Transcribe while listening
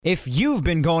If you've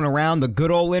been going around the good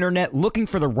old internet looking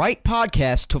for the right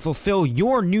podcast to fulfill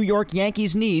your New York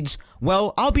Yankees needs,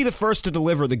 well, I'll be the first to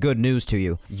deliver the good news to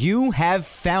you. You have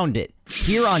found it.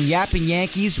 Here on Yapping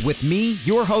Yankees with me,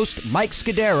 your host, Mike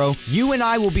Scudero, you and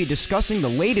I will be discussing the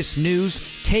latest news,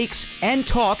 takes, and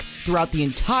talk throughout the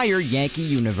entire Yankee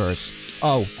universe.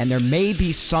 Oh, and there may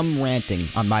be some ranting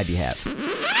on my behalf.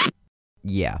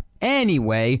 Yeah.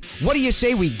 Anyway, what do you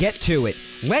say we get to it?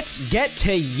 Let's get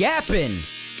to yapping!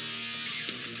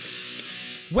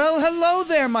 Well, hello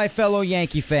there, my fellow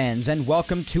Yankee fans, and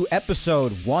welcome to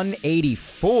episode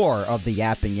 184 of the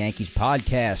Yapping Yankees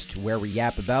podcast, where we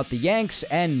yap about the Yanks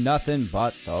and nothing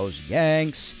but those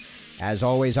Yanks. As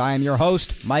always, I am your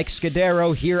host, Mike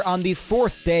Scudero, here on the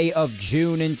 4th day of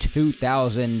June in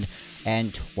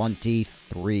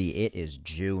 2023. It is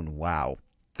June, wow.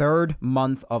 Third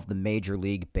month of the Major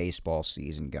League Baseball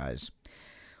season, guys.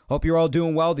 Hope you're all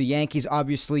doing well. The Yankees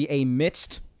obviously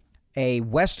amidst a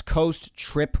West Coast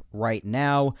trip right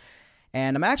now,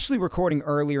 and I'm actually recording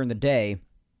earlier in the day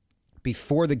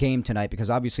before the game tonight because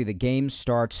obviously the game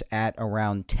starts at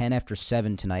around 10 after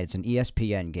 7 tonight. It's an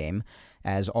ESPN game,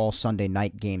 as all Sunday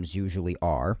night games usually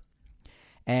are.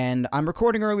 And I'm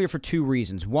recording earlier for two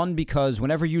reasons. One, because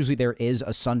whenever usually there is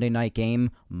a Sunday night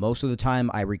game, most of the time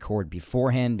I record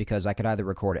beforehand because I could either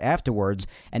record afterwards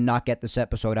and not get this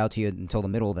episode out to you until the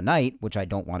middle of the night, which I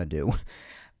don't want to do,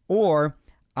 or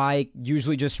I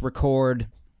usually just record.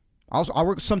 I'll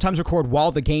sometimes record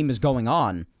while the game is going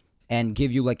on and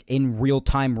give you like in real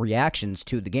time reactions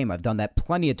to the game. I've done that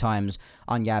plenty of times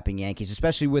on Yapping Yankees,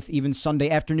 especially with even Sunday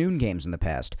afternoon games in the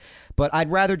past. But I'd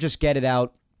rather just get it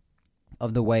out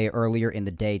of the way earlier in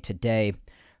the day today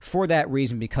for that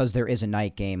reason, because there is a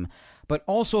night game, but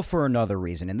also for another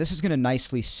reason. And this is going to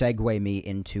nicely segue me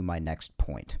into my next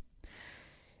point.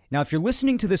 Now, if you're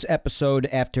listening to this episode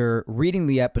after reading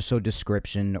the episode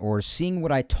description or seeing what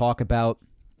I talk about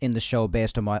in the show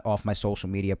based on off my social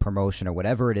media promotion or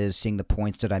whatever it is, seeing the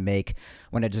points that I make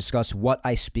when I discuss what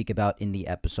I speak about in the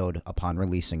episode upon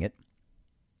releasing it,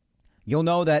 you'll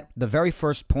know that the very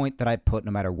first point that I put,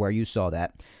 no matter where you saw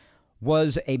that,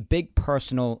 was a big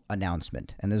personal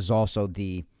announcement. And this is also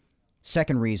the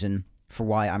second reason for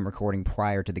why I'm recording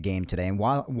prior to the game today, and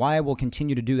why I will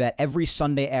continue to do that every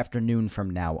Sunday afternoon from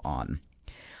now on.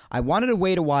 I wanted to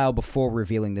wait a while before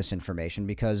revealing this information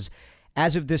because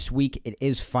as of this week, it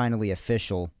is finally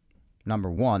official,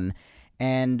 number one,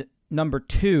 and number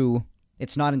two,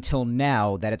 it's not until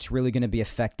now that it's really going to be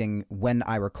affecting when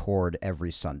I record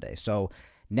every Sunday. So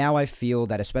now I feel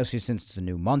that, especially since it's a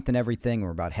new month and everything,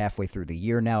 we're about halfway through the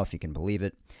year now, if you can believe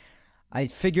it, I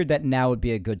figured that now would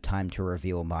be a good time to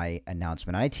reveal my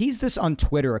announcement. I teased this on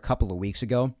Twitter a couple of weeks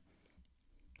ago.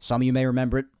 Some of you may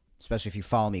remember it, especially if you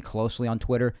follow me closely on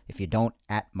Twitter. If you don't,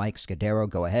 at Mike Scudero,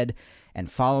 go ahead and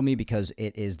follow me because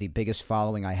it is the biggest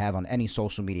following I have on any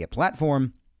social media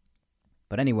platform.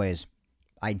 But anyways,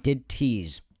 I did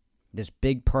tease this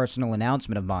big personal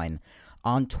announcement of mine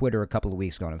on Twitter a couple of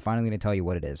weeks ago, and I'm finally going to tell you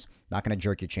what it is. Not going to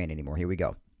jerk your chain anymore. Here we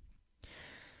go.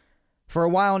 For a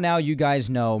while now, you guys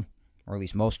know, or at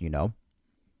least most of you know,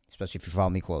 especially if you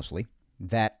follow me closely,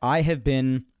 that I have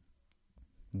been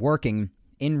working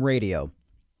in radio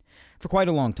for quite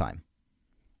a long time.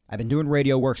 I've been doing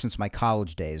radio work since my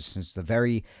college days, since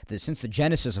the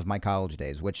genesis of my college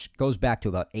days, which goes back to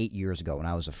about 8 years ago when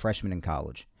I was a freshman in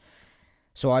college.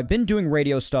 So I've been doing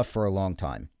radio stuff for a long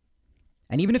time.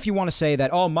 And even if you want to say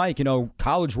that, oh, Mike,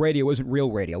 college radio isn't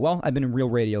real radio. Well, I've been in real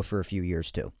radio for a few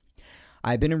years too.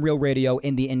 I've been in real radio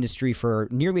in the industry for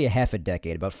nearly a half a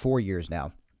decade, about 4 years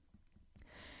now.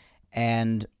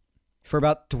 And for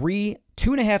about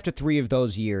 2.5 to 3 of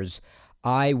those years,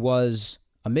 I was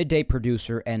a midday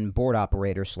producer and board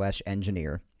operator /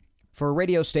 engineer for a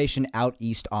radio station out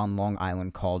east on Long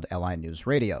Island called LI News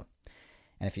Radio.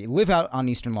 And if you live out on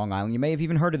eastern Long Island, you may have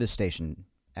even heard of this station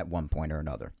at one point or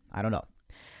another. I don't know.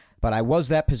 But I was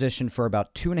that position for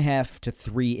about 2.5 to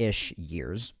 3-ish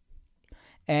years.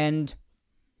 And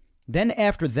then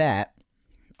after that,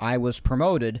 I was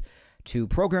promoted to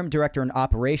program director and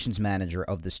operations manager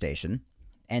of the station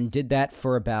and did that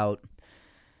for about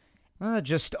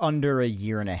just under a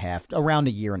year and a half, around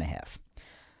a year and a half.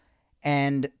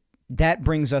 And that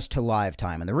brings us to live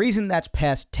time. And the reason that's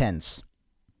past tense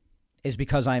is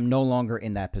because I am no longer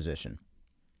in that position.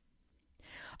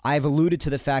 I've alluded to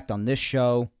the fact on this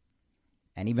show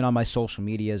and even on my social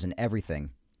medias and everything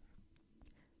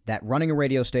that running a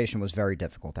radio station was very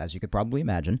difficult, as you could probably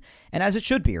imagine, and as it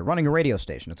should be. You're running a radio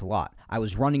station. It's a lot. I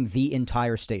was running the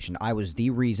entire station. I was the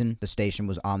reason the station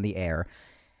was on the air,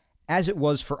 as it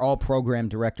was for all program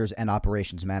directors and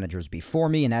operations managers before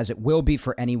me, and as it will be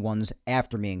for anyone's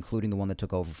after me, including the one that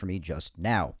took over for me just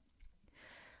now.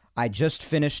 I just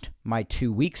finished my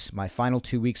 2 weeks, my final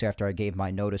 2 weeks after I gave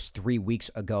my notice 3 weeks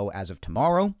ago as of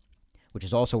tomorrow, which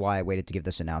is also why I waited to give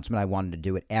this announcement. I wanted to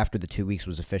do it after the 2 weeks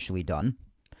was officially done.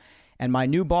 And my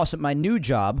new boss at my new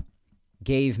job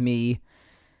gave me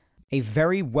a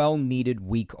very well-needed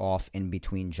week off in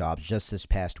between jobs just this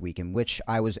past week, in which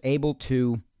I was able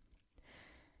to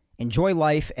enjoy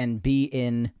life and be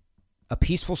in a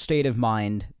peaceful state of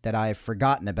mind that I have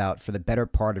forgotten about for the better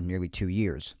part of nearly 2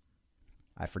 years.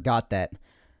 I forgot that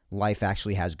life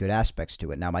actually has good aspects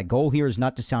to it. Now, my goal here is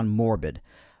not to sound morbid,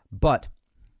 but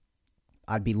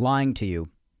I'd be lying to you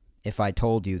if I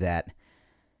told you that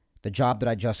the job that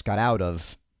I just got out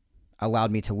of allowed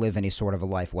me to live any sort of a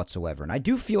life whatsoever. And I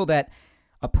do feel that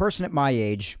a person at my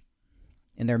age,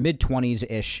 in their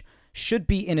mid-20s-ish, should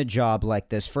be in a job like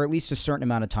this for at least a certain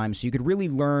amount of time so you could really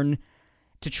learn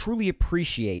to truly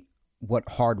appreciate what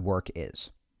hard work is.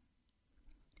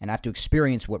 And have to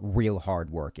experience what real hard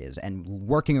work is, and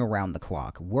working around the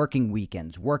clock, working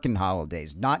weekends, working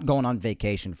holidays, not going on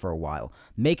vacation for a while,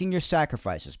 making your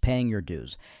sacrifices, paying your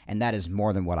dues. And that is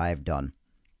more than what I have done.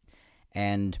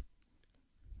 And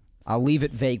I'll leave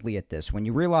it vaguely at this. When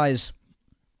you realize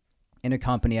in a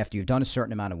company after you've done a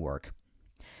certain amount of work,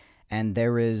 and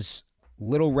there is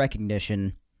little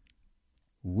recognition,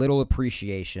 little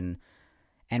appreciation,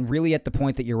 and really at the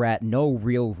point that you're at, no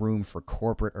real room for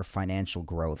corporate or financial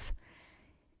growth,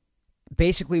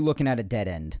 basically looking at a dead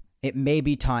end, it may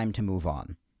be time to move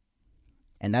on.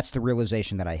 And that's the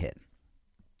realization that I hit.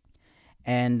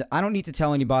 And I don't need to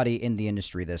tell anybody in the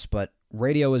industry this, but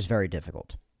radio is very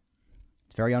difficult.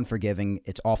 It's very unforgiving.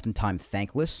 It's oftentimes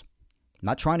thankless. I'm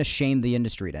not trying to shame the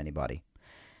industry to anybody.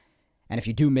 And if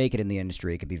you do make it in the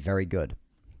industry, it could be very good.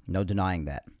 No denying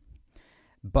that.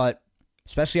 But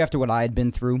especially after what I had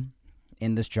been through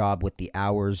in this job with the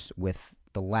hours, with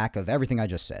the lack of everything I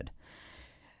just said,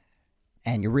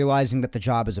 and you're realizing that the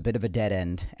job is a bit of a dead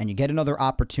end, and you get another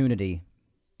opportunity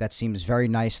that seems very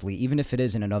nicely, even if it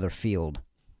is in another field,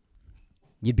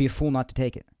 you'd be a fool not to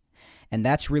take it. And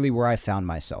that's really where I found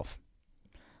myself.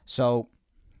 So,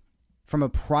 from a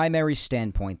primary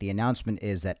standpoint, the announcement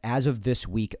is that as of this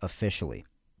week officially,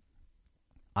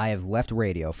 I have left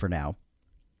radio for now.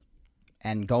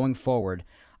 And going forward,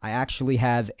 I actually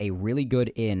have a really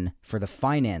good in for the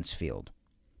finance field,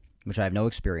 which I have no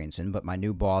experience in, but my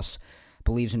new boss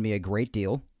believes in me a great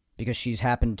deal because she's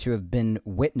happened to have been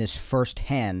witness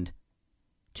firsthand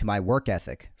to my work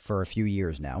ethic for a few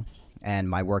years now. And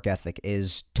my work ethic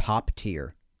is top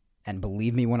tier. And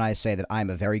believe me when I say that I'm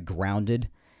a very grounded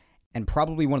and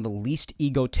probably one of the least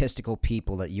egotistical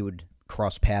people that you would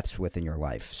cross paths with in your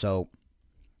life. So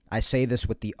I say this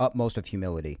with the utmost of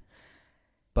humility.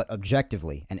 But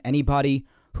objectively, and anybody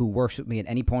who works with me at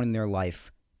any point in their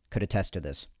life could attest to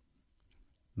this,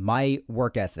 my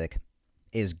work ethic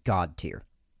is God tier.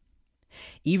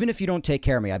 Even if you don't take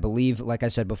care of me, I believe, like I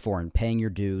said before, in paying your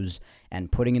dues and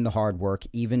putting in the hard work,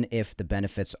 even if the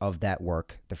benefits of that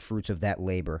work, the fruits of that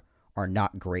labor, are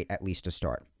not great, at least to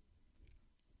start.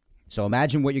 So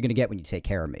imagine what you're going to get when you take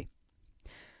care of me.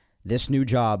 This new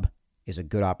job is a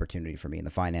good opportunity for me in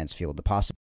the finance field. The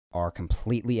possibilities are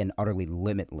completely and utterly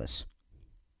limitless.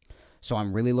 So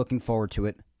I'm really looking forward to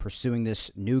it, pursuing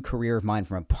this new career of mine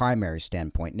from a primary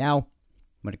standpoint. Now,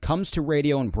 when it comes to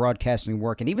radio and broadcasting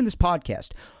work, and even this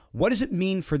podcast, what does it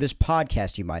mean for this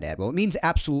podcast, you might add? Well, it means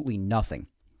absolutely nothing.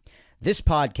 This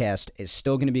podcast is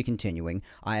still going to be continuing.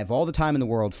 I have all the time in the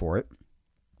world for it,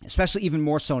 especially even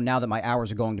more so now that my hours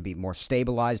are going to be more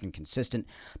stabilized and consistent,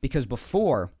 because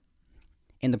before,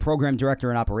 in the program director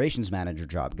and operations manager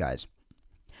job, guys,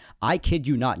 I kid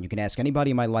you not, and you can ask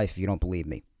anybody in my life if you don't believe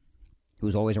me,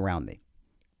 who's always around me.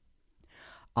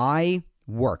 I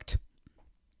worked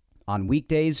on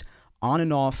weekdays on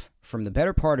and off from the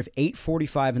better part of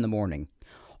 8:45 in the morning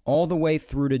all the way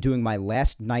through to doing my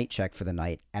last night check for the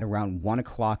night at around 1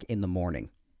 o'clock in the morning.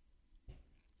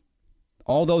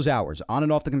 All those hours, on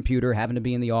and off the computer, having to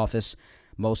be in the office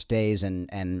most days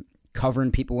and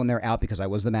covering people when they're out because I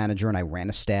was the manager and I ran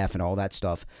a staff and all that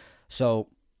stuff. So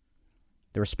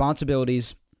the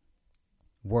responsibilities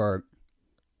were,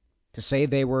 to say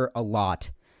they were a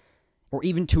lot, or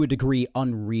even to a degree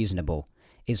unreasonable,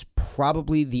 is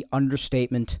probably the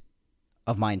understatement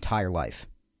of my entire life.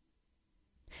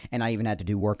 And I even had to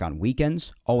do work on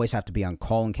weekends, always have to be on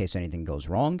call in case anything goes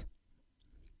wrong.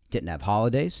 Didn't have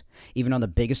holidays. Even on the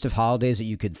biggest of holidays that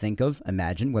you could think of,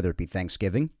 imagine, whether it be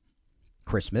Thanksgiving,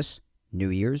 Christmas, New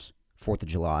Year's, 4th of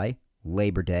July,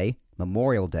 Labor Day,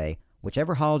 Memorial Day,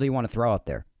 whichever holiday you want to throw out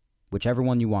there. whichever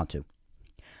one you want to.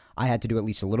 I had to do at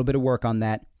least a little bit of work on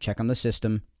that, check on the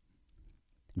system,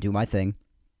 do my thing.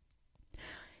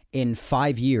 In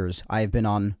 5 years, I have been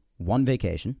on one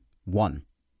vacation. One.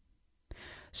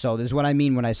 So this is what I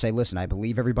mean when I say, listen, I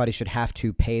believe everybody should have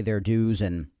to pay their dues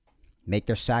and make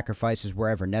their sacrifices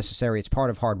wherever necessary. It's part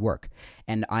of hard work,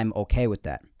 and I'm okay with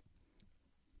that.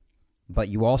 But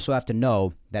you also have to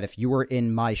know that if you were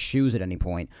in my shoes at any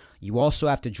point, you also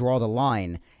have to draw the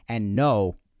line and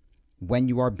know when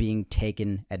you are being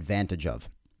taken advantage of.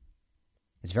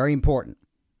 It's very important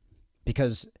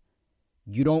because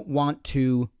you don't want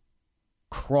to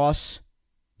cross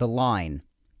the line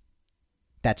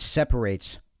that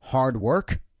separates hard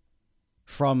work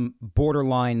from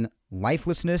borderline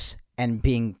lifelessness and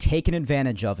being taken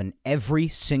advantage of in every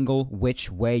single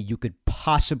which way you could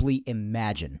possibly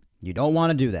imagine. You don't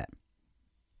want to do that.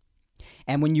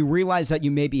 And when you realize that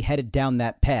you may be headed down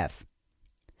that path,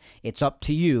 it's up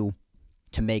to you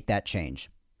to make that change,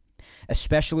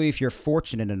 especially if you're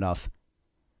fortunate enough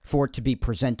for it to be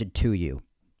presented to you.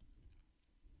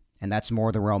 And that's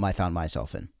more the realm I found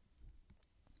myself in.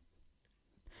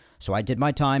 So I did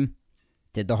my time,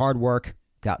 did the hard work,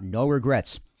 got no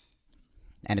regrets.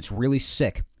 And it's really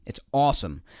sick. It's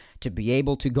awesome to be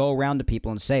able to go around to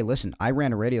people and say, listen, I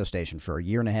ran a radio station for a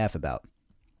year and a half about.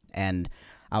 And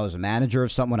I was a manager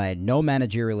of someone. I had no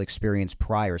managerial experience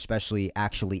prior, especially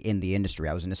actually in the industry.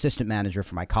 I was an assistant manager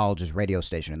for my college's radio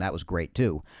station, and that was great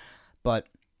too. But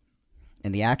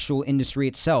in the actual industry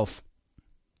itself,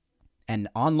 and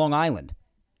on Long Island,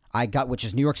 which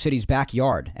is New York City's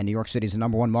backyard, and New York City is the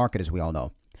number one market, as we all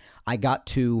know. I got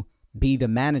to be the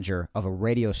manager of a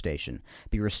radio station,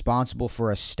 be responsible for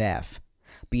a staff,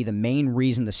 be the main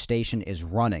reason the station is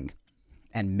running,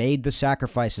 and made the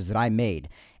sacrifices that I made,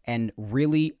 and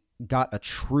really got a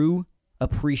true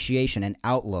appreciation and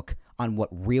outlook on what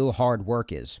real hard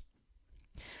work is.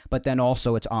 But then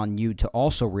also it's on you to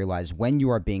also realize when you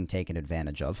are being taken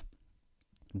advantage of,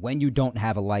 when you don't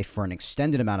have a life for an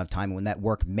extended amount of time, when that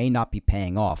work may not be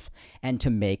paying off, and to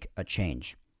make a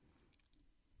change.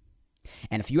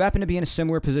 And if you happen to be in a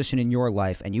similar position in your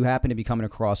life and you happen to be coming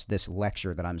across this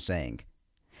lecture that I'm saying,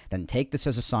 then take this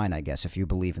as a sign, I guess, if you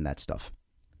believe in that stuff,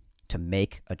 to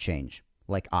make a change,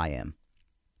 like I am.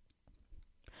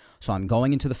 So I'm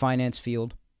going into the finance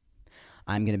field.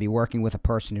 I'm going to be working with a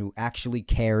person who actually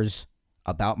cares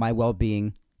about my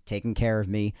well-being, taking care of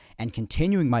me, and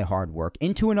continuing my hard work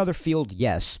into another field,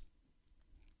 yes.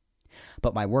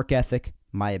 But my work ethic,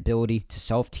 my ability to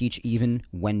self-teach even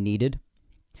when needed,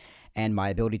 and my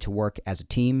ability to work as a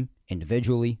team,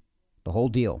 individually, the whole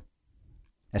deal.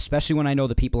 Especially when I know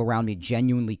the people around me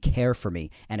genuinely care for me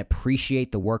and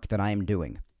appreciate the work that I am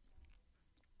doing.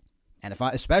 And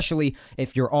especially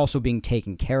if you're also being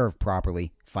taken care of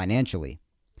properly financially.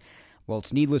 Well,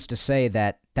 it's needless to say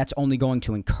that that's only going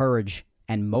to encourage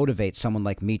and motivate someone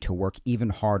like me to work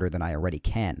even harder than I already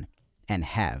can and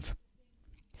have.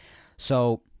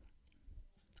 So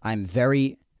I'm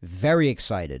very, very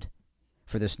excited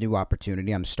for this new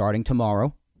opportunity. I'm starting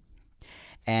tomorrow,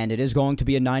 and it is going to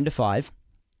be a 9 to 5,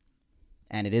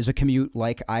 and it is a commute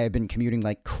like I have been commuting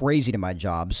like crazy to my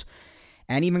jobs,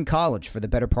 and even college for the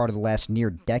better part of the last near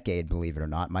decade, believe it or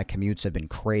not. My commutes have been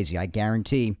crazy. I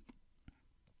guarantee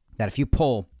that if you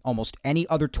pull almost any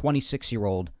other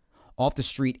 26-year-old off the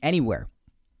street anywhere,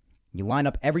 you line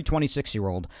up every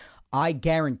 26-year-old, I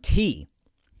guarantee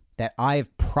that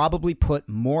I've probably put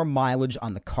more mileage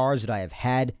on the cars that I have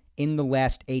had in the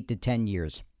last 8 to 10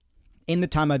 years. In the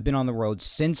time I've been on the road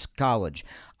since college,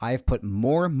 I have put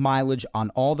more mileage on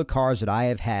all the cars that I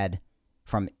have had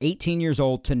from 18 years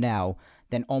old to now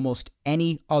than almost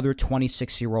any other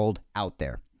 26-year-old out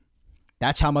there.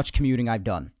 That's how much commuting I've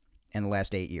done in the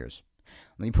last 8 years.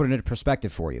 Let me put it into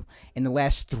perspective for you. In the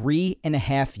last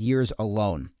 3.5 years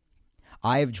alone,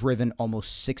 I have driven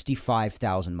almost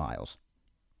 65,000 miles.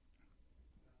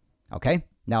 Okay?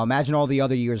 Now imagine all the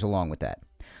other years along with that.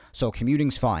 So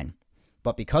commuting's fine.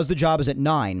 But because the job is at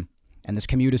 9, and this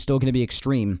commute is still going to be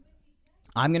extreme,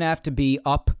 I'm going to have to be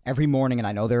up every morning, and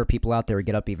I know there are people out there who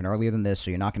get up even earlier than this,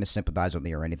 so you're not going to sympathize with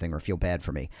me or anything or feel bad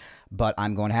for me. But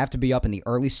I'm going to have to be up in the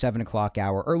early 7 o'clock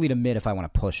hour, early to mid if I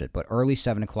want to push it, but early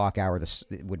 7 o'clock hour this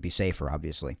would be safer,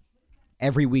 obviously,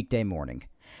 every weekday morning.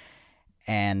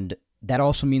 And that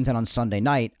also means that on Sunday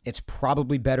night, it's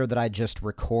probably better that I just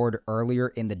record earlier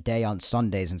in the day on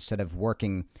Sundays instead of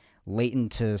working late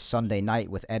into Sunday night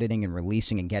with editing and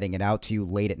releasing and getting it out to you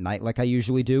late at night like I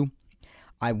usually do.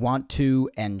 I want to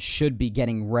and should be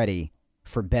getting ready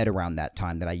for bed around that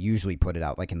time that I usually put it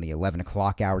out, like in the 11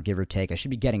 o'clock hour, give or take. I should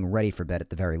be getting ready for bed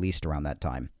at the very least around that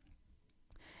time.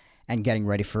 and getting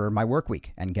ready for my work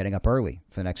week and getting up early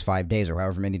for the next 5 days or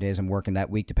however many days I'm working that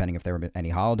week, depending if there are any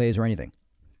holidays or anything.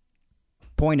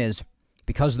 Point is,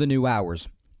 because of the new hours,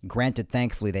 granted,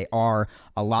 thankfully, they are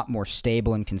a lot more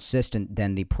stable and consistent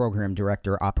than the program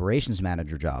director operations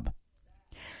manager job.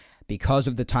 Because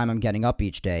of the time I'm getting up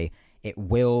each day, it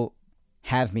will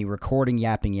have me recording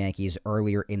Yapping Yankees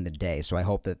earlier in the day. So I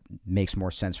hope that makes more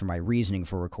sense for my reasoning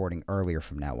for recording earlier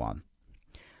from now on.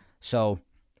 So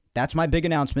that's my big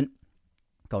announcement.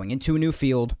 Going into a new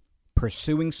field,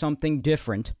 pursuing something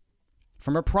different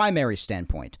from a primary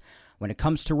standpoint. When it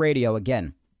comes to radio,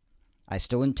 again, I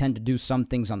still intend to do some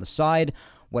things on the side,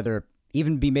 whether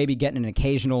even be maybe getting an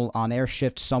occasional on-air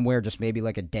shift somewhere, just maybe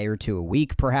like a day or two a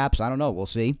week, perhaps. I don't know. We'll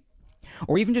see.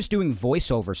 Or even just doing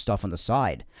voiceover stuff on the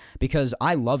side, because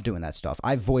I love doing that stuff.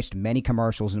 I've voiced many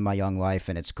commercials in my young life,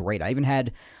 and it's great. I even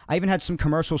had some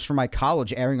commercials from my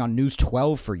college airing on News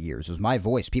 12 for years. It was my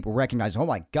voice. People recognize, oh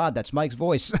my God, that's Mike's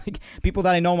voice. Like, people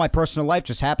that I know in my personal life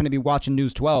just happened to be watching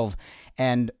News 12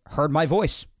 and heard my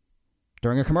voice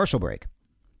during a commercial break.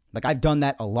 Like, I've done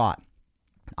that a lot.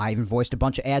 I even voiced a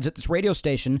bunch of ads at this radio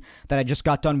station that I just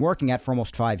got done working at for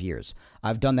almost 5 years.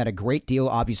 I've done that a great deal.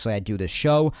 Obviously, I do this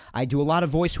show. I do a lot of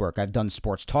voice work. I've done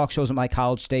sports talk shows at my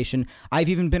college station. I've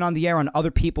even been on the air on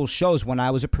other people's shows when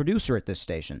I was a producer at this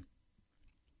station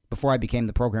before I became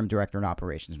the program director and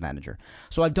operations manager.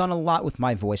 So I've done a lot with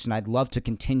my voice, and I'd love to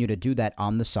continue to do that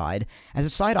on the side as a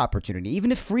side opportunity,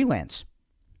 even if freelance.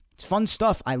 It's fun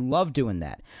stuff. I love doing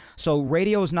that. So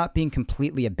radio is not being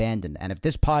completely abandoned. And if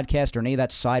this podcast or any of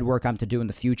that side work I'm to do in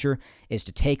the future is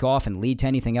to take off and lead to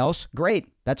anything else, great.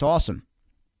 That's awesome.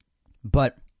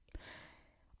 But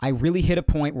I really hit a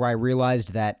point where I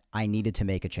realized that I needed to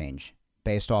make a change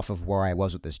based off of where I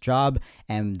was with this job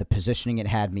and the positioning it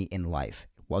had me in life.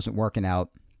 It wasn't working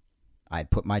out. I'd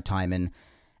put my time in,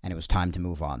 and it was time to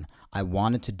move on. I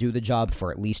wanted to do the job for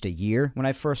at least a year when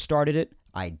I first started it.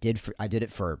 I did it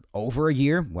for over a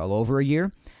year, well over a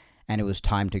year, and it was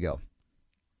time to go.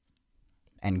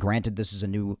 And granted, this is a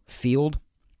new field,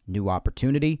 new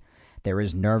opportunity. There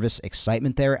is nervous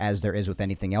excitement there, as there is with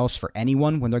anything else for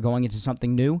anyone when they're going into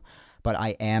something new, but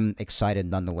I am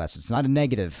excited nonetheless. It's not a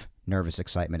negative nervous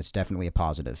excitement. It's definitely a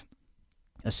positive,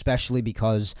 especially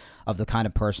because of the kind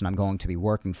of person I'm going to be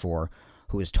working for,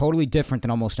 who is totally different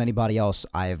than almost anybody else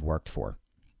I have worked for,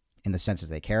 in the sense that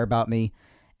they care about me,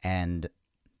 and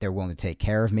they're willing to take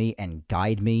care of me and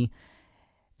guide me,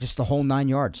 just the whole 9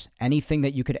 yards. Anything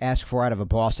that you could ask for out of a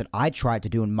boss that I tried to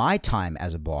do in my time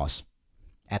as a boss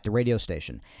at the radio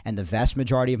station. And the vast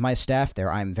majority of my staff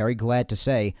there, I'm very glad to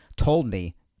say, told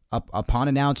me upon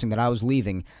announcing that I was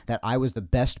leaving that I was the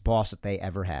best boss that they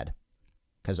ever had.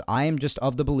 Because I am just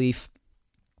of the belief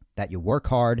that you work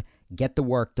hard, get the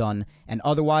work done, and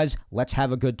otherwise, let's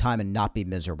have a good time and not be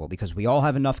miserable, because we all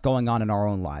have enough going on in our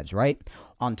own lives, right?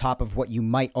 On top of what you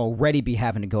might already be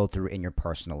having to go through in your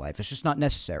personal life. It's just not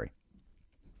necessary.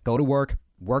 Go to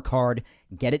work hard,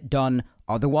 get it done.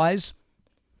 Otherwise,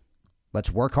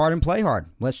 let's work hard and play hard.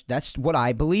 That's what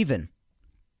I believe in.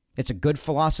 It's a good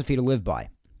philosophy to live by.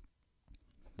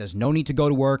 There's no need to go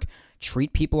to work,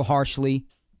 treat people harshly,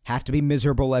 have to be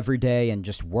miserable every day and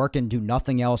just work and do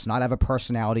nothing else, not have a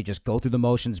personality, just go through the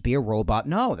motions, be a robot.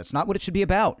 No, that's not what it should be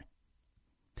about.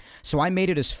 So I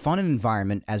made it as fun an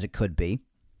environment as it could be,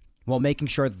 while making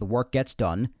sure that the work gets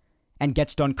done and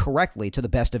gets done correctly to the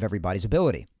best of everybody's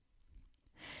ability.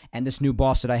 And this new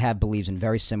boss that I have believes in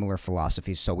very similar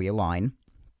philosophies, so we align.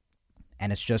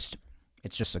 And it's just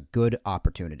a good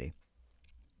opportunity.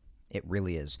 It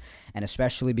really is. And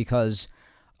especially because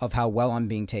of how well I'm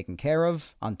being taken care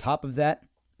of. On top of that,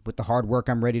 with the hard work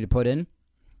I'm ready to put in,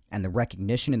 and the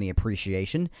recognition and the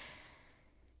appreciation,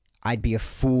 I'd be a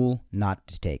fool not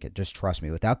to take it. Just trust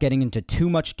me. Without getting into too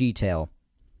much detail,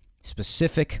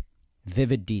 specific,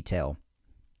 vivid detail,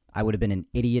 I would have been an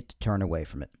idiot to turn away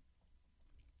from it.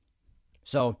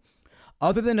 So,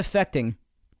 other than affecting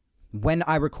when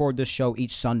I record this show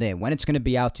each Sunday and when it's going to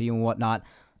be out to you and whatnot,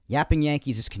 Yapping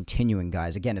Yankees is continuing,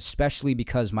 guys. Again, especially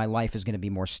because my life is going to be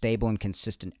more stable and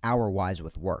consistent hour-wise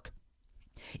with work.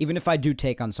 Even if I do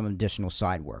take on some additional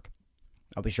side work,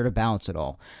 I'll be sure to balance it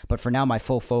all. But for now, my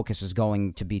full focus is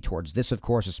going to be towards this, of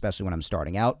course, especially when I'm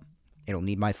starting out. It'll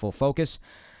need my full focus.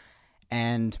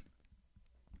 And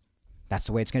that's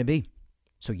the way it's going to be.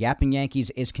 So Yapping Yankees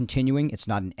is continuing. It's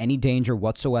not in any danger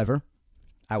whatsoever.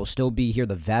 I will still be here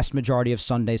the vast majority of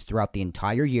Sundays throughout the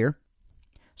entire year.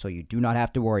 So you do not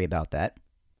have to worry about that.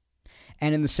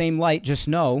 And in the same light, just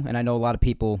know, and I know a lot of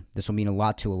people, this will mean a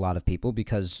lot to a lot of people,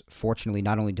 because fortunately,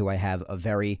 not only do I have a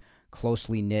very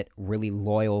closely knit, really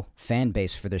loyal fan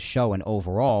base for this show and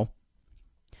overall,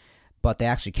 but they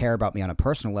actually care about me on a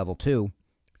personal level too,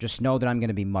 just know that I'm going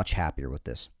to be much happier with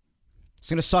this. It's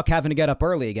going to suck having to get up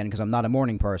early again because I'm not a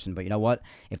morning person, but you know what?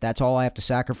 If that's all I have to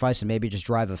sacrifice and maybe just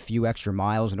drive a few extra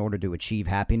miles in order to achieve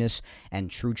happiness and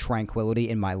true tranquility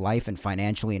in my life and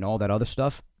financially and all that other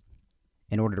stuff,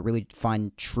 in order to really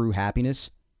find true happiness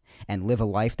and live a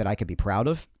life that I could be proud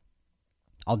of,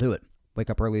 I'll do it. Wake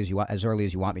up early as early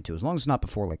as you want me to, as long as it's not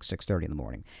before like 6:30 in the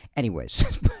morning. Anyways,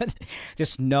 but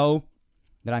just know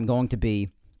that I'm going to be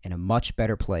in a much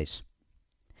better place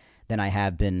than I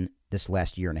have been this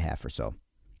last year and a half or so.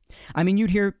 I mean, you'd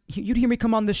hear me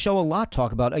come on this show a lot,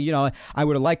 talk about, I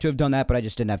would have liked to have done that, but I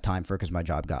just didn't have time for it because my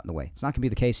job got in the way. It's not going to be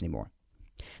the case anymore.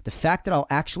 The fact that I'll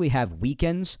actually have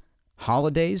weekends,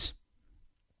 holidays,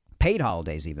 paid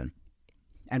holidays even,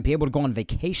 and be able to go on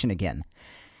vacation again,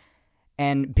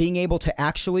 and being able to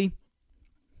actually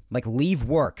leave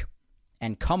work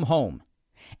and come home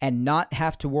and not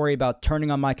have to worry about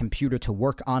turning on my computer to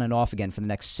work on and off again for the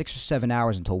next 6 or 7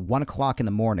 hours until 1 o'clock in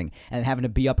the morning, and having to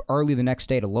be up early the next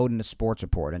day to load in a sports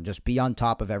report and just be on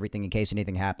top of everything in case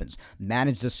anything happens,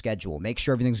 manage the schedule, make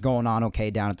sure everything's going on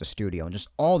okay down at the studio, and just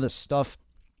all this stuff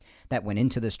that went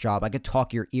into this job. I could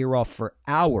talk your ear off for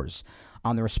hours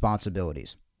on the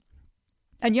responsibilities.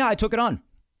 And yeah, I took it on.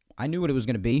 I knew what it was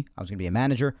going to be. I was going to be a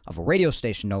manager of a radio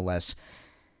station, no less,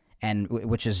 and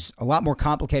which is a lot more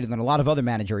complicated than a lot of other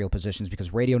managerial positions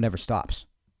because radio never stops.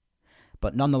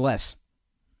 But nonetheless,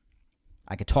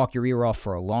 I could talk your ear off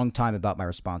for a long time about my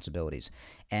responsibilities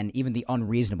and even the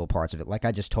unreasonable parts of it. Like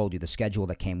I just told you, the schedule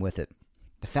that came with it.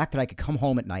 The fact that I could come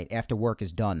home at night after work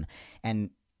is done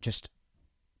and just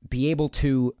be able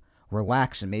to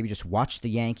relax and maybe just watch the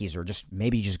Yankees or just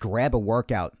maybe just grab a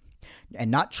workout and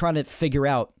not try to figure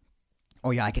out, oh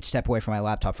yeah, I could step away from my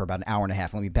laptop for about an hour and a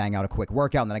half. Let me bang out a quick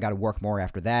workout, and then I got to work more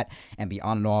after that and be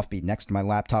on and off, be next to my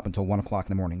laptop until 1 o'clock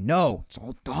in the morning. No, it's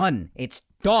all done. It's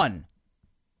done.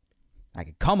 I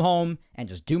could come home and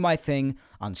just do my thing.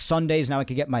 On Sundays, now I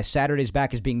could get my Saturdays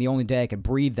back as being the only day I could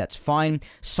breathe. That's fine.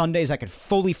 Sundays, I could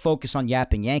fully focus on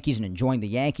Yapping Yankees and enjoying the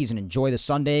Yankees and enjoy the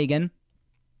Sunday again.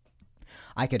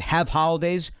 I could have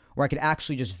holidays where I could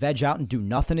actually just veg out and do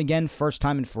nothing again. First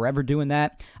time in forever doing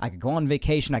that. I could go on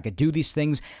vacation. I could do these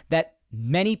things that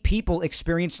many people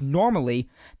experience normally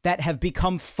that have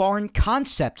become foreign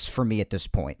concepts for me at this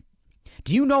point.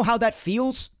 Do you know how that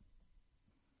feels?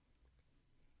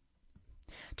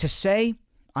 To say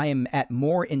I am at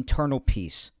more internal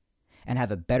peace and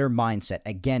have a better mindset,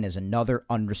 again, is another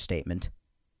understatement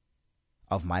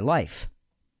of my life.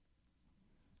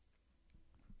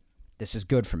 This is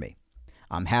good for me.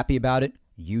 I'm happy about it.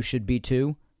 You should be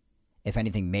too. If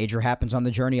anything major happens on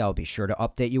the journey, I'll be sure to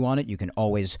update you on it. You can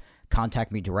always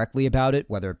contact me directly about it,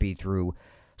 whether it be through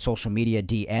social media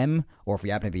DM, or if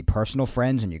we happen to be personal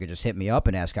friends and you could just hit me up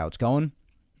and ask how it's going.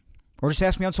 Or just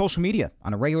ask me on social media,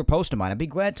 on a regular post of mine. I'd be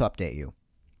glad to update you.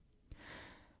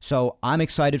 So I'm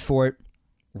excited for it.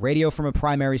 Radio from a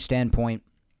primary standpoint,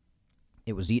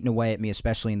 it was eating away at me,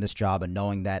 especially in this job, and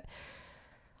knowing that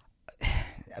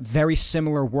very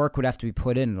similar work would have to be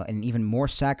put in and even more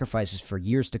sacrifices for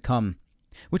years to come,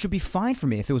 which would be fine for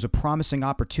me if it was a promising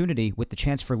opportunity with the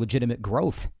chance for legitimate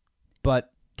growth.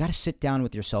 But got to sit down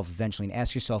with yourself eventually and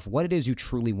ask yourself what it is you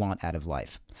truly want out of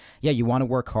life. Yeah, you want to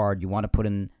work hard. You want to put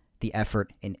in the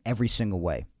effort in every single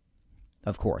way,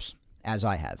 of course, as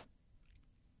I have.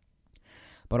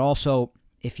 But also,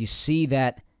 if you see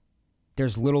that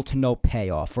there's little to no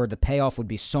payoff, or the payoff would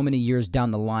be so many years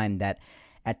down the line that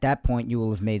at that point, you will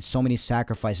have made so many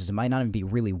sacrifices, it might not even be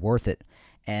really worth it.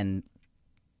 And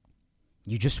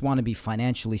you just want to be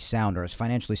financially sound, or as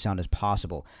financially sound as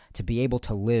possible, to be able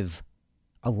to live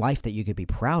a life that you could be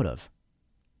proud of.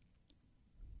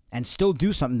 And still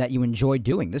do something that you enjoy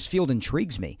doing. This field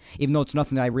intrigues me, even though it's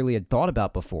nothing that I really had thought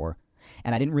about before.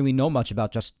 And I didn't really know much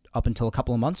about just up until a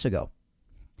couple of months ago.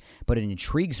 But it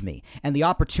intrigues me. And the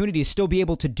opportunity to still be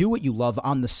able to do what you love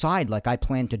on the side like I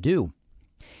plan to do.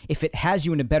 If it has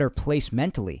you in a better place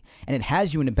mentally, and it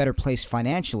has you in a better place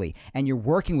financially, and you're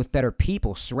working with better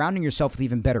people, surrounding yourself with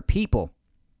even better people,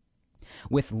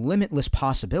 with limitless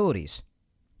possibilities,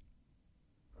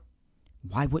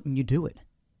 why wouldn't you do it?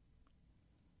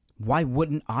 Why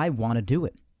wouldn't I want to do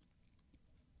it?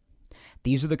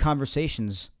 These are the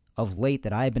conversations of late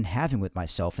that I have been having with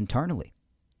myself internally.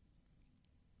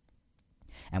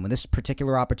 And when this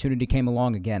particular opportunity came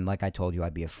along, again, like I told you,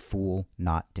 I'd be a fool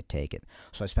not to take it.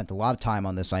 So I spent a lot of time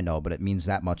on this, I know, but it means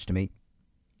that much to me.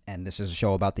 And this is a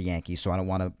show about the Yankees, so I don't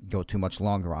want to go too much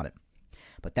longer on it.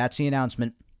 But that's the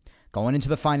announcement. Going into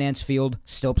the finance field,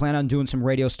 still plan on doing some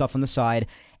radio stuff on the side,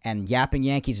 and Yapping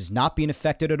Yankees is not being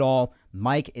affected at all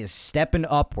Mike is stepping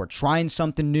up. We're trying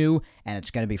something new, and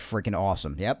it's going to be freaking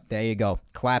awesome. Yep, there you go.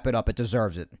 Clap it up. It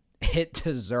deserves it. It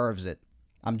deserves it.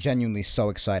 I'm genuinely so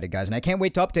excited, guys, and I can't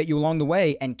wait to update you along the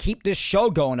way and keep this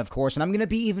show going, of course, and I'm going to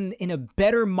be even in a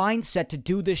better mindset to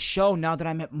do this show now that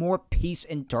I'm at more peace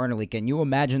internally. Can you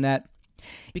imagine that?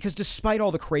 Because despite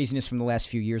all the craziness from the last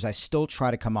few years, I still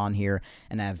try to come on here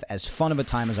and have as fun of a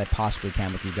time as I possibly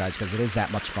can with you guys, because it is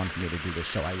that much fun for me to do this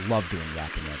show. I love doing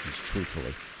Yapping Yankees,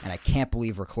 truthfully, and I can't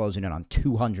believe we're closing in on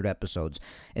 200 episodes.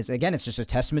 It's just a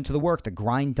testament to the work. The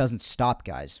grind doesn't stop,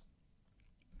 guys.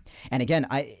 And again,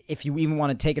 if you even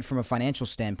want to take it from a financial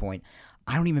standpoint,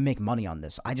 I don't even make money on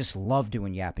this. I just love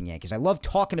doing Yapping Yankees. I love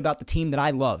talking about the team that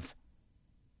I love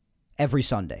every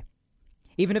Sunday.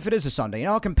 Even if it is a Sunday. You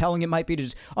know how compelling it might be to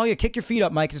just, oh yeah, kick your feet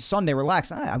up, Mike. It's a Sunday.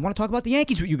 Relax. I want to talk about the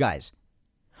Yankees with you guys.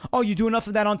 Oh, you do enough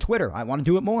of that on Twitter. I want to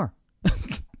do it more.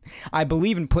 I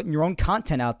believe in putting your own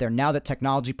content out there now that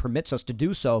technology permits us to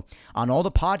do so on all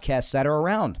the podcasts that are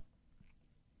around.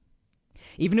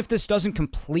 Even if this doesn't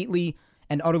completely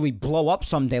and utterly blow up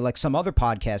someday like some other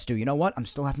podcasts do, you know what? I'm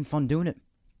still having fun doing it.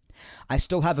 I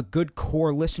still have a good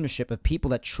core listenership of people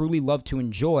that truly love to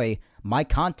enjoy my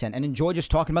content and enjoy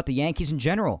just talking about the Yankees in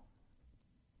general.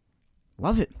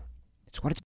 Love it. It's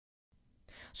what it's.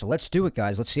 So let's do it,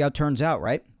 guys. Let's see how it turns out,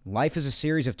 right? Life is a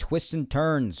series of twists and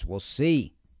turns. We'll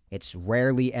see. It's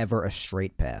rarely ever a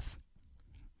straight path.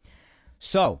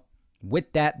 So,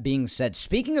 with that being said,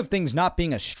 speaking of things not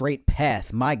being a straight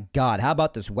path, my God, how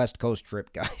about this West Coast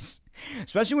trip, guys?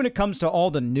 Especially when it comes to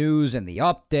all the news and the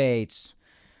updates.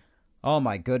 Oh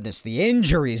my goodness, the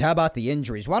injuries. How about the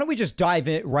injuries? Why don't we just dive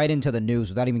right into the news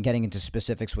without even getting into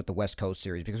specifics with the West Coast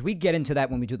series? Because we get into that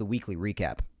when we do the weekly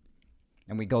recap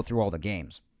and we go through all the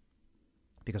games.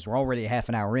 Because we're already half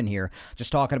an hour in here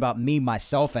just talking about me,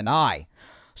 myself, and I.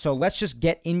 So let's just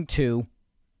get into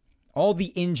all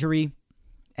the injury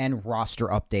and roster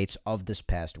updates of this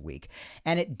past week.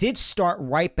 And it did start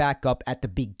right back up at the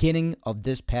beginning of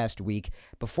this past week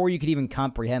before you could even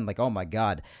comprehend, like, oh my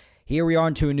God, here we are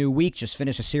into a new week. Just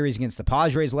finished a series against the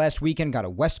Padres last weekend. Got a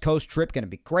West Coast trip. Going to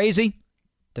be crazy.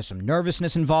 There's some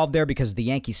nervousness involved there because the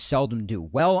Yankees seldom do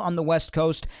well on the West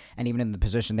Coast. And even in the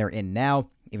position they're in now,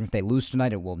 even if they lose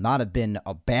tonight, it will not have been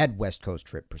a bad West Coast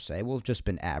trip per se. It will have just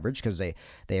been average because they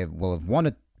will have won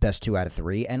a best 2 out of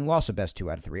 3 and lost a best 2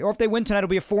 out of 3. Or if they win tonight, it'll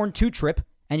be a 4-2 trip.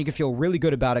 And you can feel really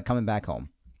good about it coming back home.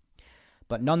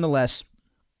 But nonetheless,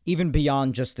 even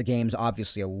beyond just the games,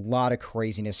 obviously a lot of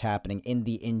craziness happening in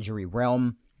the injury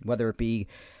realm, whether it be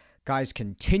guys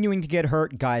continuing to get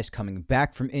hurt, guys coming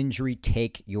back from injury,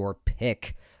 take your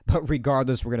pick. But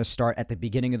regardless, we're going to start at the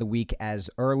beginning of the week as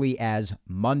early as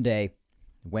Monday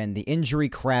when the injury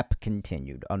crap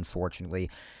continued,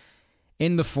 unfortunately,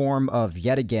 in the form of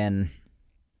yet again,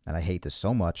 and I hate this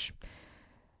so much,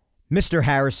 Mr.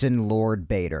 Harrison Lord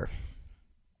Bader.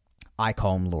 I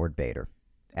call him Lord Bader.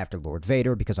 After Lord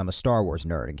Vader, because I'm a Star Wars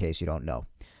nerd, in case you don't know.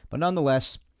 But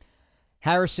nonetheless,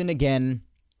 Harrison again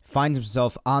finds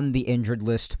himself on the injured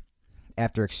list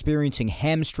after experiencing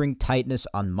hamstring tightness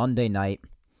on Monday night.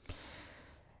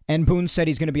 And Boone said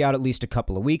he's going to be out at least a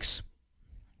couple of weeks.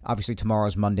 Obviously,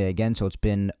 tomorrow's Monday again, so it's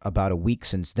been about a week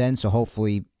since then. So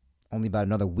hopefully, only about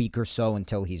another week or so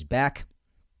until he's back.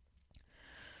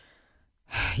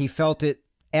 He felt it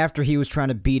after he was trying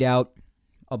to beat out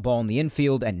a ball in the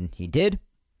infield, and he did.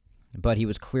 But he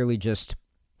was clearly just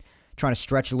trying to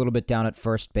stretch a little bit down at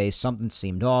first base. Something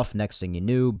seemed off. Next thing you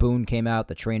knew, Boone came out,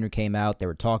 the trainer came out. They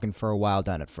were talking for a while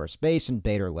down at first base, and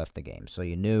Bader left the game. So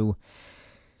you knew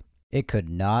it could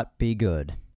not be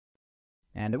good.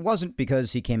 And it wasn't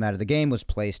because he came out of the game, was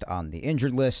placed on the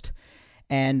injured list.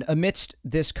 And amidst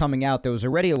this coming out, there was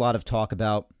already a lot of talk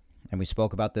about, and we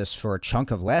spoke about this for a chunk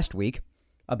of last week,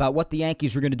 about what the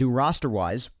Yankees were going to do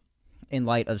roster-wise in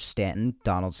light of Stanton,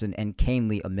 Donaldson, and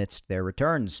Canely amidst their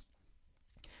returns.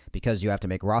 Because you have to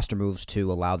make roster moves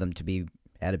to allow them to be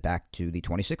added back to the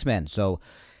 26-man. So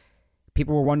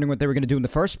people were wondering what they were going to do in the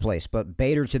first place. But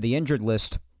Bader to the injured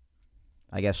list,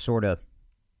 I guess, sort of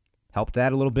helped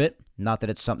that a little bit. Not that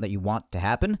it's something that you want to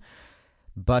happen.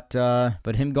 But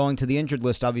him going to the injured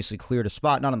list obviously cleared a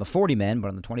spot, not on the 40-man, but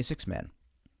on the 26-man.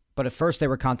 But at first they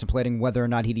were contemplating whether or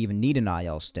not he'd even need an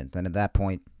IL stint. And at that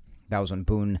point, that was when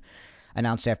Boone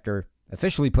announced after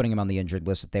officially putting him on the injured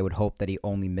list that they would hope that he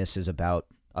only misses about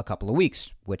a couple of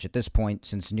weeks, which at this point,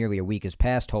 since nearly a week has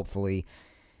passed, hopefully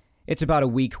it's about a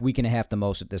week and a half the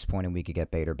most at this point, and we could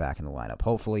get Bader back in the lineup.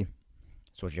 Hopefully,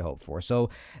 that's what you hope for. So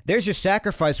there's your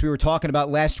sacrifice we were talking about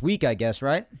last week, I guess,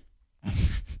 right?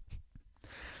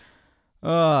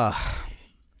 Because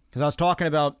I was talking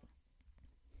about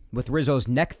with Rizzo's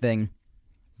neck thing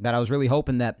that I was really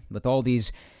hoping that with all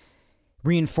these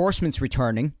reinforcements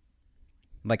returning,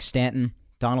 like Stanton,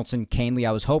 Donaldson, Canely.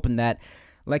 I was hoping that,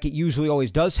 like it usually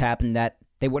always does happen, that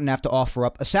they wouldn't have to offer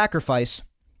up a sacrifice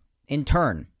in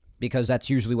turn, because that's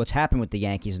usually what's happened with the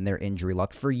Yankees and their injury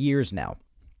luck for years now.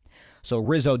 So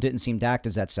Rizzo didn't seem to act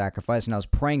as that sacrifice, and I was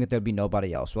praying that there'd be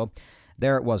nobody else. Well,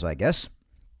 there it was, I guess.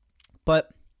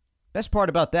 But best part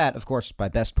about that, of course, by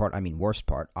best part, I mean worst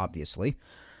part, obviously.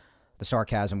 The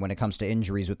sarcasm when it comes to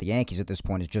injuries with the Yankees at this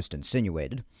point is just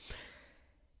insinuated.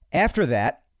 After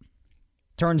that,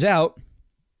 turns out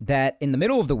that in the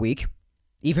middle of the week,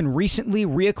 even recently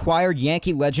reacquired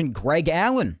Yankee legend Greg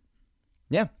Allen.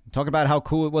 Yeah, talk about how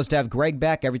cool it was to have Greg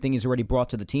back, everything he's already brought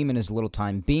to the team in his little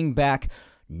time being back.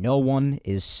 No one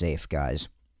is safe, guys.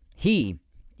 He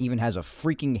even has a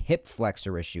freaking hip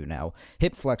flexor issue now.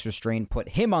 Hip flexor strain put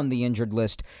him on the injured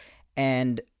list,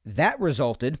 and that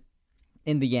resulted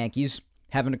in the Yankees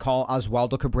having to call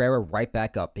Oswaldo Cabrera right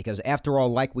back up, because after all,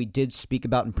 like we did speak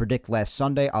about and predict last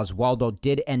Sunday, Oswaldo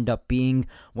did end up being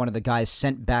one of the guys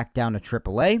sent back down to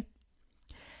AAA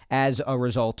as a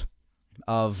result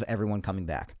of everyone coming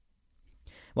back.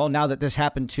 Well, now that this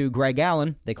happened to Greg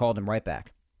Allen, they called him right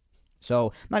back.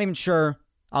 So, not even sure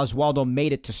Oswaldo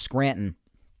made it to Scranton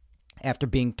after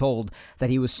being told that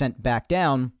he was sent back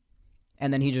down,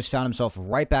 and then he just found himself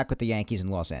right back with the Yankees in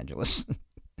Los Angeles.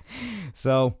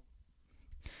 So,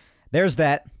 there's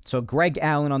that. So, Greg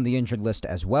Allen on the injured list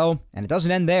as well, and it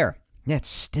doesn't end there. Yeah, it's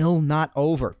still not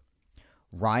over.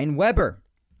 Ryan Weber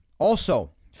also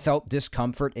felt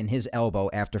discomfort in his elbow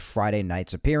after Friday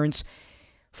night's appearance.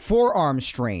 Forearm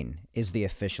strain is the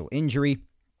official injury.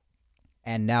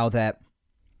 And now that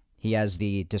he has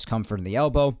the discomfort in the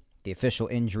elbow, the official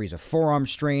injury is a forearm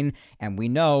strain, and we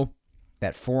know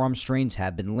that forearm strains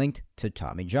have been linked to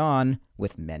Tommy John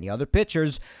with many other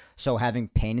pitchers, so having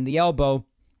pain in the elbow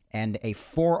and a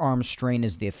forearm strain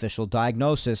is the official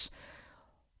diagnosis.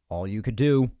 All you could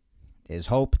do is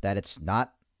hope that it's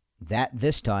not that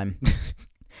this time.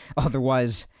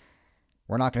 Otherwise,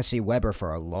 we're not going to see Weber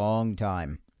for a long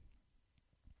time.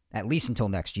 At least until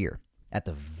next year. At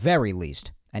the very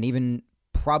least. And even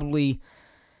probably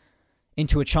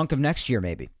into a chunk of next year,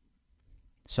 maybe.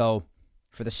 So,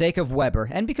 for the sake of Weber,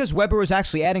 and because Weber was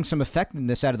actually adding some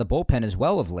effectiveness out of the bullpen as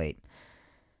well of late,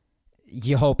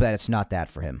 you hope that it's not that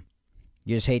for him.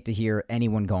 You just hate to hear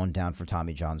anyone going down for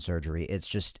Tommy John surgery.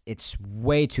 It's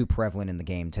way too prevalent in the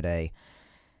game today.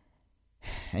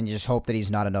 And you just hope that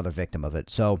he's not another victim of it.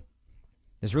 So,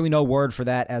 there's really no word for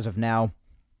that as of now.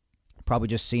 Probably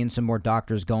just seeing some more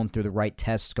doctors going through the right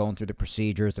tests, going through the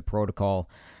procedures, the protocol.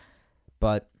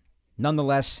 But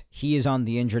nonetheless, he is on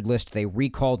the injured list. They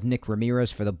recalled Nick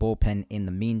Ramirez for the bullpen in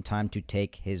the meantime to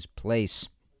take his place.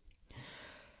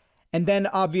 And then,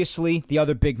 obviously, the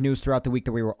other big news throughout the week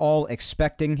that we were all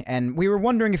expecting, and we were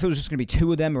wondering if it was just going to be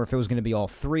two of them or if it was going to be all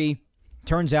three.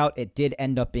 Turns out it did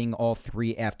end up being all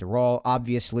three after all.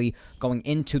 Obviously, going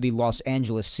into the Los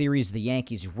Angeles series, the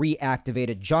Yankees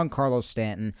reactivated Giancarlo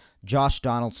Stanton, Josh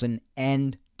Donaldson,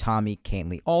 and Tommy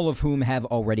Canely, all of whom have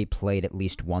already played at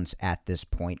least once at this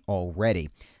point already.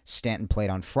 Stanton played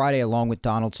on Friday along with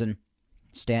Donaldson.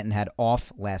 Stanton had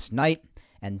off last night,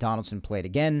 and Donaldson played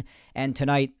again. And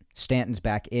tonight, Stanton's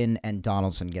back in, and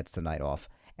Donaldson gets the night off.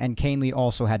 And Canely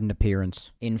also had an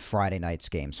appearance in Friday night's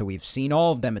game. So we've seen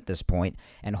all of them at this point,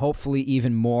 and hopefully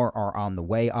even more are on the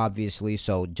way, obviously.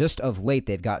 So just of late,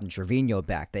 they've gotten Trevino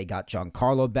back. They got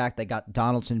Giancarlo back. They got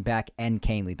Donaldson back and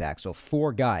Canely back. So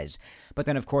 4 guys. But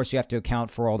then, of course, you have to account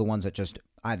for all the ones that just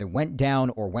either went down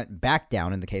or went back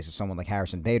down in the case of someone like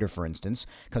Harrison Bader, for instance,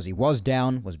 because he was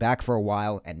down, was back for a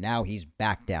while, and now he's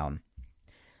back down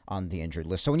on the injured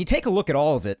list. So when you take a look at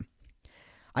all of it,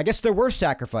 I guess there were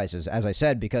sacrifices, as I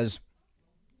said, because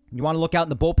you want to look out in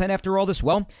the bullpen after all this?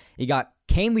 Well, you got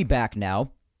Canely back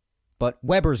now, but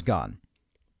Weber's gone.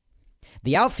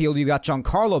 The outfield, you got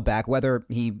Giancarlo back, whether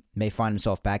he may find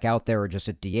himself back out there or just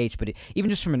at DH, but even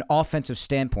just from an offensive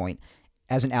standpoint,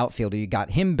 as an outfielder, you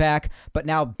got him back, but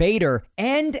now Bader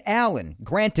and Allen.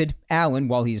 Granted, Allen,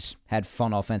 while he's had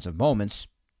fun offensive moments,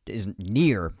 isn't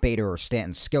near Bader or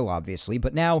Stanton's skill, obviously,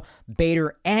 but now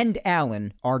Bader and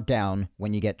Allen are down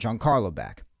when you get Giancarlo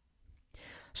back.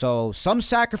 So some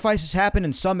sacrifices happen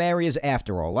in some areas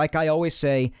after all. Like I always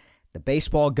say, the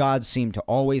baseball gods seem to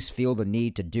always feel the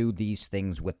need to do these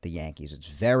things with the Yankees. It's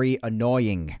very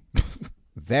annoying.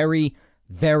 Very,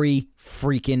 very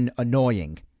freaking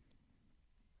annoying.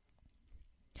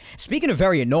 Speaking of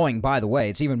very annoying, by the way,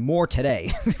 it's even more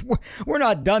today. We're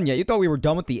not done yet. You thought we were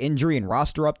done with the injury and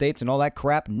roster updates and all that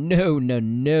crap?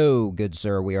 No, good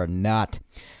sir, we are not.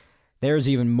 There's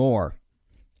even more.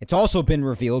 It's also been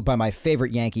revealed by my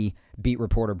favorite Yankee, beat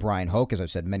reporter Brian Hoke. As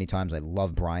I've said many times, I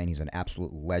love Brian. He's an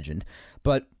absolute legend.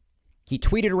 But he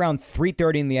tweeted around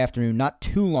 3:30 in the afternoon, not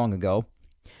too long ago,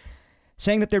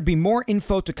 saying that there'd be more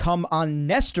info to come on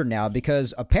Nestor now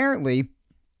because apparently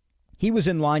he was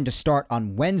in line to start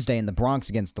on Wednesday in the Bronx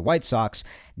against the White Sox.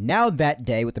 Now that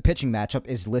day with the pitching matchup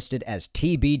is listed as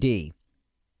TBD,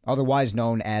 otherwise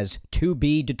known as to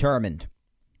be determined.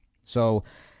 So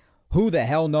who the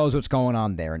hell knows what's going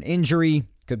on there? An injury,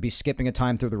 could be skipping a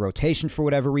time through the rotation for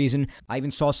whatever reason. I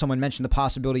even saw someone mention the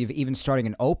possibility of even starting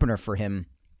an opener for him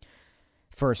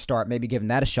for a start, maybe giving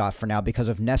that a shot for now because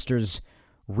of Nestor's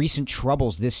recent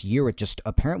troubles this year with just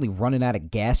apparently running out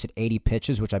of gas at 80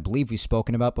 pitches, which I believe we've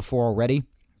spoken about before already.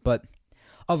 But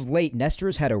of late, Nestor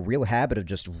has had a real habit of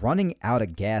just running out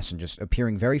of gas and just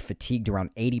appearing very fatigued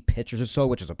around 80 pitches or so,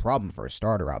 which is a problem for a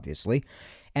starter, obviously,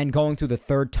 and going through the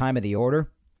third time of the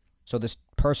order. So this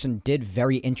person did,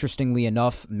 very interestingly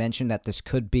enough, mention that this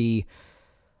could be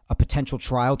a potential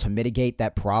trial to mitigate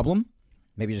that problem.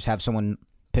 Maybe just have someone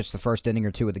pitch the first inning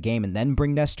or two of the game and then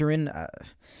bring Nestor in.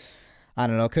 I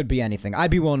don't know. It could be anything.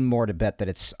 I'd be willing more to bet that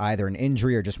it's either an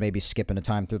injury or just maybe skipping a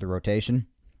time through the rotation.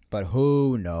 But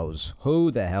who knows?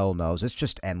 Who the hell knows? It's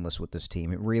just endless with this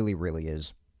team. It really, really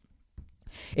is.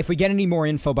 If we get any more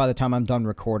info by the time I'm done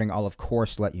recording, I'll of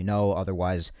course let you know.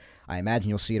 Otherwise, I imagine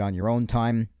you'll see it on your own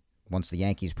time. Once the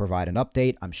Yankees provide an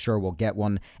update, I'm sure we'll get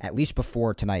one at least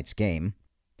before tonight's game.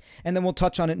 And then we'll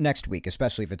touch on it next week,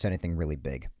 especially if it's anything really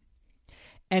big.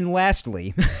 And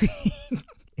lastly,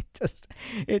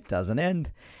 it doesn't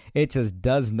end. It just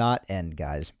does not end,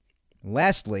 guys.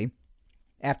 Lastly,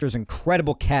 after his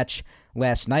incredible catch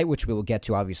last night, which we will get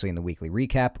to obviously in the weekly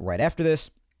recap right after this,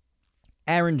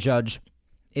 Aaron Judge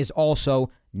is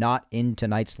also not in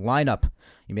tonight's lineup.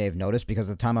 You may have noticed because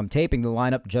at the time I'm taping, the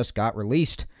lineup just got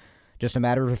released just a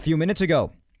matter of a few minutes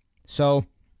ago. So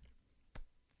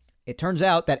it turns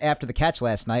out that after the catch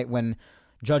last night, when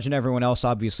Judge and everyone else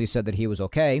obviously said that he was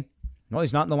okay, well,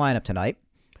 he's not in the lineup tonight.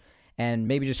 And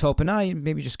maybe just hoping,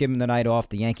 maybe just give him the night off.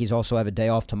 The Yankees also have a day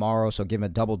off tomorrow, so give him a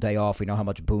double day off. We know how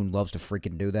much Boone loves to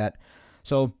freaking do that.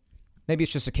 So maybe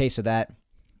it's just a case of that.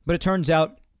 But it turns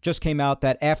out, just came out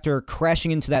that after crashing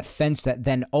into that fence that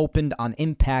then opened on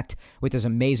impact with his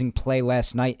amazing play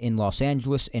last night in Los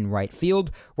Angeles in right field,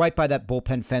 right by that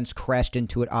bullpen fence, crashed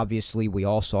into it. Obviously, we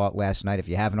all saw it last night. If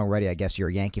you haven't already, I guess you're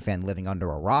a Yankee fan living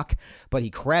under a rock. But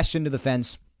he crashed into the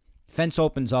fence. Fence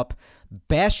opens up,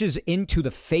 bashes into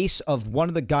the face of one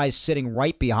of the guys sitting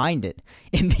right behind it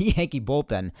in the Yankee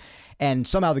bullpen, and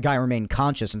somehow the guy remained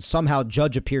conscious, and somehow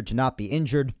Judge appeared to not be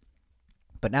injured.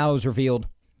 But now it was revealed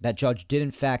that Judge did,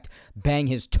 in fact, bang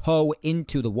his toe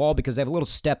into the wall because they have a little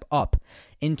step up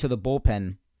into the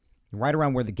bullpen right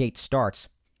around where the gate starts.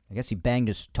 I guess he banged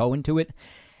his toe into it,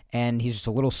 and he's just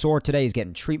a little sore today. He's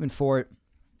getting treatment for it,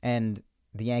 and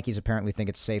the Yankees apparently think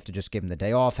it's safe to just give him the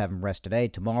day off, have him rest today,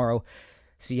 tomorrow,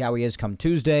 see how he is come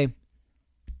Tuesday.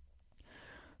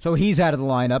 So he's out of the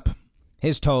lineup.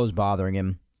 His toe's bothering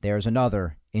him. There's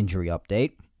another injury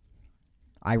update.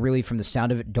 I really, from the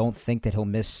sound of it, don't think that he'll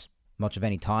miss much of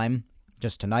any time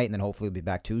just tonight, and then hopefully he'll be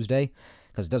back Tuesday,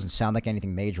 because it doesn't sound like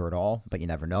anything major at all, but you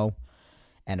never know.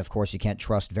 And, of course, you can't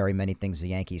trust very many things the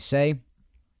Yankees say.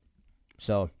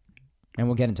 So, and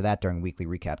we'll get into that during weekly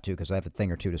recap, too, because I have a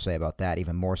thing or two to say about that,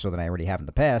 even more so than I already have in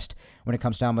the past, when it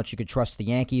comes to how much you could trust the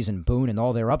Yankees and Boone and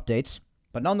all their updates.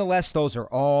 But nonetheless, those are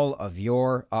all of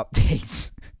your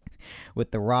updates with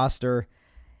the roster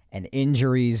and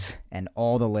injuries and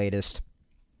all the latest.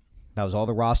 That was all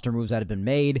the roster moves that have been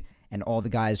made and all the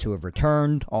guys who have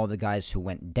returned, all the guys who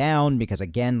went down, because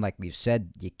again, like we've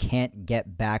said, you can't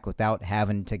get back without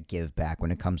having to give back when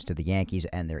it comes to the Yankees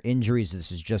and their injuries.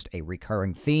 This is just a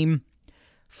recurring theme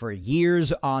for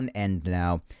years on end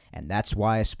now, and that's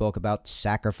why I spoke about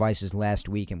sacrifices last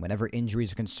week, and whenever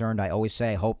injuries are concerned, I always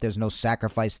say, I hope there's no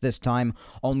sacrifice this time,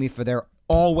 only for there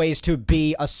always to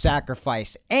be a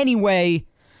sacrifice anyway,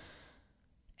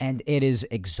 and it is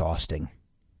exhausting.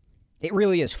 It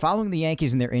really is. Following the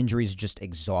Yankees and their injuries is just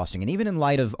exhausting. And even in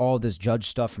light of all this Judge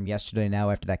stuff from yesterday now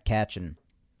after that catch and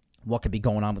what could be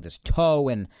going on with his toe,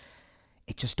 and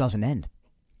it just doesn't end.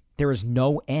 There is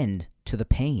no end to the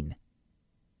pain.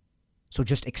 So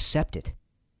just accept it.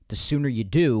 The sooner you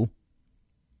do,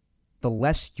 the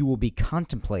less you will be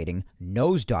contemplating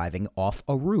nosediving off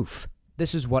a roof.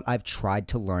 This is what I've tried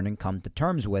to learn and come to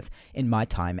terms with in my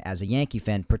time as a Yankee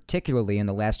fan, particularly in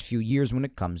the last few years when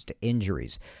it comes to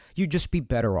injuries. You'd just be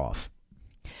better off.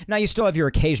 Now, you still have your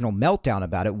occasional meltdown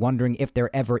about it, wondering if there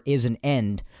ever is an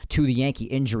end to the Yankee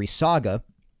injury saga,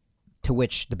 to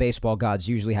which the baseball gods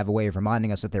usually have a way of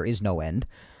reminding us that there is no end.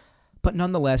 But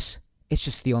nonetheless, it's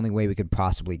just the only way we could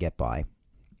possibly get by.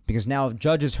 because now if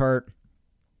Judge is hurt,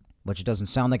 which it doesn't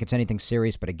sound like it's anything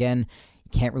serious, but again,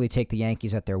 you can't really take the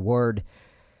Yankees at their word.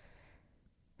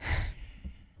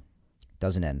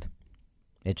 Doesn't end.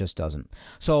 It just doesn't.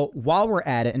 So while we're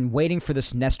at it and waiting for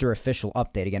this Nestor official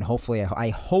update, again, hopefully, I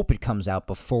hope it comes out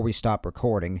before we stop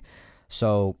recording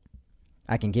so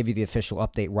I can give you the official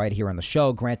update right here on the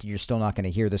show. Granted, you're still not going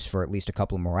to hear this for at least a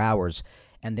couple more hours,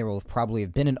 and there will probably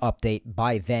have been an update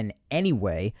by then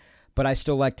anyway, but I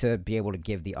still like to be able to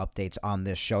give the updates on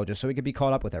this show just so we can be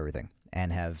caught up with everything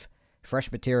and have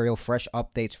fresh material, fresh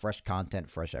updates, fresh content,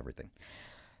 fresh everything.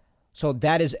 So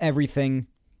that is everything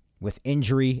with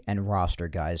injury and roster,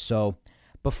 guys. So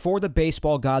before the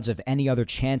baseball gods have any other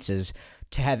chances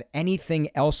to have anything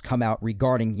else come out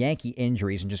regarding Yankee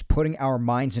injuries and just putting our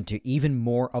minds into even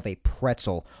more of a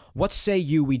pretzel, what say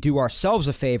you we do ourselves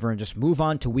a favor and just move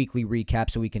on to weekly recap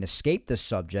so we can escape this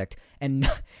subject and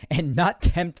not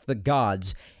tempt the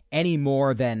gods any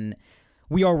more than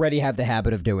we already have the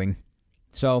habit of doing.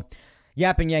 So,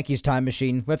 Yapping Yankees time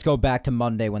machine. Let's go back to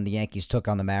Monday when the Yankees took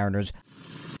on the Mariners.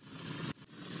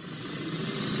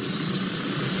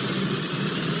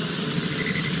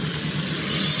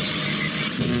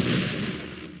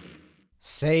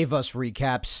 Save us,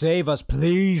 recap. Save us,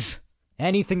 please.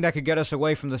 Anything that could get us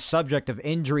away from the subject of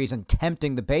injuries and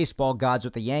tempting the baseball gods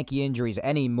with the Yankee injuries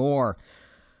anymore.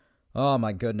 Oh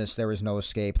my goodness, there is no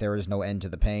escape. There is no end to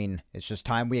the pain. It's just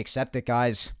time we accept it,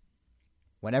 guys.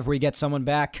 Whenever we get someone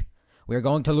back, we are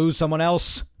going to lose someone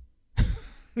else.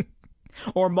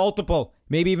 Or multiple.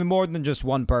 Maybe even more than just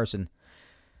one person.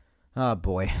 Oh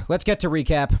boy. Let's get to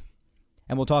recap.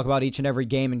 And we'll talk about each and every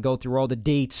game and go through all the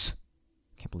dates.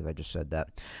 Can't believe I just said that.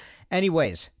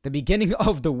 Anyways, the beginning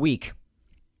of the week.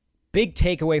 Big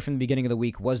takeaway from the beginning of the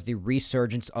week was the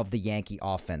resurgence of the Yankee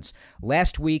offense.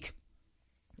 Last week,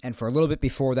 and for a little bit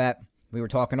before that, we were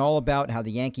talking all about how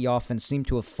the Yankee offense seemed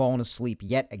to have fallen asleep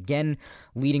yet again,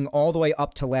 leading all the way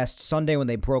up to last Sunday when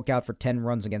they broke out for 10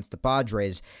 runs against the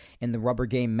Padres in the rubber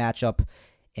game matchup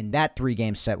in that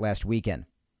 3-game set last weekend.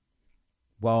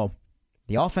 Well,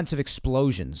 the offensive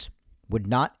explosions would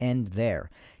not end there,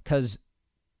 because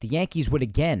the Yankees would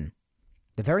again,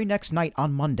 the very next night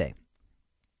on Monday,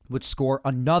 would score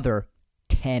another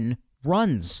 10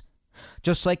 runs,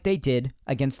 just like they did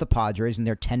against the Padres in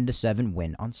their 10-7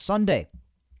 win on Sunday.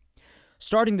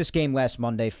 Starting this game last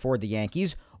Monday for the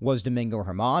Yankees was Domingo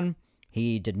Germán.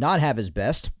 He did not have his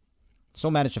best.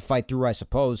 Still managed to fight through, I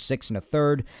suppose. 6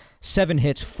 1/3, 7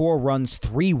 hits, 4 runs,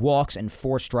 3 walks, and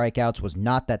 4 strikeouts. Was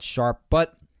not that sharp,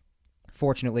 but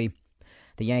fortunately,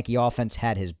 the Yankee offense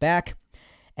had his back,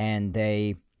 and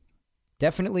they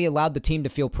definitely allowed the team to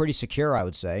feel pretty secure, I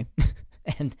would say.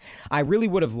 And I really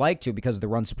would have liked to, because of the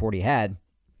run support he had,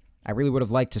 I really would have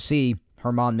liked to see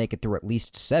Germán make it through at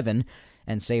least 7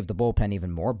 and save the bullpen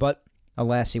even more. But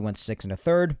alas, he went 6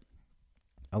 1/3,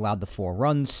 allowed the 4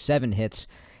 runs, 7 hits,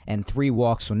 and 3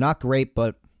 walks. So not great,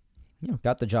 but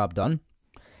got the job done.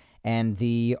 And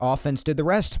the offense did the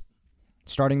rest.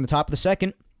 Starting the top of the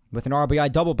second with an RBI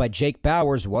double by Jake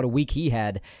Bauers. What a week he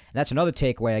had. And that's another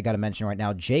takeaway I got to mention right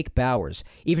now. Jake Bauers,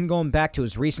 even going back to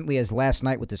as recently as last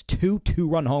night with his 2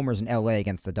 two-run homers in L.A.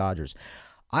 against the Dodgers.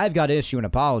 I've got to issue an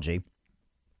apology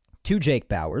to Jake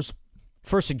Bauers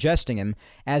for suggesting him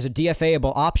as a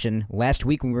DFA-able option last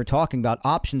week when we were talking about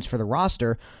options for the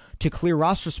roster to clear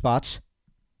roster spots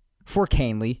for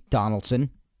Canely, Donaldson,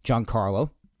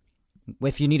 Giancarlo.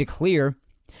 If you need to clear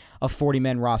a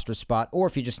 40-man roster spot, or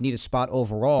if you just need a spot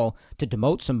overall to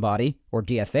demote somebody or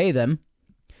DFA them,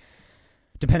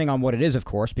 depending on what it is, of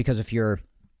course, because if you're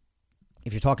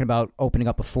talking about opening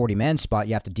up a 40-man spot,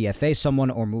 you have to DFA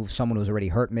someone or move someone who's already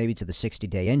hurt maybe to the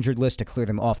 60-day injured list to clear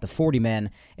them off the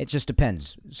 40-man. It just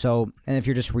depends. So, and if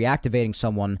you're just reactivating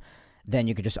someone, then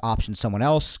you could just option someone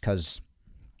else, because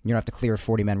you don't have to clear a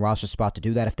 40-man roster spot to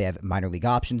do that if they have minor league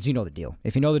options. You know the deal.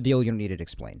 If you know the deal, you don't need it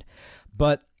explained.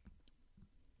 But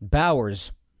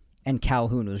Bauers and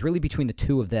Calhoun, it was really between the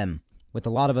two of them with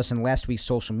a lot of us in last week's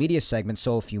social media segment.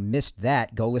 So if you missed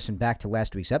that, go listen back to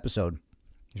last week's episode.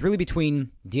 It was really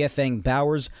between DFAing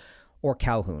Bauers or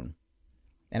Calhoun.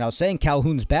 And I was saying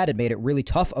Calhoun's bat had made it really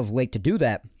tough of late to do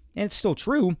that. And it's still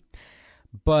true,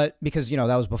 but because,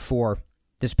 that was before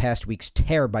this past week's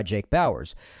tear by Jake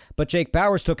Bauers. But Jake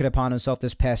Bauers took it upon himself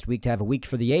this past week to have a week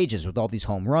for the ages with all these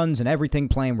home runs and everything,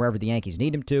 playing wherever the Yankees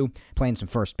need him to, playing some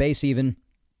first base even.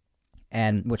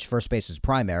 And which first base is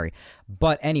primary.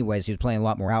 But anyways, he was playing a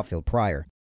lot more outfield prior.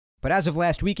 But as of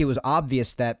last week, it was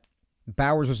obvious that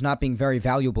Bauers was not being very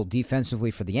valuable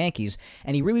defensively for the Yankees,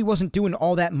 and he really wasn't doing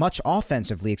all that much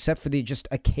offensively, except for the just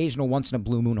occasional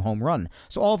once-in-a-blue-moon home run.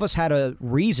 So all of us had a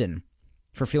reason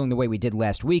for feeling the way we did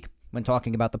last week, when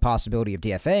talking about the possibility of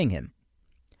DFAing him.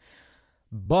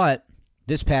 But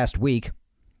this past week,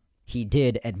 he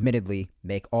did admittedly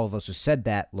make all of us who said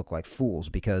that look like fools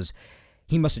because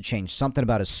he must have changed something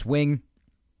about his swing.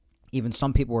 Even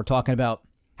some people were talking about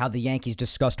how the Yankees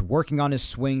discussed working on his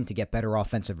swing to get better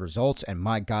offensive results, and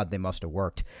my God, they must have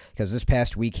worked. Because this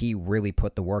past week, he really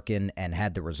put the work in and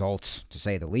had the results, to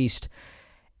say the least,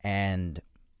 and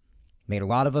made a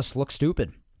lot of us look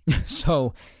stupid.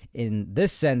 So, in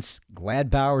this sense, glad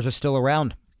Bauers is still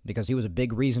around, because he was a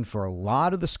big reason for a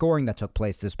lot of the scoring that took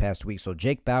place this past week. So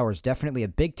Jake Bauers definitely a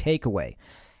big takeaway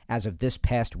as of this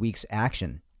past week's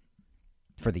action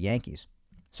for the Yankees.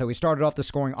 So we started off the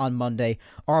scoring on Monday.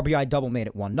 RBI double made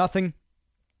it 1-0.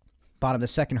 Bottom of the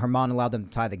second, Herman allowed them to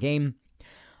tie the game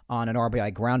on an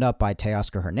RBI ground up by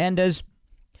Teoscar Hernandez.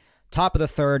 Top of the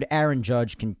third, Aaron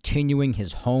Judge continuing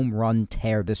his home run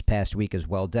tear this past week as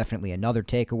well. Definitely another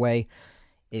takeaway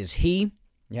is he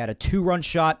had a 2-run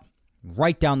shot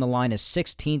right down the line, his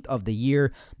 16th of the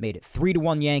year, made it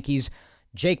 3-1 Yankees.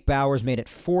 Jake Bauers made it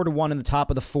 4-1 in the top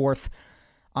of the fourth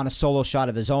on a solo shot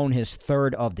of his own, his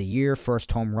 3rd of the year,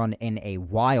 first home run in a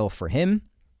while for him.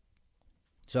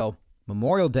 So,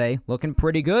 Memorial Day looking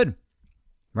pretty good,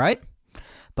 right?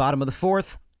 Bottom of the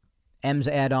fourth, M's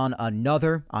add on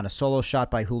another on a solo shot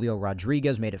by Julio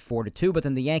Rodriguez, made it 4-2, but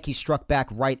then the Yankees struck back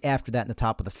right after that in the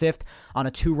top of the fifth on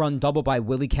a 2-run double by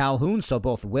Willie Calhoun, so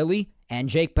both Willie and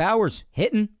Jake Bauers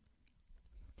hitting.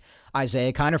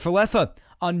 Isaiah Kiner-Falefa,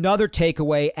 another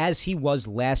takeaway as he was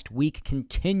last week,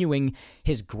 continuing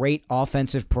his great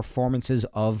offensive performances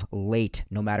of late.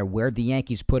 No matter where the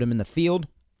Yankees put him in the field,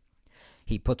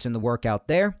 he puts in the work out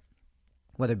there,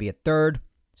 whether it be at third,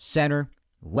 center,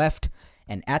 left,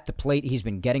 and at the plate, he's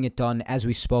been getting it done, as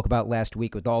we spoke about last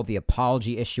week with all the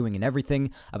apology issuing and everything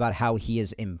about how he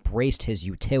has embraced his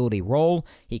utility role.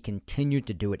 He continued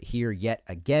to do it here yet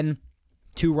again.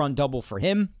 2-run double for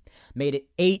him. Made it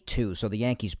 8-2, so the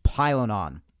Yankees piling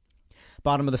on.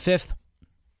 Bottom of the fifth,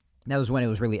 that was when it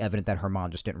was really evident that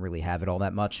Herman just didn't really have it all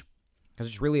that much, because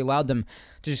it just really allowed them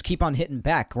to just keep on hitting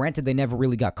back. Granted, they never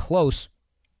really got close,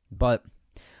 but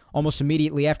almost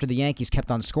immediately after the Yankees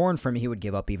kept on scoring for him, he would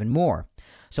give up even more.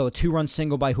 So a 2-run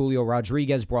single by Julio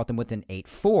Rodriguez brought them within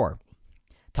 8-4.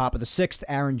 Top of the sixth,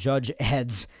 Aaron Judge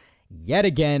adds yet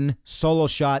again, solo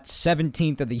shot,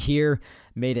 17th of the year,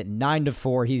 made it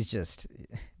 9-4. He's just,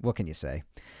 what can you say?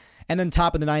 And then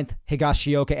top of the ninth,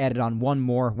 Higashioka added on one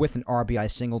more with an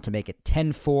RBI single to make it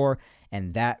 10-4,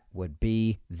 and that would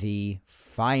be the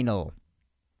final.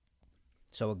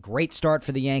 So a great start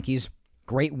for the Yankees.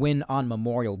 Great win on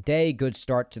Memorial Day. Good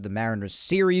start to the Mariners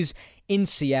series in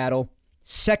Seattle.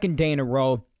 Second day in a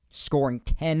row, scoring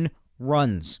 10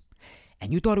 runs.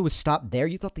 And you thought it would stop there?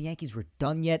 You thought the Yankees were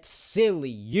done yet?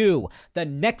 Silly you. The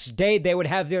next day, they would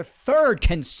have their 3rd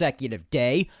consecutive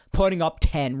day, putting up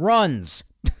 10 runs.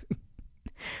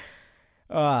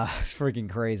 It's freaking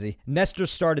crazy. Nestor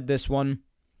started this one.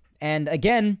 And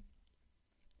again,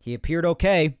 he appeared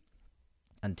okay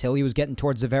until he was getting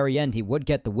towards the very end. He would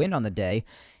get the win on the day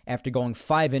after going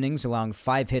 5 innings, allowing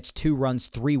 5 hits, 2 runs,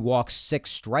 3 walks,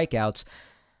 6 strikeouts.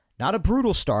 Not a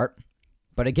brutal start,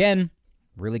 but again,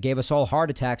 really gave us all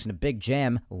heart attacks in a big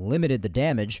jam, limited the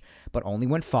damage, but only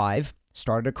went 5,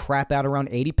 started to crap out around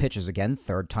 80 pitches again,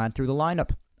 3rd time through the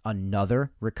lineup.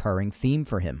 Another recurring theme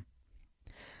for him.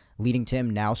 Leading to him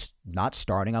now not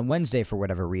starting on Wednesday for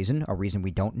whatever reason, a reason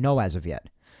we don't know as of yet.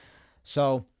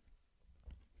 So,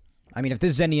 I mean, if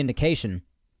this is any indication,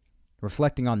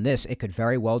 reflecting on this, it could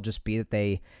very well just be that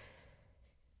they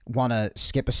want to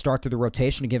skip a start through the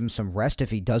rotation to give him some rest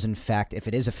if he does, in fact, if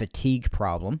it is a fatigue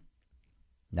problem.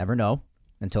 Never know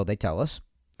until they tell us.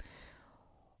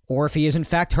 Or if he is, in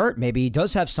fact, hurt. Maybe he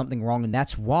does have something wrong, and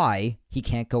that's why he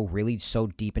can't go really so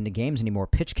deep into games anymore,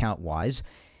 pitch count-wise,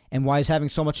 and why he's having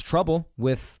so much trouble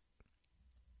with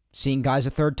seeing guys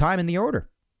a 3rd time in the order.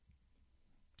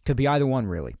 Could be either one,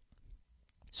 really.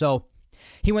 So,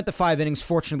 he went the 5 innings.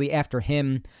 Fortunately, after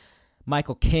him,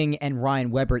 Michael King and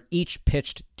Ryan Weber each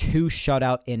pitched 2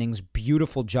 shutout innings.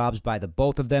 Beautiful jobs by the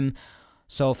both of them.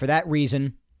 So, for that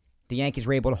reason, the Yankees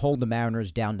were able to hold the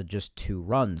Mariners down to just 2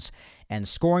 runs. And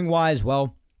scoring-wise,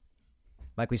 well,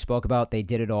 like we spoke about, they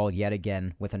did it all yet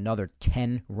again with another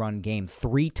 10-run game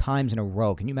 3 times in a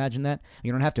row. Can you imagine that?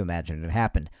 You don't have to imagine it. It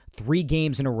happened. 3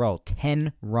 games in a row,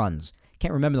 10 runs.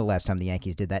 Can't remember the last time the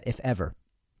Yankees did that, if ever.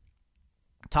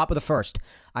 Top of the first,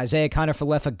 Isaiah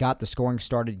Kiner-Falefa got the scoring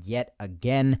started yet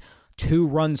again.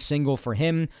 2-run single for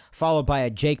him, followed by a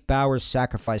Jake Bauers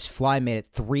sacrifice fly, made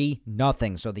it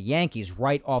 3-0. So the Yankees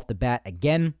right off the bat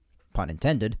again, pun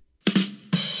intended.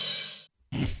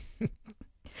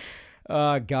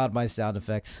 Oh, God, my sound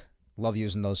effects. Love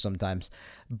using those sometimes.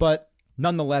 But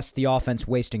nonetheless, the offense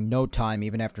wasting no time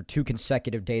even after 2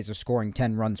 consecutive days of scoring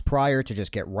 10 runs prior to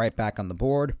just get right back on the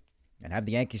board and have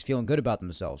the Yankees feeling good about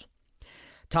themselves.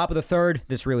 Top of the third,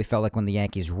 this really felt like when the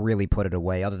Yankees really put it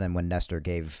away, other than when Nestor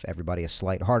gave everybody a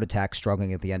slight heart attack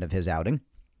struggling at the end of his outing.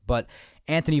 But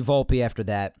Anthony Volpe, after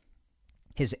that,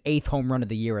 his 8th home run of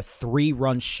the year, a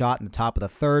 3-run shot in the top of the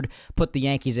third, put the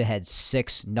Yankees ahead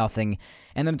 6-0.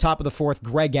 And then top of the 4th,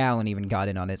 Greg Allen even got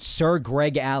in on it. Sir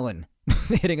Greg Allen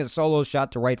hitting a solo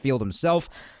shot to right field himself.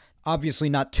 Obviously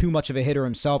not too much of a hitter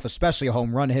himself, especially a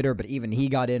home run hitter, but even he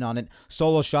got in on it.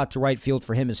 Solo shot to right field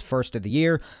for him, his first of the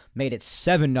year. Made it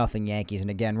 7-0 Yankees. And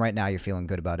again, right now you're feeling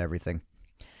good about everything.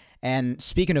 And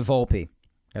speaking of Volpe,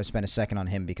 I've spent a second on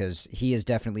him because he has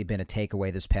definitely been a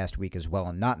takeaway this past week as well,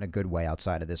 and not in a good way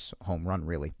outside of this home run,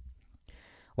 really.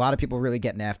 A lot of people really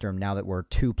getting after him now that we're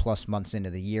 2+ months into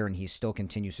the year and he still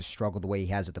continues to struggle the way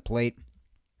he has at the plate.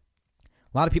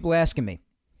 A lot of people asking me,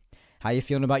 how you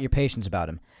feeling about your patience about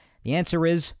him? The answer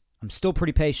is, I'm still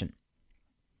pretty patient.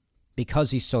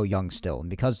 Because he's so young still, and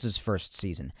because it's his first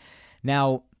season.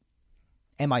 Now,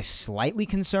 am I slightly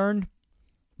concerned?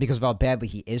 Because of how badly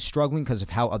he is struggling, because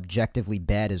of how objectively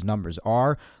bad his numbers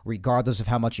are, regardless of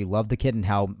how much you love the kid and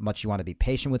how much you want to be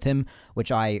patient with him,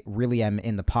 which I really am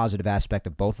in the positive aspect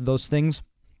of both of those things.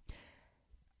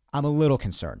 I'm a little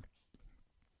concerned.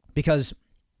 Because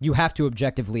you have to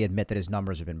objectively admit that his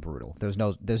numbers have been brutal. There's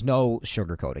no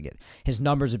sugarcoating it. His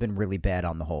numbers have been really bad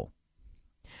on the whole.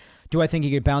 Do I think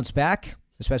he could bounce back?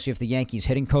 Especially if the Yankees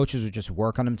hitting coaches would just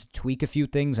work on him to tweak a few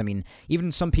things. I mean,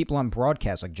 even some people on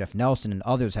broadcast like Jeff Nelson and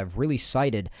others have really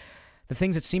cited the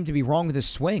things that seem to be wrong with his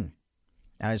swing.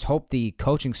 And I just hope the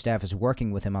coaching staff is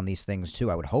working with him on these things too.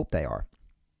 I would hope they are.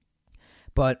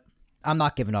 But I'm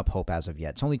not giving up hope as of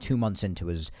yet. It's only 2 months into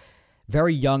his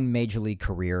very young major league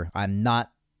career. I'm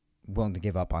not willing to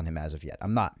give up on him as of yet.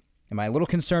 I'm not. Am I a little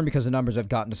concerned because the numbers have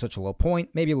gotten to such a low point?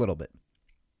 Maybe a little bit.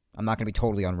 I'm not going to be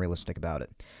totally unrealistic about it.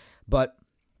 But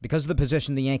because of the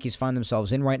position the Yankees find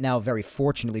themselves in right now, very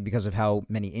fortunately because of how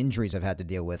many injuries I've had to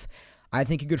deal with, I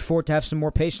think you could afford to have some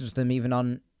more patience with them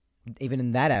even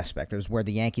in that aspect, is where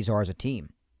the Yankees are as a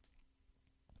team.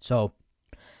 So,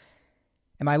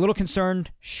 am I a little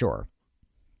concerned? Sure.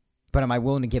 But am I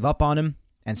willing to give up on him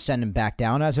and send him back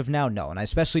down as of now? No. And I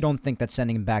especially don't think that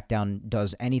sending him back down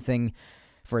does anything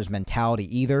for his mentality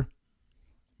either.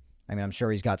 I mean, I'm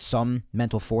sure he's got some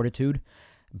mental fortitude,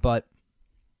 but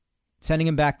sending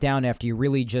him back down after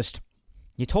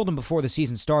you told him before the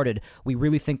season started, we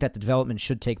really think that the development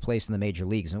should take place in the major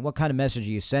leagues. And what kind of message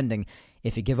are you sending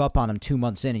if you give up on him 2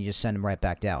 months in and you just send him right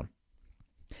back down?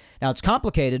 Now, it's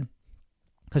complicated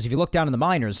because if you look down in the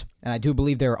minors, and I do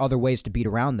believe there are other ways to beat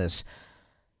around this,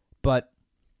 but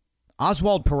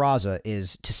Oswald Peraza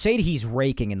is, to say that he's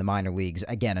raking in the minor leagues,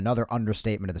 again, another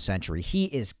understatement of the century. He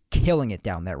is killing it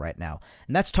down there right now.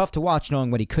 And that's tough to watch knowing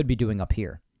what he could be doing up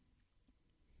here.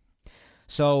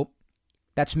 So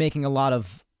that's making a lot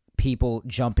of people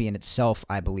jumpy in itself,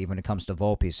 I believe, when it comes to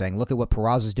Volpe, saying, look at what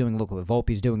Peraza's doing, look at what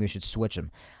Volpe's doing, we should switch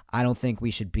him. I don't think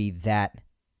we should be that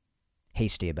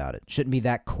hasty about it. Shouldn't be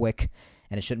that quick,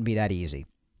 and it shouldn't be that easy.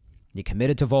 You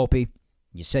committed to Volpe.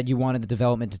 You said you wanted the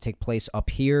development to take place up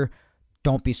here.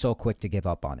 Don't be so quick to give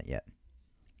up on it yet.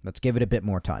 Let's give it a bit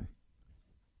more time.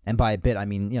 And by a bit, I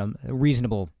mean, a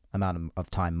reasonable amount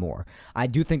of time more. I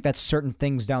do think that certain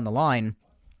things down the line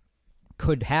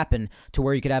could happen to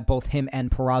where you could have both him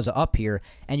and Peraza up here.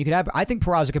 And you could have, I think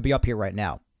Peraza could be up here right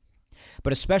now.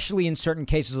 But especially in certain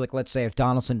cases, like let's say if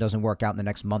Donaldson doesn't work out in the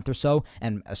next month or so,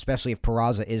 and especially if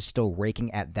Peraza is still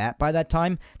raking at that by that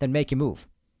time, then make your move.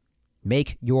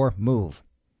 Make your move.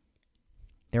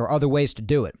 There are other ways to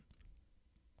do it.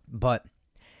 But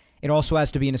it also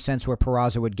has to be in a sense where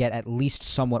Peraza would get at least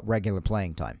somewhat regular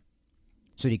playing time.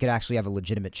 So you could actually have a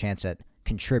legitimate chance at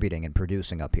contributing and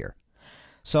producing up here.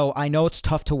 So I know it's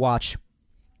tough to watch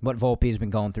what Volpe's been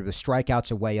going through. The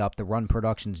strikeouts are way up. The run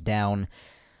production's down.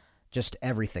 Just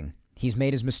everything. He's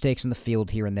made his mistakes in the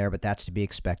field here and there, but that's to be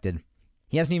expected.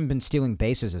 He hasn't even been stealing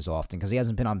bases as often because he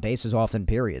hasn't been on base as often,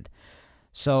 period.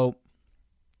 So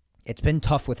it's been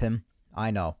tough with him.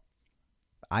 I know.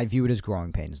 I view it as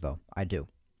growing pains, though. I do.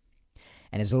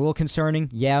 And is it a little concerning?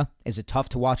 Yeah. Is it tough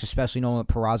to watch, especially knowing what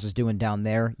Peraza's doing down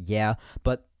there? Yeah.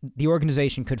 But the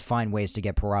organization could find ways to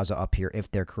get Peraza up here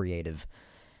if they're creative.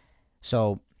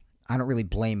 So I don't really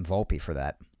blame Volpe for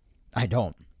that. I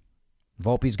don't.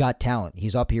 Volpe's got talent.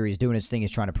 He's up here. He's doing his thing.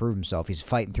 He's trying to prove himself. He's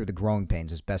fighting through the growing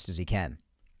pains as best as he can.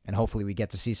 And hopefully we get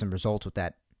to see some results with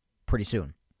that pretty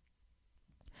soon.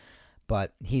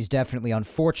 But he's definitely,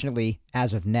 unfortunately,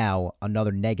 as of now,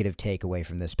 another negative takeaway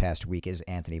from this past week is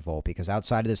Anthony Volpe, because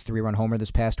outside of this 3-run homer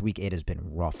this past week, it has been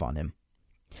rough on him.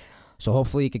 So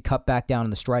hopefully he could cut back down on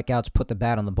the strikeouts, put the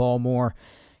bat on the ball more,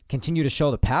 continue to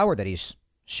show the power that he's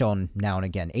shown now and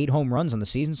again. 8 home runs on the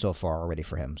season so far already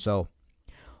for him. So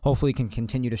hopefully he can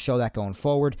continue to show that going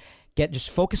forward.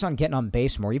 Just focus on getting on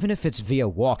base more, even if it's via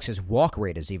walks. His walk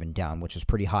rate is even down, which is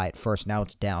pretty high at first. Now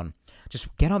it's down.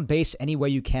 Just get on base any way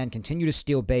you can. Continue to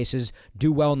steal bases.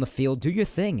 Do well in the field. Do your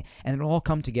thing, and it'll all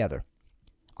come together.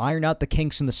 Iron out the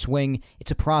kinks in the swing.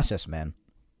 It's a process, man.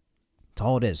 That's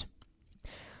all it is.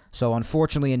 So,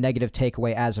 unfortunately, a negative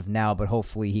takeaway as of now, but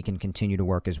hopefully he can continue to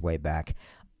work his way back.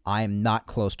 I am not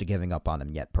close to giving up on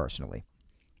him yet, personally.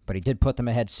 But he did put them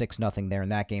ahead 6-0 there in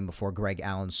that game before Greg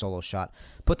Allen's solo shot.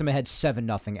 Put them ahead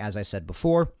 7-0, as I said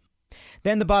before.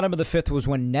 Then the bottom of the 5th was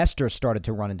when Nestor started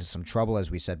to run into some trouble, as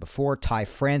we said before. Ty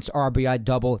France RBI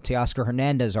double, Teoscar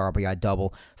Hernandez RBI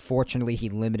double. Fortunately, he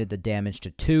limited the damage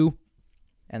to 2,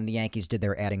 and the Yankees did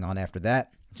their adding on after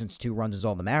that, since 2 runs is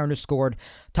all the Mariners scored.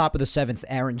 Top of the 7th,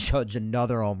 Aaron Judge,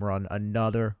 another home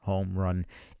run.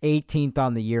 18th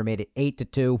on the year, made it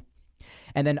 8-2.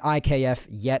 And then IKF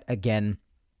yet again,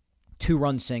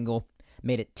 2-run single,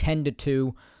 made it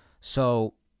 10-2.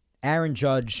 So Aaron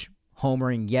Judge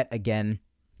homering yet again.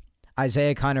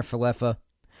 Isaiah Kiner-Falefa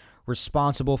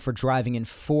responsible for driving in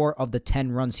 4 of the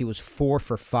 10 runs. He was 4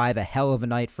 for 5. A hell of a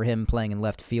night for him playing in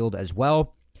left field as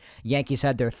well. Yankees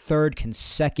had their 3rd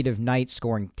consecutive night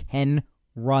scoring 10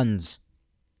 runs.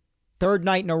 3rd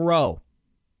night in a row.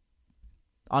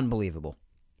 Unbelievable.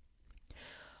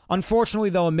 Unfortunately,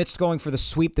 though, amidst going for the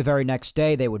sweep the very next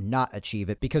day, they would not achieve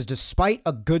it because despite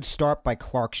a good start by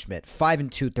Clark Schmidt, 5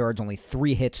 2/3, only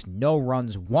 3 hits, no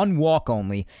runs, 1 walk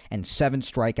only, and 7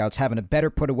 strikeouts, having a better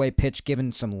put-away pitch,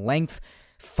 given some length,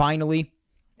 finally,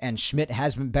 and Schmidt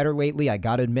has been better lately, I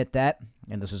gotta admit that,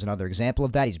 and this is another example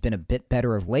of that. He's been a bit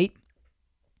better of late.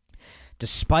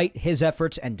 Despite his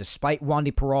efforts and despite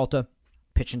Wandy Peralta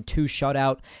pitching 2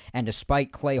 shutout, and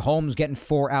despite Clay Holmes getting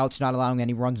 4 outs, not allowing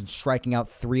any runs and striking out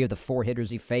 3 of the 4 hitters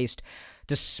he faced,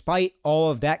 despite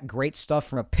all of that great stuff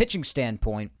from a pitching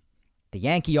standpoint, the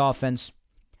Yankee offense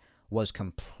was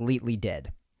completely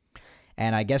dead.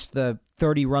 And I guess the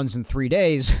 30 runs in 3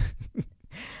 days,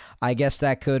 I guess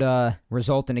that could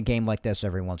result in a game like this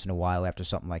every once in a while after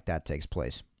something like that takes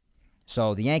place.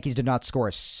 So the Yankees did not score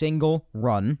a single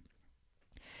run,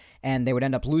 and they would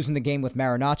end up losing the game with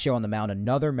Marinaccio on the mound.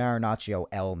 Another Marinaccio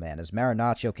L, man, as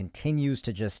Marinaccio continues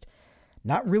to just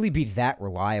not really be that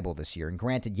reliable this year. And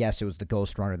granted, yes, it was the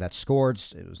ghost runner that scored.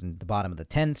 It was in the bottom of the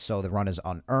 10th, so the run is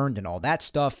unearned and all that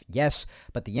stuff, yes.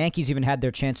 But the Yankees even had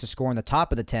their chance to score in the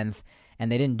top of the 10th,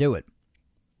 and they didn't do it.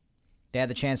 They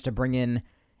had the chance to bring in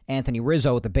Anthony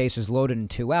Rizzo with the bases loaded and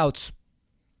 2 outs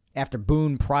after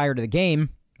Boone prior to the game,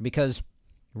 because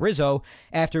Rizzo,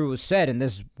 after it was said, and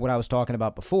this is what I was talking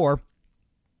about before,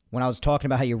 when I was talking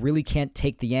about how you really can't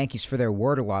take the Yankees for their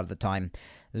word a lot of the time,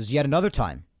 this is yet another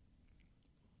time.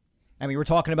 I mean, we were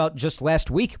talking about just last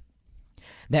week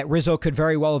that Rizzo could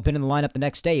very well have been in the lineup the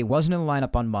next day. He wasn't in the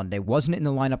lineup on Monday, wasn't in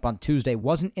the lineup on Tuesday,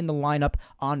 wasn't in the lineup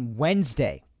on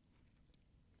Wednesday.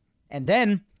 And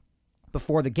then,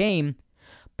 before the game,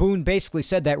 Boone basically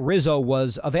said that Rizzo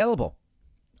was available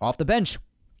off the bench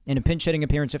in a pinch-hitting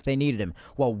appearance if they needed him.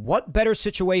 Well, what better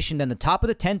situation than the top of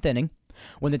the 10th inning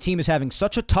when the team is having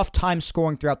such a tough time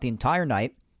scoring throughout the entire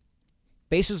night,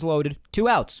 bases loaded, 2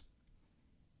 outs.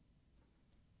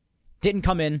 Didn't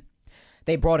come in.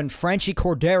 They brought in Franchy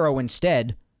Cordero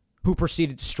instead, who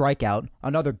proceeded to strike out,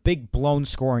 another big blown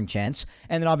scoring chance,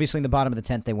 and then obviously in the bottom of the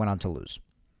 10th they went on to lose.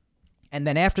 And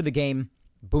then after the game,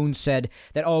 Boone said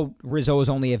that, Rizzo was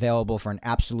only available for an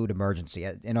absolute emergency.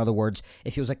 In other words,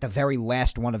 if he was like the very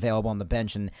last one available on the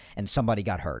bench and somebody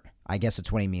got hurt. I guess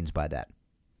that's what he means by that.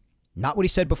 Not what he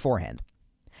said beforehand.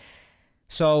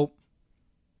 So,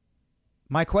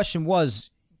 my question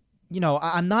was,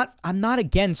 I'm not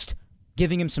against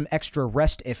giving him some extra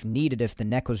rest if needed, if the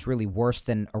neck was really worse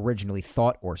than originally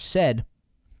thought or said.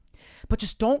 But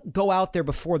just don't go out there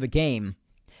before the game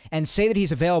and say that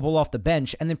he's available off the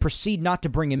bench and then proceed not to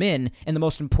bring him in the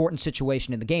most important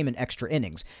situation in the game in extra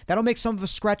innings. That'll make some of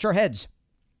us scratch our heads.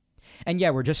 And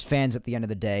yeah, we're just fans at the end of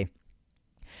the day.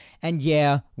 And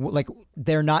yeah,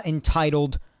 they're not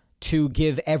entitled to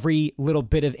give every little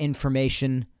bit of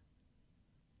information.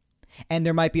 And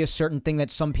there might be a certain thing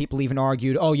that some people even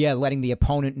argued, letting the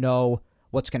opponent know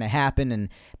what's going to happen.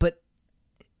 But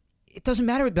it doesn't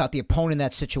matter about the opponent in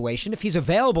that situation. If he's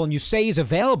available and you say he's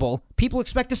available, people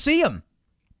expect to see him.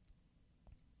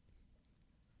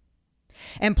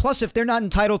 And plus, if they're not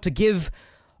entitled to give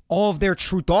all of their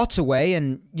true thoughts away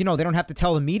and, they don't have to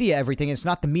tell the media everything. It's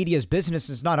not the media's business.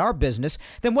 It's not our business.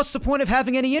 Then what's the point of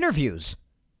having any interviews?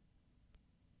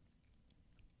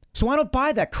 So I don't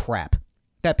buy that crap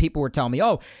that people were telling me.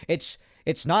 Oh, it's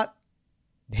not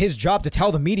his job to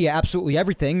tell the media absolutely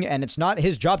everything, and it's not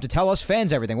his job to tell us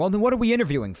fans everything. Well, then what are we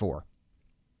interviewing for?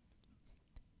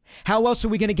 How else are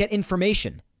we going to get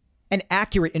information? And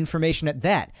accurate information at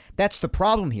that. That's the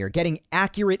problem here, getting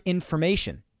accurate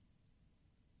information.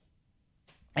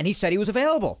 And he said he was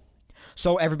available.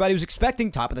 So everybody was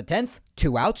expecting top of the 10th,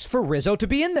 2 outs for Rizzo to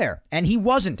be in there. And he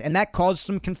wasn't. And that caused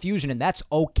some confusion. And that's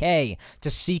okay to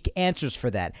seek answers for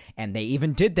that. And they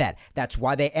even did that. That's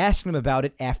why they asked him about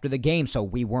it after the game. So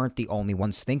we weren't the only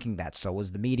ones thinking that. So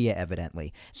was the media,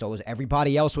 evidently. So was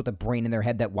everybody else with a brain in their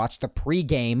head that watched the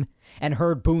pregame and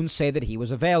heard Boone say that he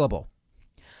was available.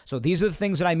 So these are the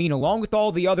things that I mean, along with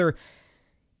all the other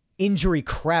injury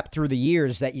crap through the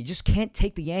years, that you just can't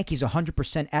take the Yankees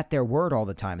 100% at their word all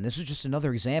the time. And this is just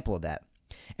another example of that.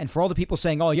 And for all the people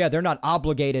saying, oh, yeah, they're not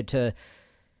obligated to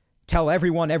tell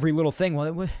everyone every little thing.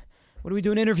 Well, what are we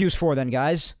doing interviews for then,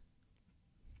 guys?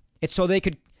 It's so they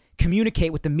could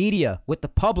communicate with the media, with the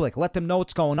public, let them know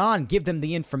what's going on, give them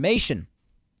the information.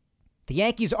 The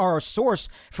Yankees are a source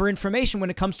for information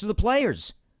when it comes to the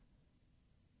players.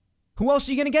 Who else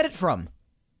are you going to get it from?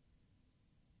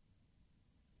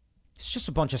 It's just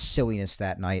a bunch of silliness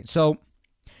that night. So,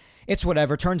 it's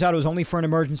whatever. Turns out it was only for an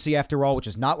emergency after all, which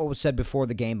is not what was said before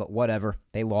the game, but whatever.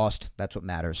 They lost. That's what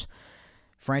matters.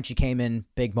 Franchi came in,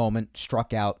 big moment,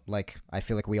 struck out like I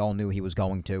feel like we all knew he was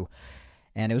going to.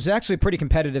 And it was actually pretty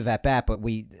competitive at bat, but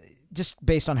we, just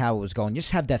based on how it was going,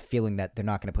 just have that feeling that they're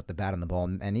not going to put the bat on the ball,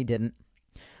 and he didn't.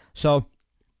 So,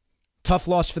 tough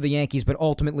loss for the Yankees, but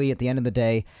ultimately, at the end of the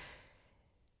day,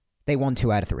 they won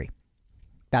 2 out of 3.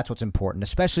 That's what's important,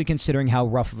 especially considering how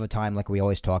rough of a time, like we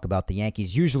always talk about, the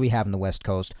Yankees usually have in the West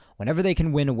Coast. Whenever they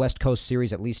can win a West Coast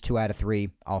series, at least 2 out of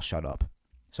 3, I'll shut up.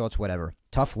 So it's whatever.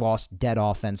 Tough loss, dead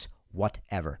offense,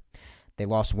 whatever. They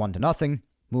lost 1-0,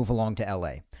 move along to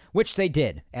LA, which they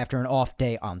did after an off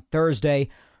day on Thursday.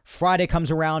 Friday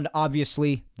comes around,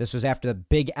 obviously. This was after the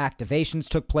big activations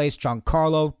took place.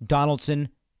 Giancarlo, Donaldson,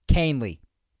 Canely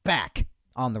back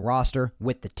on the roster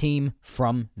with the team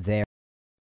from there.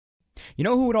 You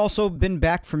know who had also been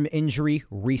back from injury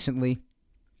recently?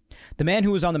 The man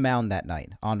who was on the mound that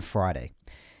night, on Friday.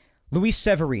 Luis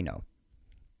Severino.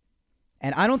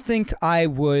 And I don't think I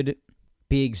would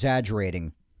be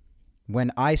exaggerating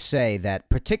when I say that,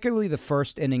 particularly the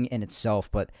first inning in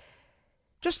itself, but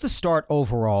just the start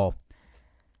overall,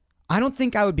 I don't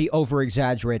think I would be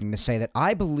over-exaggerating to say that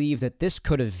I believe that this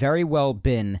could have very well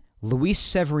been Luis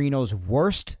Severino's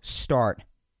worst start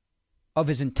of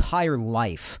his entire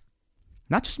life.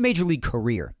 Not just Major League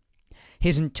career,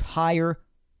 his entire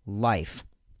life.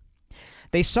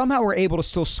 They somehow were able to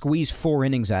still squeeze 4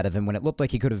 innings out of him when it looked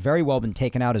like he could have very well been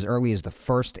taken out as early as the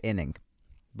first inning.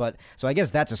 But so I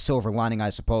guess that's a silver lining, I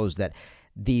suppose, that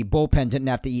the bullpen didn't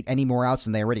have to eat any more outs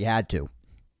than they already had to.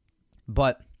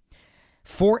 But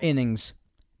 4 innings,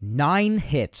 9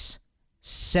 hits,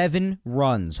 7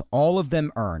 runs, all of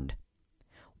them earned.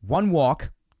 1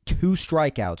 walk, 2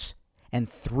 strikeouts, and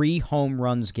 3 home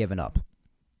runs given up.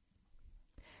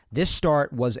 This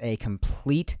start was a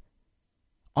complete,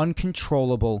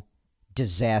 uncontrollable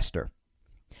disaster,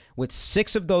 with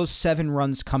 6 of those 7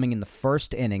 runs coming in the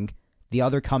first inning, the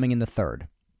other coming in the third.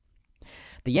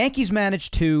 The Yankees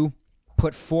managed to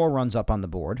put 4 runs up on the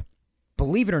board,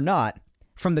 believe it or not,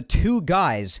 from the 2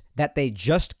 guys that they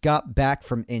just got back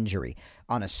from injury,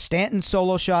 on a Stanton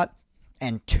solo shot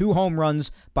and 2 home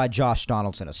runs by Josh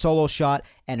Donaldson, a solo shot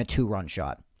and a 2-run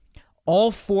shot.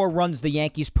 All 4 runs the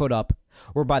Yankees put up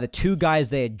were by the 2 guys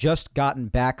they had just gotten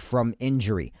back from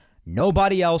injury.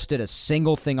 Nobody else did a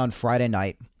single thing on Friday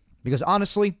night. Because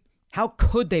honestly, how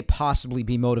could they possibly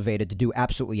be motivated to do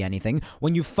absolutely anything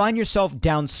when you find yourself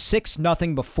down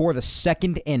 6-0 before the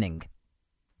second inning?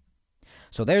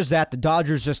 So there's that. The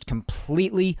Dodgers just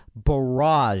completely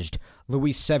barraged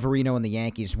Luis Severino and the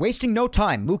Yankees, wasting no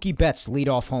time. Mookie Betts,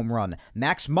 leadoff home run.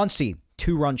 Max Muncy,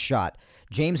 2-run shot.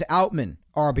 James Outman,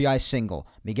 RBI single.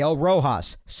 Miguel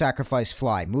Rojas, sacrifice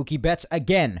fly. Mookie Betts,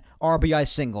 again, RBI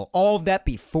single. All of that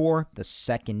before the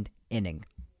second inning.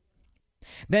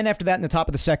 Then after that, in the top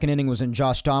of the second inning was when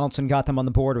Josh Donaldson got them on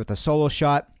the board with a solo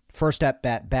shot. First at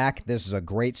bat back. This is a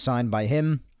great sign by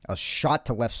him. A shot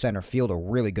to left center field, a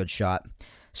really good shot.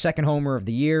 Second homer of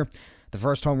the year. The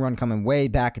first home run coming way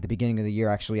back at the beginning of the year,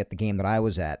 actually at the game that I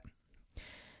was at. I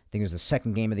think it was the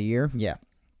second game of the year. Yeah.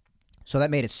 So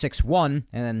that made it 6-1,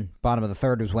 and then bottom of the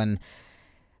third was when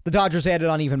The Dodgers added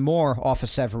on even more off of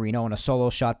Severino, and a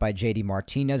solo shot by J.D.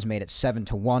 Martinez made it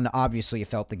 7-1. Obviously, you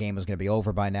felt the game was going to be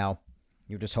over by now.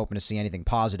 You were just hoping to see anything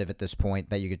positive at this point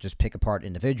that you could just pick apart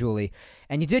individually.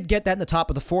 And you did get that in the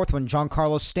top of the fourth when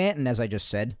Giancarlo Stanton, as I just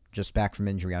said, just back from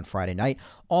injury on Friday night,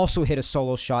 also hit a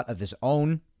solo shot of his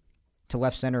own to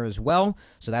left center as well.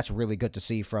 So that's really good to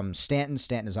see from Stanton.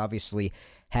 Stanton has obviously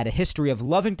had a history of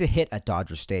loving to hit at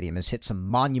Dodger Stadium, has hit some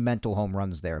monumental home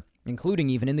runs there, including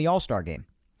even in the All-Star game.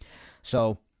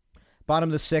 So, bottom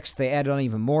of the sixth, they added on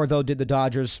even more, though, did the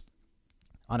Dodgers,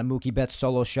 on a Mookie Betts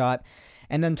solo shot.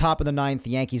 And then top of the ninth,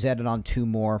 the Yankees added on two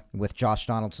more with Josh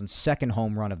Donaldson's second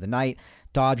home run of the night.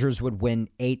 Dodgers would win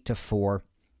 8-4.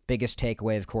 Biggest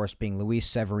takeaway, of course, being Luis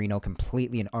Severino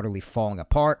completely and utterly falling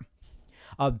apart.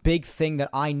 A big thing that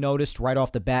I noticed right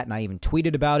off the bat, and I even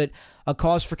tweeted about it, a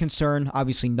cause for concern.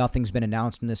 Obviously, nothing's been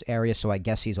announced in this area, so I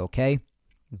guess he's okay.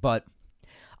 But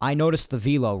I noticed the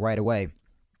velo right away.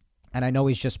 And I know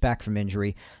he's just back from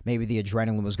injury. Maybe the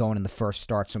adrenaline was going in the first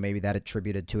start, so maybe that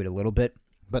attributed to it a little bit.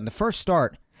 But in the first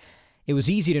start, it was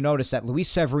easy to notice that Luis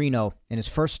Severino, in his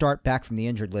first start back from the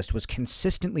injured list, was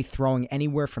consistently throwing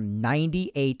anywhere from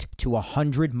 98 to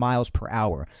 100 miles per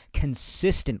hour.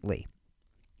 Consistently.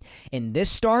 In this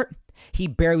start, he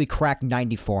barely cracked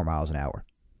 94 miles an hour.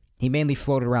 He mainly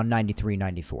floated around 93,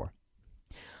 94.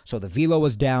 So the velo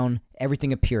was down,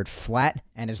 everything appeared flat,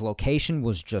 and his location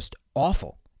was just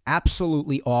awful.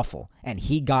 Absolutely awful. And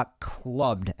he got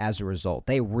clubbed as a result.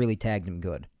 They really tagged him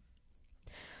good.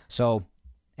 So,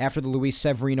 after the Luis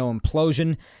Severino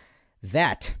implosion,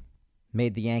 that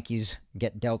made the Yankees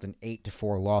get dealt an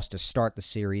 8-4 loss to start the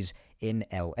series in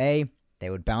L.A. They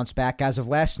would bounce back as of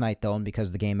last night, though, and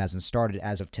because the game hasn't started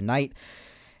as of tonight,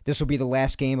 this will be the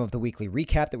last game of the weekly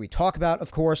recap that we talk about,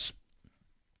 of course.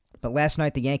 But last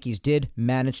night, the Yankees did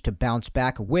manage to bounce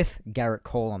back with Garrett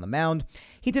Cole on the mound.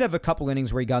 He did have a couple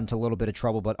innings where he got into a little bit of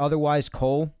trouble, but otherwise,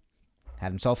 Cole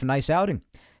had himself a nice outing.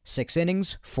 6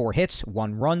 innings, 4 hits,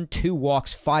 1 run, 2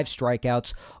 walks, 5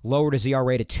 strikeouts, lowered his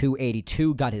ERA to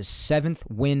 2.82, got his 7th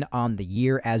win on the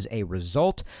year as a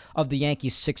result of the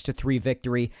Yankees' 6-3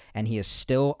 victory, and he is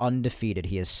still undefeated.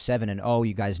 He is 7-0.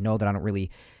 You guys know that I don't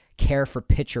really care for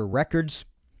pitcher records,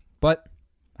 but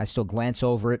I still glance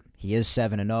over it. He is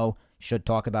 7-0. Should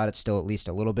talk about it still at least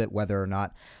a little bit, whether or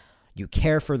not you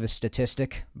care for the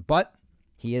statistic, but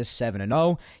he is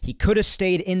 7-0. He could have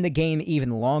stayed in the game even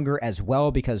longer as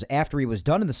well, because after he was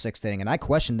done in the 6th inning, and I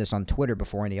questioned this on Twitter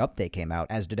before any update came out,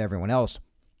 as did everyone else,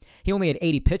 he only had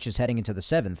 80 pitches heading into the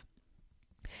 7th.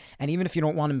 And even if you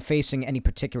don't want him facing any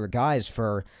particular guys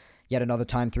for yet another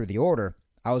time through the order,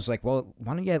 I was like, well,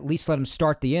 why don't you at least let him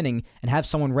start the inning and have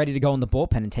someone ready to go in the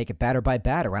bullpen and take it batter by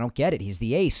batter? I don't get it. He's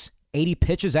the ace. 80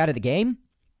 pitches out of the game?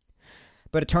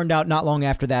 But it turned out not long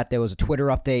after that, there was a Twitter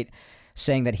update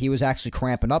saying that he was actually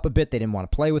cramping up a bit. They didn't want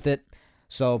to play with it.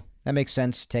 So that makes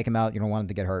sense. Take him out. You don't want him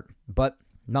to get hurt. But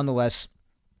nonetheless,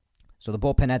 so the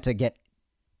bullpen had to get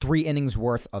 3 innings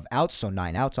worth of outs, so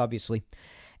 9 outs, obviously.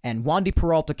 And Wandy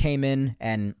Peralta came in,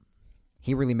 and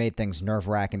he really made things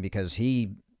nerve-wracking because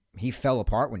he fell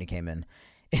apart when he came in.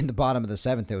 In the bottom of the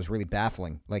 7th, it was really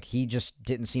baffling. Like, he just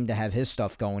didn't seem to have his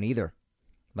stuff going either.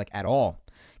 Like, at all.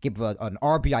 Give an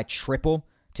RBI triple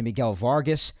to Miguel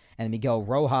Vargas, and Miguel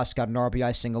Rojas got an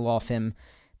RBI single off him.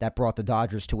 That brought the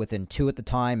Dodgers to within 2 at the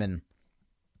time, and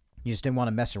you just didn't want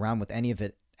to mess around with any of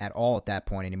it at all at that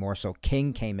point anymore. So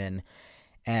King came in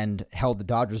and held the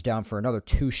Dodgers down for another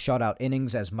 2 shutout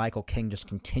innings as Michael King just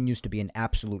continues to be an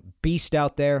absolute beast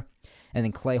out there. And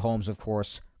then Clay Holmes, of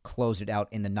course, closed it out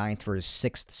in the 9th for his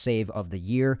 6th save of the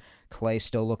year. Clay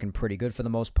still looking pretty good for the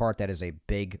most part. That is a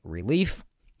big relief.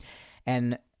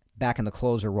 And back in the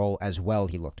closer role as well,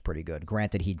 he looked pretty good.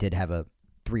 Granted, he did have a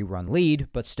 3-run lead,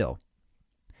 but still.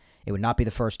 It would not be the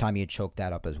first time he had choked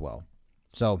that up as well.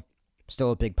 So,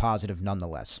 still a big positive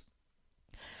nonetheless.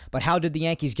 But how did the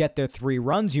Yankees get their 3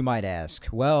 runs, you might ask?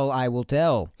 Well, I will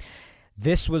tell.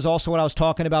 This was also what I was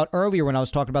talking about earlier when I was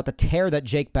talking about the tear that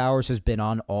Jake Bauers has been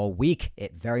on all week.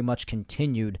 It very much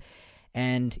continued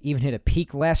and even hit a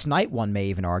peak last night, one may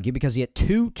even argue, because he had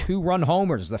 2 2-run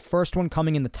homers, the first one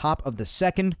coming in the top of the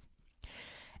 2nd.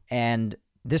 And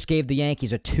this gave the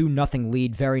Yankees a 2-0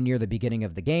 lead very near the beginning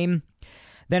of the game.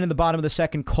 Then in the bottom of the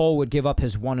 2nd, Cole would give up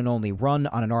his one and only run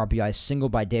on an RBI single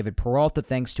by David Peralta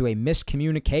thanks to a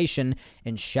miscommunication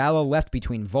in shallow left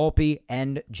between Volpe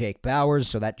and Jake Bauers,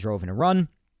 so that drove in a run.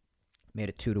 Made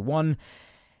it 2-1.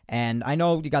 And I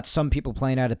know you got some people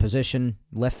playing out of position.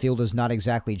 Left field is not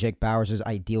exactly Jake Bauers'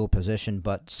 ideal position,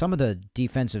 but some of the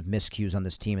defensive miscues on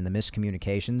this team and the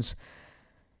miscommunications,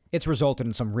 it's resulted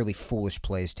in some really foolish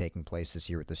plays taking place this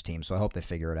year with this team, so I hope they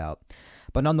figure it out.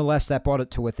 But nonetheless, that brought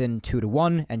it to within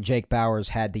 2-1, and Jake Bauers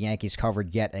had the Yankees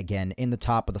covered yet again in the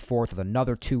top of the fourth with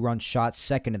another 2-run shot,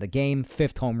 second of the game,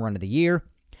 fifth home run of the year.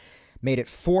 Made it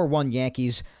 4-1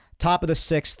 Yankees. Top of the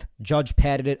sixth, Judge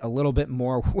padded it a little bit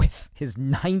more with his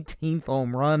 19th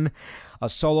home run. A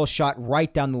solo shot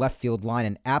right down the left field line,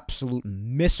 an absolute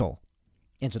missile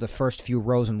into the first few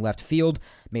rows in left field.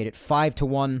 Made it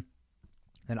 5-1.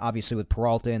 And obviously with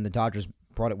Peralta and the Dodgers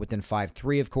brought it within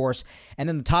 5-3, of course. And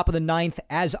then the top of the ninth,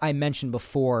 as I mentioned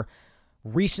before,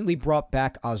 recently brought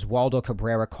back Oswaldo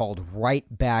Cabrera, called right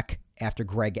back after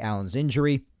Greg Allen's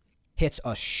injury. Hits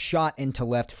a shot into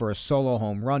left for a solo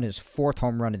home run, his fourth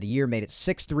home run of the year, made it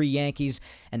 6-3 Yankees,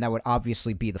 and that would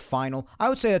obviously be the final. I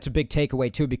would say that's a big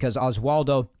takeaway, too, because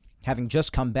Oswaldo, having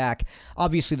just come back,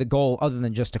 obviously the goal, other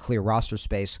than just to clear roster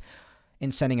space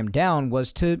in sending him down,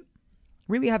 was to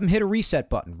really have him hit a reset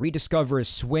button, rediscover his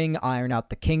swing, iron out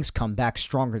the kinks, come back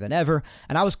stronger than ever,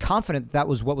 and I was confident that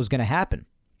was what was going to happen.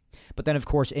 But then, of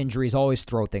course, injuries always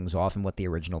throw things off and what the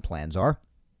original plans are.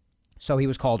 So he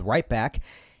was called right back,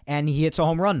 and he hits a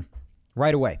home run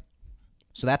right away.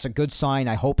 So that's a good sign.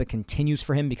 I hope it continues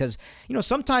for him because,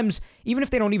 sometimes, even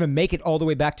if they don't even make it all the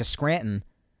way back to Scranton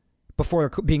before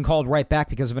being called right back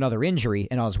because of another injury,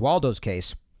 in Oswaldo's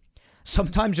case,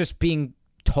 sometimes just being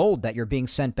told that you're being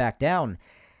sent back down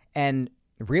and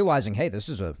realizing, hey, this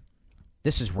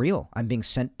is real. I'm being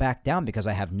sent back down because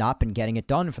I have not been getting it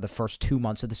done for the first 2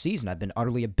 months of the season. I've been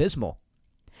utterly abysmal.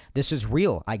 This is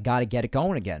real. I got to get it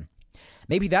going again.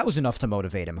 Maybe that was enough to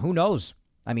motivate him. Who knows?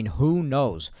 I mean, who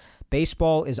knows?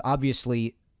 Baseball is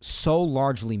obviously so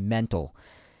largely mental,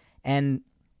 and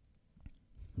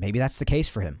maybe that's the case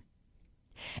for him.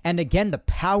 And again, the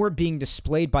power being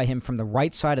displayed by him from the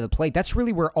right side of the plate, that's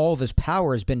really where all of his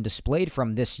power has been displayed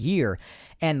from this year.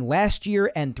 And last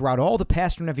year and throughout all the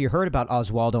past whenever you heard about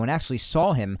Oswaldo and actually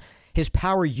saw him, his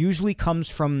power usually comes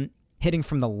from hitting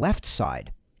from the left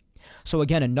side. So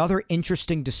again, another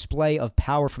interesting display of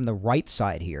power from the right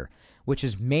side here, which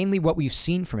is mainly what we've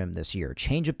seen from him this year.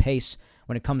 Change of pace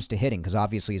when it comes to hitting, because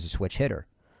obviously he's a switch hitter.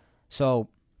 So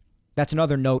that's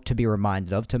another note to be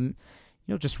reminded of, to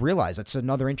just realize that's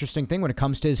another interesting thing when it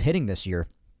comes to his hitting this year,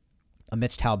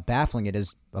 amidst how baffling it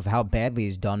is of how badly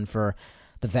he's done for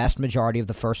the vast majority of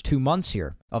the first 2 months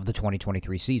here of the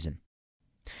 2023 season.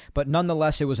 But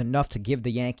nonetheless, it was enough to give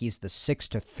the Yankees the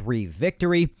 6-3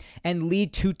 victory and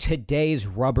lead to today's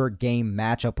rubber game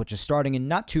matchup, which is starting in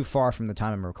not too far from the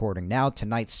time I'm recording now.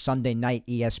 Tonight's Sunday night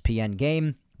ESPN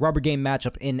game, rubber game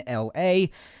matchup in LA.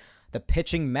 The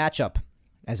pitching matchup,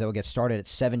 as it will get started at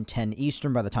 7:10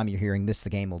 Eastern. By the time you're hearing this, the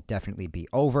game will definitely be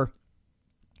over.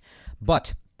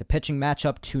 But the pitching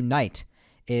matchup tonight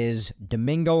is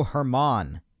Domingo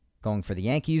Germán going for the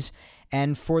Yankees,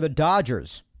 and for the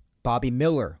Dodgers, Bobby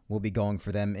Miller will be going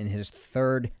for them in his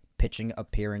third pitching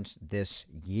appearance this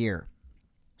year.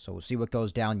 So we'll see what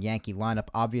goes down. Yankee lineup,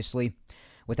 obviously,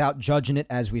 without judging it,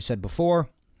 as we said before.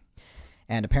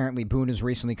 And apparently Boone has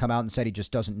recently come out and said he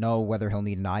just doesn't know whether he'll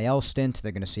need an IL stint.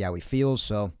 They're going to see how he feels,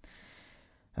 so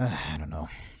I don't know.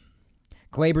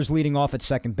 Glaber's leading off at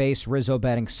second base. Rizzo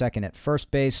batting second at first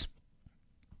base.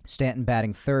 Stanton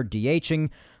batting third, DHing.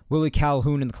 Willie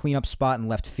Calhoun in the cleanup spot in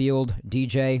left field.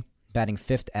 DJ batting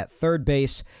fifth at third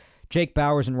base. Jake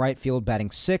Bauers in right field batting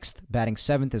sixth. Batting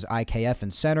seventh is IKF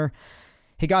in center.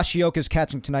 Higashioka's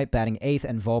catching tonight, batting eighth,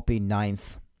 and Volpe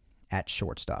ninth at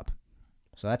shortstop.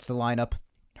 So that's the lineup.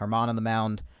 Germán on the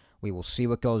mound. We will see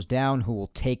what goes down, who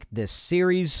will take this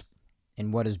series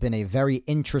in what has been a very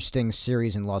interesting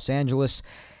series in Los Angeles,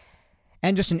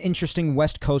 and just an interesting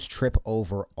West Coast trip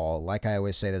overall. Like I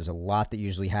always say, there's a lot that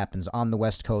usually happens on the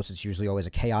West Coast. It's usually always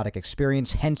a chaotic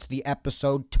experience, hence the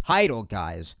episode title,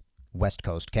 guys, West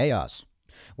Coast Chaos.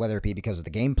 Whether it be because of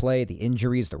the gameplay, the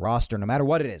injuries, the roster, no matter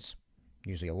what it is,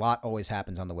 usually a lot always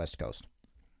happens on the West Coast.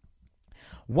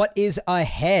 What is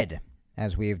ahead?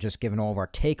 As we have just given all of our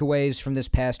takeaways from this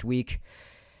past week.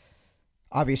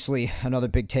 Obviously, another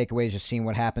big takeaway is just seeing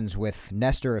what happens with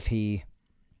Nestor, if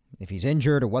he's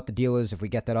injured, or what the deal is, if we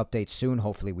get that update soon.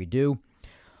 Hopefully we do.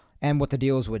 And what the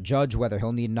deal is with Judge, whether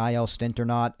he'll need an IL stint or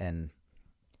not, and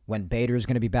when Bader is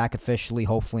going to be back officially,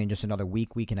 hopefully in just another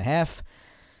week and a half.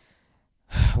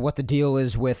 What the deal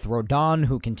is with Rodon,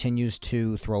 who continues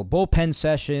to throw bullpen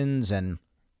sessions, and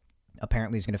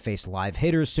apparently he's going to face live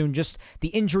hitters soon. Just the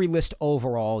injury list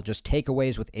overall, just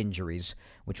takeaways with injuries,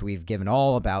 which we've given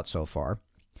all about so far,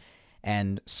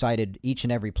 and cited each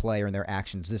and every player and their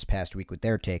actions this past week with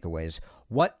their takeaways.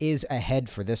 What is ahead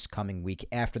for this coming week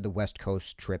after the West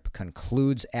Coast trip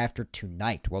concludes after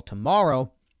tonight? Well,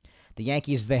 tomorrow, the The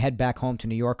Yankees, they head back home to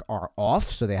New York, are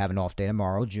off, so they have an off day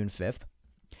tomorrow, June 5th.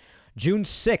 June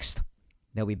 6th,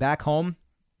 they'll be back home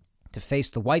to face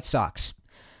the White Sox.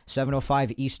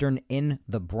 7:05 Eastern in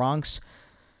the Bronx.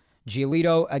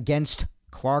 Giolito against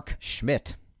Clark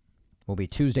Schmidt will be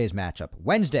Tuesday's matchup.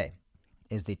 Wednesday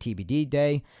is the TBD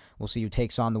day. We'll see who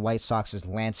takes on the White Sox's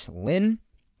Lance Lynn.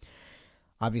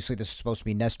 Obviously, this is supposed to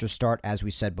be Nestor's start, as we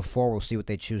said before. We'll see what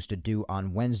they choose to do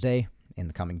on Wednesday in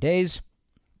the coming days.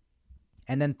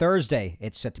 And then Thursday,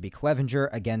 it's set to be Clevenger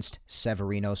against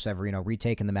Severino. Severino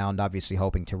retaking the mound, obviously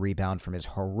hoping to rebound from his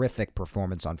horrific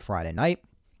performance on Friday night.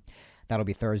 That'll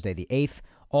be Thursday the 8th.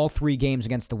 All three games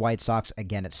against the White Sox,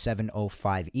 again at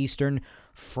 7:05 Eastern.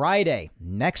 Friday,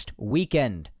 next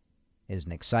weekend, is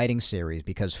an exciting series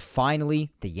because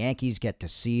finally the Yankees get to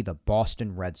see the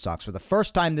Boston Red Sox for the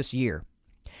first time this year.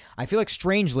 I feel like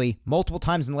strangely, multiple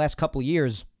times in the last couple of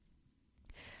years,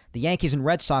 the Yankees and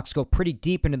Red Sox go pretty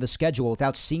deep into the schedule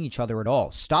without seeing each other at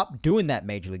all. Stop doing that,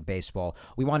 Major League Baseball.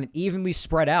 We want it evenly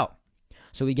spread out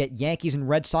so we get Yankees and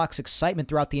Red Sox excitement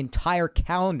throughout the entire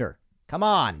calendar. Come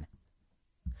on.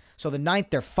 So the 9th,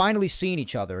 they're finally seeing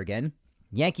each other again.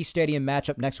 Yankee Stadium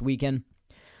matchup next weekend.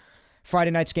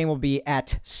 Friday night's game will be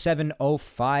at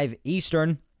 7:05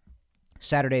 Eastern.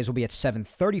 Saturdays will be at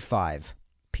 7:35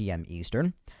 p.m.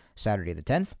 Eastern. Saturday the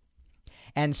 10th.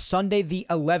 And Sunday the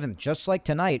 11th, just like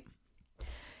tonight,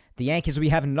 the Yankees will be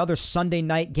having another Sunday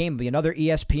night game. It'll be another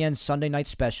ESPN Sunday night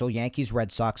special,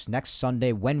 Yankees-Red Sox, next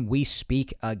Sunday when we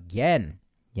speak again.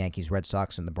 Yankees-Red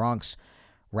Sox in the Bronx,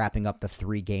 wrapping up the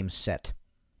 3-game set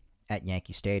at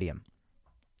Yankee Stadium.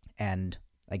 And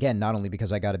again, not only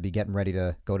because I got to be getting ready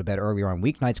to go to bed earlier on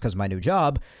weeknights because of my new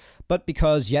job, but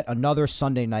because yet another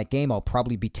Sunday night game I'll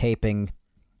probably be taping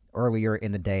earlier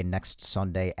in the day next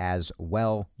Sunday as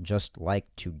well, just like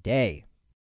today.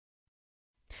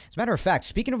 As a matter of fact,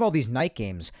 speaking of all these night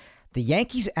games, the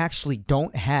Yankees actually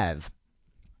don't have,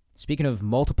 speaking of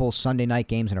multiple Sunday night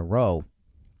games in a row,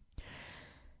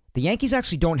 the Yankees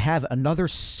actually don't have another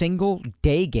single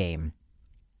day game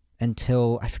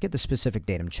until, I forget the specific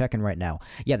date, I'm checking right now.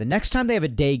 Yeah, the next time they have a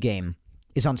day game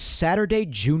is on Saturday,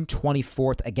 June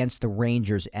 24th against the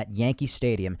Rangers at Yankee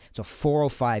Stadium. It's a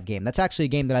 4:05 game. That's actually a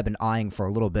game that I've been eyeing for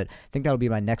a little bit. I think that'll be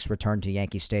my next return to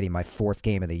Yankee Stadium, my 4th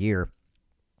game of the year.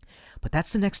 But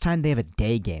that's the next time they have a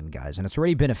day game, guys, and it's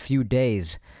already been a few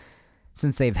days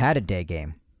since they've had a day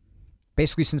game.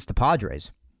 Basically since the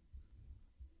Padres.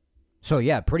 So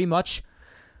yeah, pretty much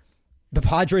the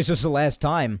Padres was the last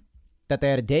time that they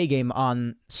had a day game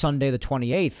on Sunday the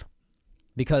 28th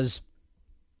because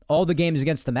all the games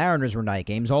against the Mariners were night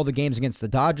games. All the games against the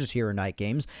Dodgers here are night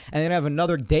games. And then have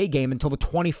another day game until the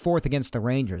 24th against the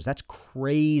Rangers. That's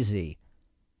crazy.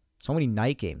 So many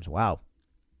night games. Wow.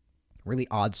 Really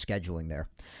odd scheduling there.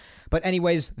 But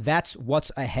anyways, that's what's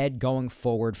ahead going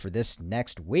forward for this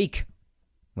next week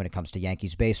when it comes to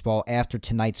Yankees baseball after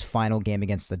tonight's final game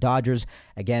against the Dodgers.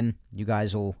 Again, you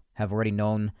guys will have already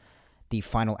known the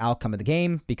final outcome of the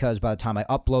game because by the time I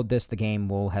upload this, the game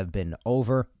will have been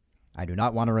over. I do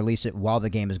not want to release it while the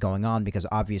game is going on because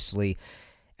obviously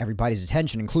everybody's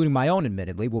attention, including my own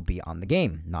admittedly, will be on the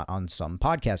game, not on some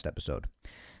podcast episode.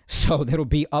 So it'll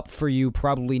be up for you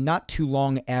probably not too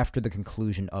long after the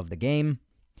conclusion of the game.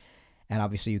 And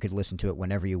obviously you could listen to it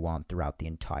whenever you want throughout the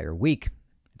entire week.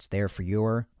 It's there for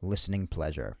your listening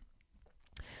pleasure.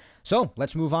 So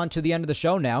let's move on to the end of the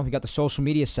show now. We got the social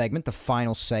media segment, the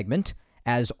final segment.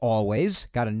 As always,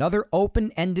 got another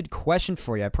open-ended question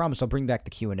for you. I promise I'll bring back the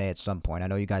Q&A at some point. I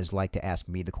know you guys like to ask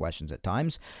me the questions at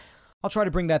times. I'll try to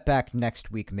bring that back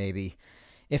next week maybe.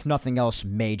 If nothing else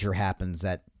major happens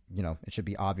that, it should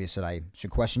be obvious that I should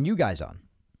question you guys on.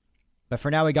 But for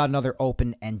now, we got another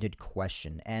open-ended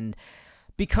question. And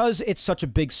because it's such a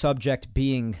big subject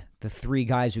being the 3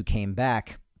 guys who came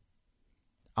back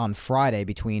on Friday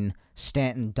between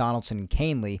Stanton, Donaldson, and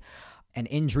Canely, and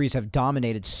injuries have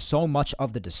dominated so much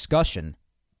of the discussion,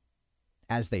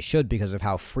 as they should because of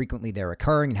how frequently they're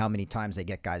occurring and how many times they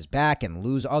get guys back and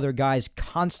lose other guys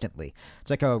constantly. It's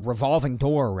like a revolving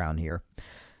door around here.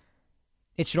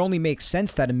 It should only make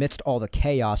sense that amidst all the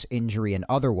chaos, injury, and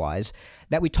otherwise,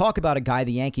 that we talk about a guy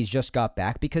the Yankees just got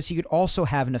back because he could also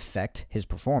have an effect, his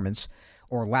performance,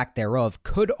 or lack thereof,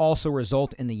 could also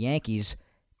result in the Yankees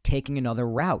taking another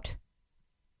route.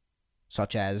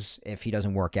 Such as, if he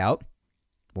doesn't work out,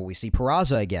 will we see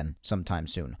Peraza again sometime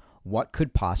soon? What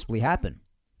could possibly happen?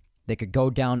 They could go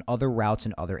down other routes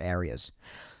in other areas.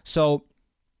 So,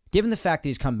 given the fact that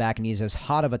he's come back and he's as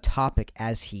hot of a topic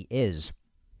as he is,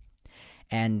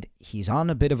 and he's on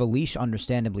a bit of a leash,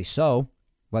 understandably so,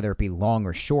 whether it be long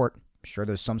or short, I'm sure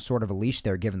there's some sort of a leash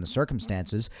there given the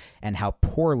circumstances and how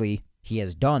poorly he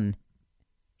has done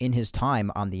in his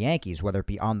time on the Yankees, whether it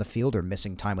be on the field or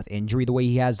missing time with injury the way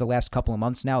he has the last couple of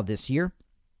months now this year.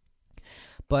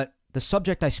 But the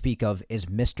subject I speak of is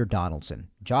Mr. Donaldson,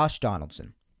 Josh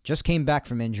Donaldson. Just came back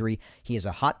from injury. He is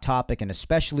a hot topic, and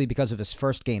especially because of his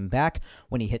first game back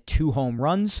when he hit 2 home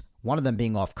runs, one of them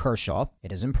being off Kershaw.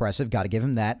 It is impressive. Got to give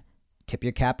him that. Tip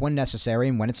your cap when necessary,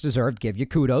 and when it's deserved, give you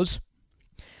kudos.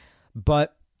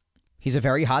 But he's a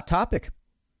very hot topic.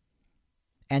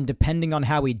 And depending on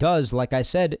how he does, like I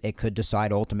said, it could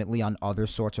decide ultimately on other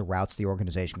sorts of routes the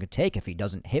organization could take. If he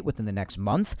doesn't hit within the next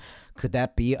month, could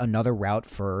that be another route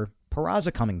for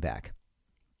Peraza coming back?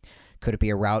 Could it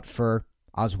be a route for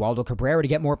Oswaldo Cabrera to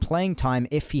get more playing time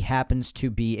if he happens to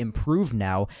be improved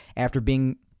now after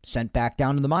being sent back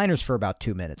down to the minors for about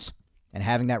 2 minutes and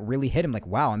having that really hit him like,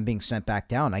 wow, I'm being sent back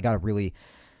down. I got to really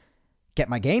get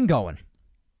my game going.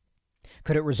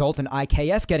 Could it result in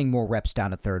IKF getting more reps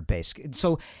down at third base?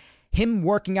 So him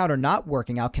working out or not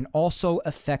working out can also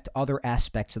affect other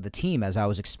aspects of the team, as I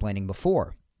was explaining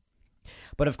before.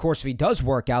 But of course, if he does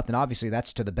work out, then obviously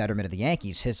that's to the betterment of the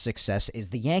Yankees. His success is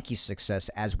the Yankees' success,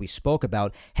 as we spoke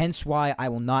about. Hence why I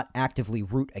will not actively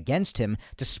root against him,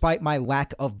 despite my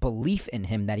lack of belief in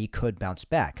him that he could bounce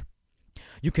back.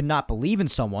 You cannot believe in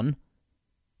someone,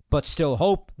 but still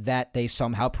hope that they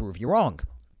somehow prove you wrong.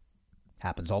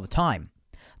 Happens all the time.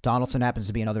 Donaldson happens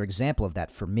to be another example of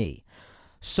that for me.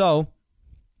 So,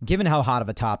 given how hot of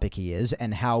a topic he is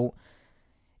and how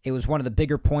it was one of the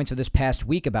bigger points of this past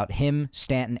week about him,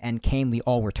 Stanton, and Canely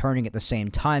all returning at the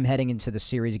same time heading into the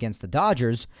series against the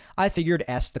Dodgers, I figured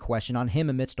ask the question on him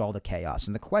amidst all the chaos.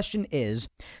 And the question is,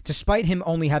 despite him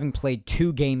only having played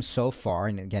 2 games so far,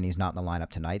 and again, he's not in the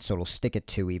lineup tonight, so it'll stick at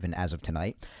 2 even as of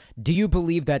tonight, do you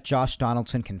believe that Josh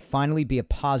Donaldson can finally be a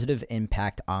positive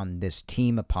impact on this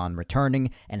team upon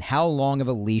returning, and how long of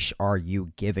a leash are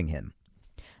you giving him?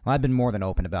 Well, I've been more than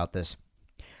open about this.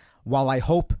 While I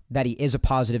hope that he is a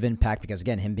positive impact, because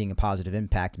again, him being a positive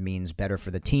impact means better for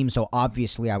the team, so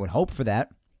obviously I would hope for that.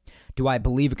 Do I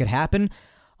believe it could happen?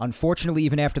 Unfortunately,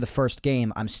 even after the first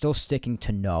game, I'm still sticking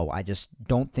to no. I just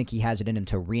don't think he has it in him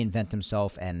to reinvent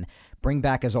himself and bring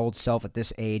back his old self at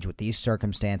this age with these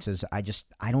circumstances. I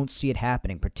don't see it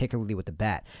happening, particularly with the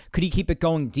bat. Could he keep it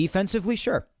going defensively?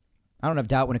 Sure. I don't have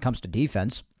doubt when it comes to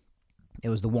defense. It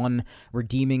was the one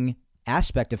redeeming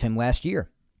aspect of him last year,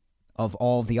 of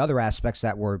all the other aspects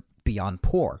that were beyond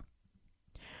poor.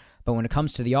 But when it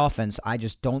comes to the offense, I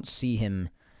just don't see him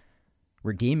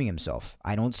redeeming himself.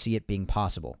 I don't see it being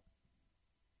possible.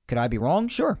 Could I be wrong?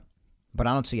 Sure. But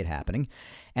I don't see it happening.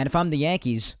 And if I'm the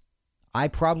Yankees,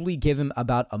 I'd probably give him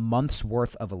about a month's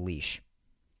worth of a leash.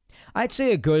 I'd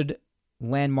say a good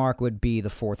landmark would be the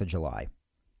 4th of July.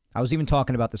 I was even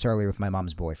talking about this earlier with my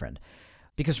mom's boyfriend.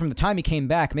 Because from the time he came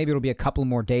back, maybe it'll be a couple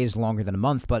more days longer than a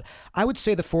month, but I would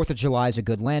say the 4th of July is a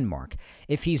good landmark.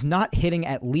 If he's not hitting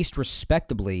at least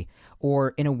respectably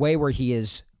or in a way where he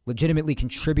is legitimately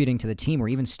contributing to the team or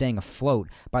even staying afloat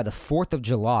by the 4th of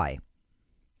July,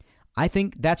 I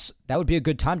think that would be a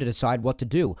good time to decide what to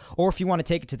do. Or if you want to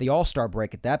take it to the All-Star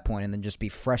break at that point and then just be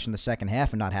fresh in the second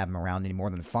half and not have him around any more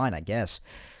than fine, I guess.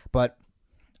 But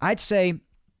I'd say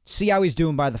see how he's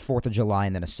doing by the 4th of July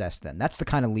and then assess then. That's the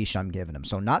kind of leash I'm giving him.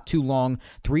 So not too long,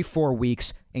 3-4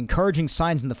 weeks, encouraging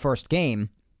signs in the first game.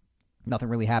 Nothing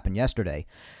really happened yesterday.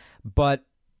 But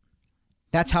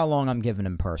that's how long I'm giving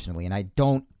him personally. And I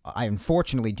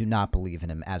unfortunately do not believe in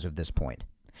him as of this point.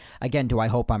 Again, do I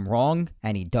hope I'm wrong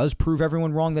and he does prove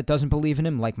everyone wrong that doesn't believe in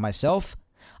him like myself?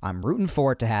 I'm rooting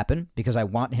for it to happen because I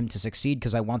want him to succeed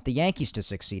because I want the Yankees to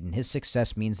succeed, and his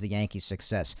success means the Yankees'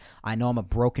 success. I know I'm a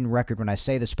broken record when I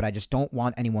say this, but I just don't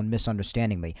want anyone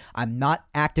misunderstanding me. I'm not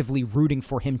actively rooting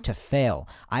for him to fail.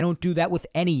 I don't do that with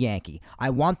any Yankee. I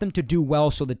want them to do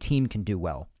well so the team can do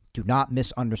well. Do not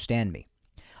misunderstand me.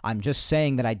 I'm just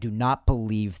saying that I do not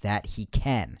believe that he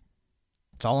can.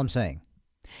 That's all I'm saying.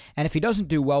 And if he doesn't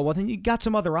do well, then you got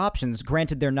some other options.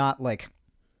 Granted, they're not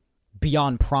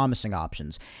beyond promising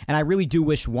options. And I really do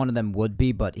wish one of them would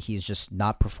be, but he's just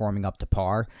not performing up to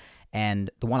par.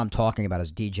 And the one I'm talking about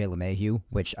is DJ LeMahieu,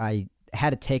 which I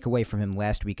had a takeaway from him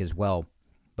last week as well.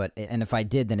 And if I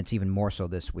did, then it's even more so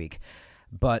this week.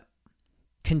 But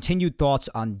continued thoughts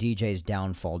on DJ's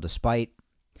downfall, despite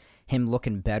him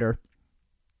looking better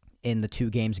in the 2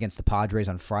 games against the Padres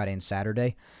on Friday and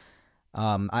Saturday.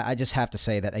 I just have to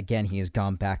say that, again, he has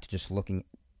gone back to just looking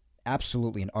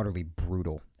absolutely and utterly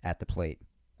brutal at the plate.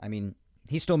 I mean,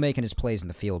 he's still making his plays in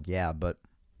the field, yeah, but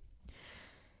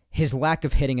his lack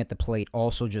of hitting at the plate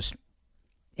also just,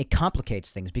 it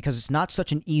complicates things because it's not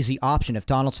such an easy option if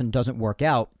Donaldson doesn't work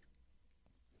out.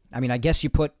 I mean, I guess you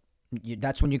put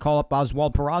That's when you call up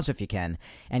Oswald Peraza if you can,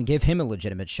 and give him a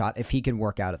legitimate shot if he can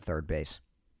work out at third base.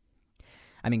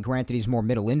 I mean, granted, he's more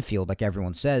middle infield, like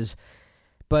everyone says,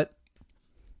 but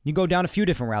you go down a few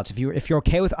different routes. If you're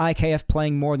okay with IKF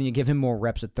playing more, then you give him more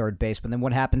reps at third base. But then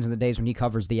what happens in the days when he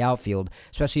covers the outfield,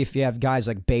 especially if you have guys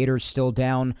like Bader still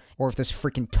down, or if this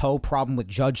freaking toe problem with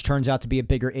Judge turns out to be a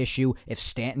bigger issue, if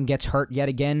Stanton gets hurt yet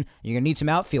again, you're going to need some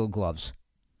outfield gloves.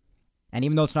 And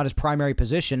even though it's not his primary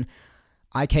position,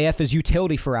 IKF is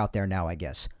utility for out there now, I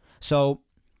guess. So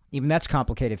even that's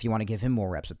complicated if you want to give him more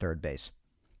reps at third base.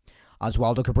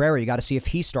 Oswaldo Cabrera, you got to see if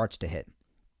he starts to hit.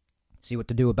 See what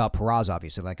to do about Peraza,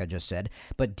 obviously, like I just said.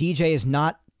 But DJ is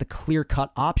not the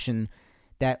clear-cut option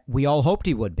that we all hoped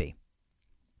he would be.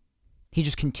 He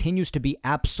just continues to be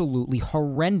absolutely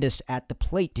horrendous at the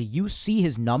plate. Do you see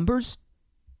his numbers?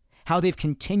 How they've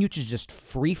continued to just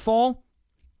free fall?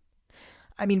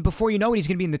 I mean, before you know it, he's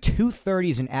going to be in the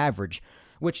 230s in average,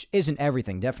 which isn't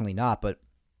everything, definitely not. But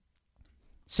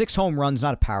 6 home runs,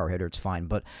 not a power hitter, it's fine.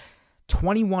 But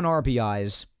 21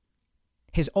 RBIs.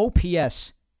 His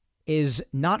OPS is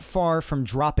not far from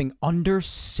dropping under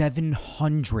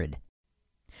 700.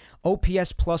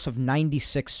 OPS plus of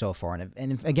 96 so far.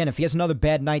 And if he has another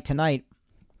bad night tonight,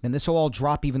 then this will all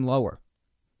drop even lower.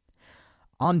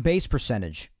 On base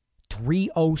percentage,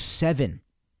 307.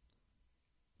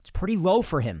 It's pretty low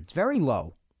for him. It's very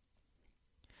low.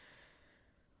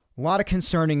 A lot of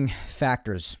concerning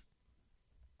factors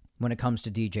when it comes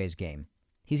to DJ's game.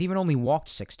 He's even only walked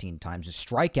 16 times. His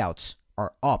strikeouts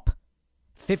are up.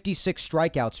 56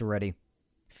 strikeouts already,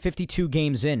 52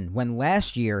 games in, when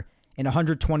last year, in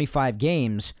 125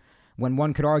 games, when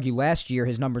one could argue last year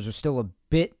his numbers are still a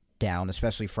bit down,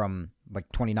 especially from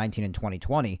like 2019 and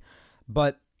 2020,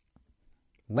 but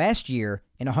last year,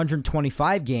 in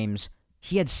 125 games,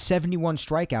 he had 71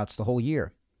 strikeouts the whole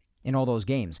year in all those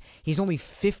games. He's only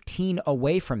 15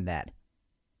 away from that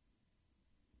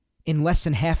in less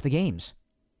than half the games.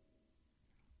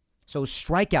 So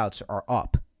strikeouts are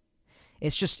up.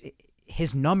 It's just,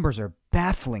 his numbers are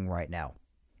baffling right now.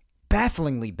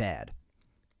 Bafflingly bad.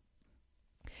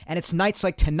 And it's nights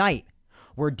like tonight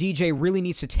where DJ really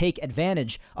needs to take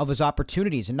advantage of his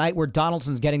opportunities. A night where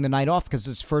Donaldson's getting the night off because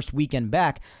it's his first weekend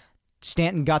back.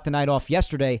 Stanton got the night off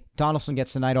yesterday. Donaldson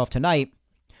gets the night off tonight.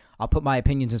 I'll put my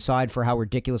opinions aside for how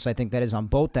ridiculous I think that is on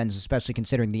both ends, especially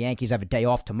considering the Yankees have a day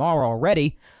off tomorrow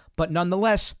already. But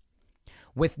nonetheless,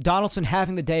 with Donaldson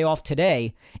having the day off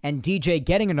today and DJ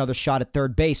getting another shot at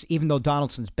third base, even though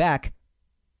Donaldson's back,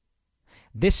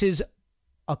 this is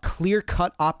a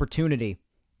clear-cut opportunity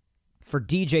for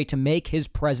DJ to make his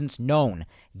presence known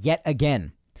yet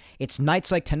again. It's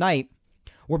nights like tonight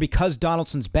where, because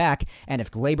Donaldson's back, and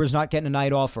if Glaber's not getting a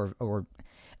night off or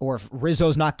if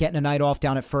Rizzo's not getting a night off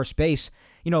down at first base,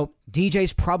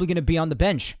 DJ's probably going to be on the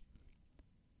bench.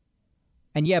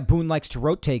 And yeah, Boone likes to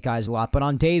rotate guys a lot, but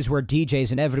on days where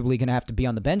DJ's inevitably going to have to be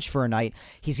on the bench for a night,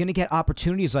 he's going to get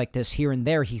opportunities like this here and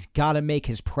there. He's got to make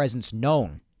his presence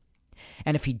known.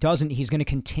 And if he doesn't, he's going to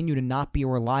continue to not be a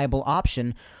reliable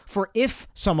option for if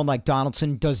someone like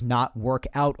Donaldson does not work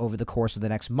out over the course of the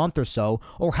next month or so,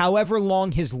 or however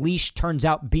long his leash turns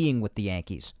out being with the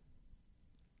Yankees.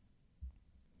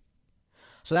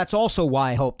 So that's also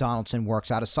why I hope Donaldson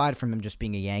works out, aside from him just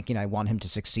being a Yankee, and I want him to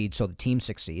succeed so the team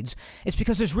succeeds. It's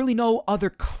because there's really no other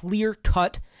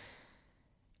clear-cut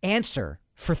answer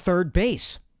for third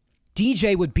base.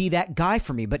 DJ would be that guy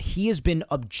for me, but he has been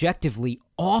objectively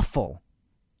awful.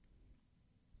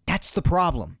 That's the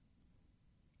problem.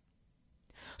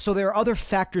 So there are other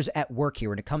factors at work here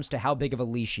when it comes to how big of a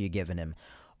leash you're giving him.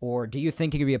 Or do you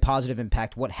think he could be a positive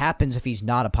impact? What happens if he's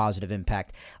not a positive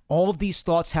impact? All of these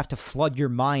thoughts have to flood your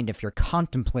mind if you're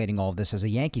contemplating all of this as a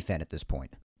Yankee fan at this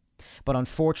point. But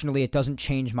unfortunately, it doesn't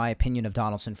change my opinion of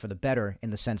Donaldson for the better,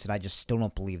 in the sense that I just still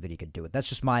don't believe that he could do it. That's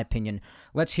just my opinion.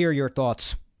 Let's hear your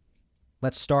thoughts.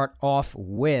 Let's start off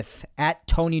with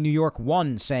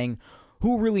 @TonyNewYork1 saying,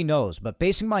 "Who really knows? But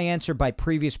basing my answer by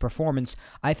previous performance,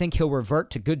 I think he'll revert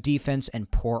to good defense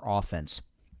and poor offense.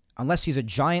 Unless he's a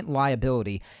giant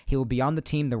liability, he will be on the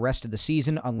team the rest of the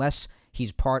season unless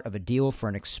he's part of a deal for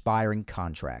an expiring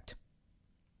contract."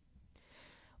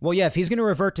 Well, yeah, if he's going to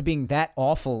revert to being that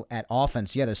awful at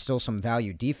offense, yeah, there's still some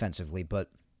value defensively,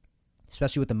 but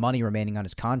especially with the money remaining on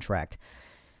his contract,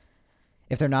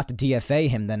 if they're not to DFA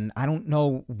him, then I don't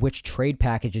know which trade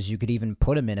packages you could even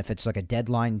put him in, if it's like a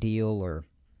deadline deal or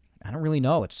I don't really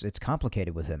know. It's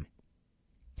complicated with him.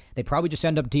 They probably just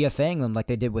end up DFAing him like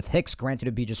they did with Hicks. Granted,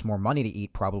 it'd be just more money to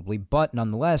eat probably, but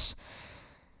nonetheless,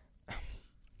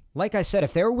 like I said,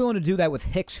 if they were willing to do that with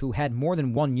Hicks, who had more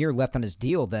than 1 year left on his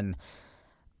deal, then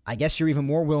I guess you're even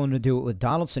more willing to do it with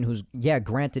Donaldson, who's,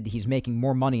 granted, he's making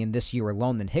more money in this year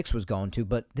alone than Hicks was going to,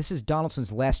 but this is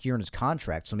Donaldson's last year in his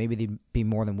contract, so maybe they'd be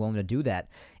more than willing to do that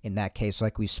in that case,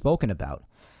 like we've spoken about.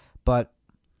 But,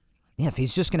 yeah, if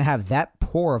he's just going to have that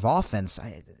poor of offense,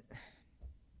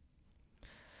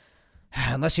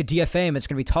 unless you DFA him, it's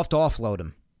going to be tough to offload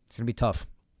him. It's going to be tough.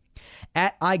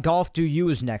 At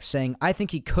iGolfDoYou is next, saying, I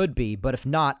think he could be, but if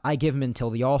not, I give him until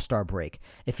the All-Star break.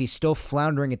 If he's still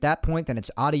floundering at that point, then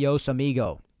it's adios, amigo.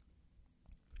 All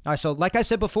right, so like I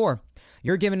said before,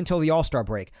 you're giving until the All-Star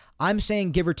break. I'm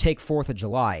saying give or take 4th of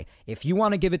July. If you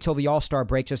want to give it till the All-Star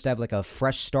break just to have like a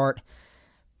fresh start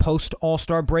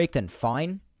post-All-Star break, then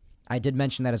fine. I did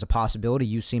mention that as a possibility.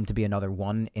 You seem to be another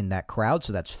one in that crowd,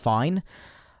 so that's fine.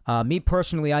 Me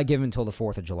personally, I give him until the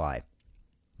 4th of July.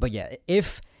 But yeah,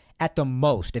 if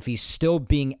he's still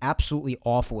being absolutely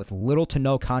awful with little to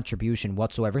no contribution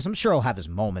whatsoever, because I'm sure he'll have his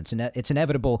moments, and it's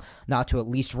inevitable not to at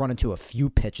least run into a few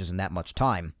pitches in that much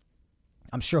time.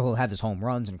 I'm sure he'll have his home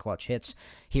runs and clutch hits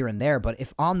here and there, but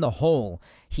if on the whole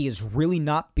he is really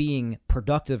not being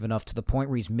productive enough to the point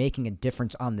where he's making a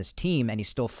difference on this team and he's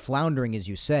still floundering, as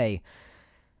you say,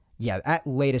 yeah, at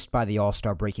latest by the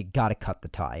All-Star break, you got to cut the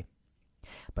tie.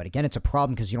 But again, it's a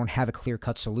problem because you don't have a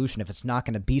clear-cut solution if it's not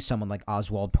going to be someone like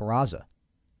Oswald Peraza.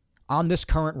 On this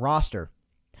current roster,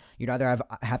 you'd either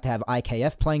have to have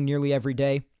IKF playing nearly every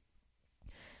day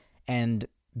and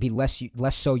be less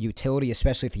so utility,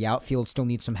 especially if the outfield still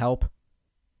needs some help.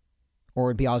 Or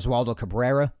it'd be Oswaldo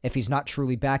Cabrera. If he's not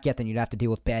truly back yet, then you'd have to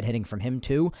deal with bad hitting from him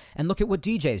too. And look at what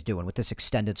DJ's doing with this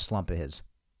extended slump of his.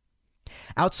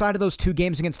 Outside of those 2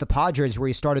 games against the Padres where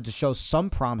he started to show some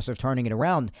promise of turning it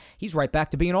around, he's right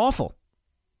back to being awful.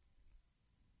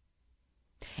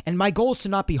 And my goal is to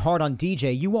not be hard on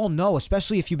DJ. You all know,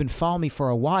 especially if you've been following me for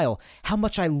a while, how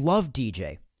much I love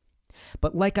DJ.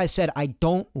 But like I said, I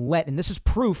don't and this is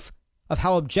proof of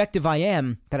how objective I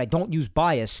am, that I don't use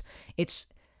bias.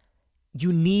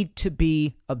 You need to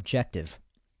be objective.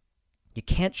 You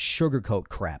can't sugarcoat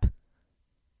crap.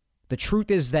 The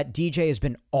truth is that DJ has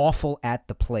been awful at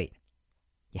the plate.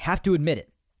 You have to admit it.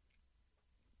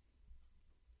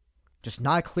 Just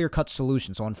not a clear-cut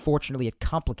solution, so unfortunately it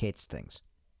complicates things.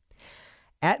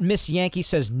 At Miss Yankee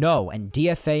says no, and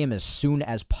DFA him as soon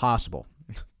as possible.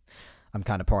 I'm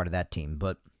kind of part of that team,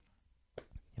 but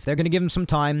if they're going to give him some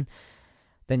time,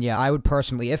 then yeah, I would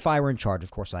personally, if I were in charge,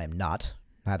 of course I am not,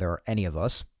 neither are any of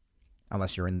us,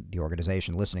 unless you're in the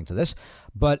organization listening to this,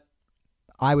 but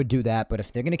I would do that. But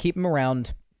if they're going to keep him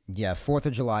around, yeah, 4th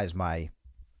of July is my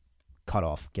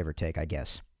cutoff, give or take, I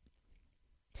guess.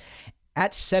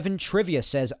 At 7 Trivia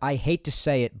says, I hate to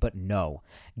say it, but no.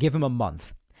 Give him a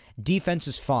month. Defense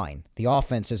is fine. The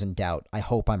offense is in doubt. I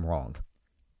hope I'm wrong.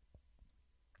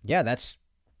 Yeah, that's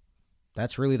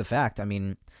really the fact. I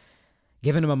mean,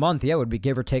 giving him a month, yeah, would be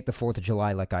give or take the 4th of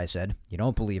July, like I said. You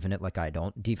don't believe in it like I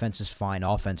don't. Defense is fine.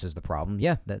 Offense is the problem.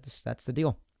 Yeah, that's the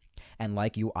deal. And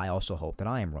like you, I also hope that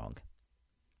I am wrong.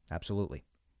 Absolutely.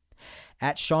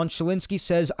 At Sean Shalinsky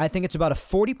says, I think it's about a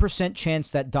 40% chance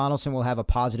that Donaldson will have a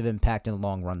positive impact in the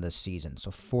long run this season.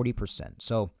 So 40%.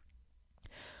 So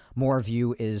more of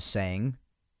you is saying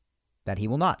that he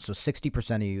will not. So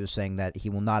 60% of you is saying that he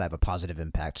will not have a positive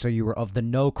impact. So you were of the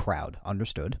no crowd.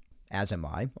 Understood. As am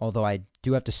I. Although I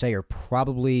do have to say you're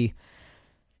probably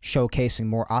showcasing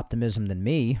more optimism than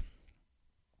me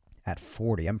at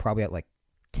 40. I'm probably at like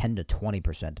 10 to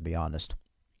 20%, to be honest.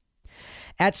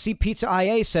 At C Pizza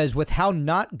IA says, with how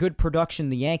not good production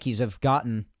the Yankees have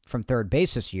gotten from third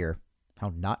base this year,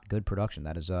 how not good production,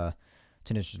 that is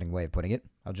it's an interesting way of putting it.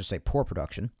 I'll just say poor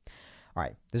production. All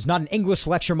right, this is not an English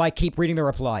lecture, Mike. Keep reading the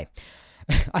reply.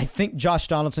 I think Josh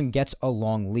Donaldson gets a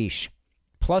long leash.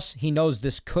 Plus, he knows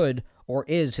this could or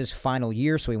is his final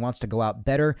year, so he wants to go out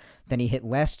better than he hit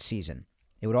last season.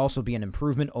 It would also be an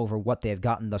improvement over what they have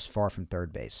gotten thus far from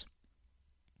third base.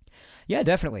 Yeah,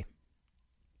 definitely.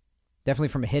 Definitely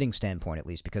from a hitting standpoint, at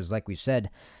least, because like we said,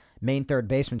 main third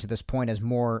baseman to this point has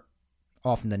more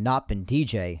often than not been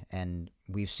DJ, and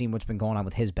we've seen what's been going on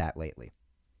with his bat lately.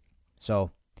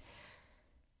 So,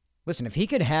 listen, if he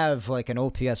could have like an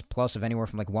OPS plus of anywhere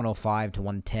from like 105 to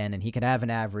 110, and he could have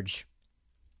an average,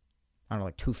 I don't know,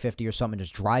 like 250 or something,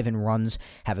 just driving runs,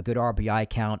 have a good RBI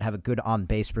count, have a good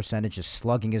on-base percentage, his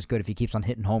slugging is good if he keeps on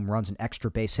hitting home runs and extra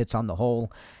base hits on the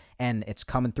hole, and it's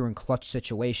coming through in clutch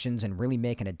situations and really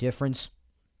making a difference,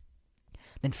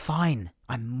 then fine.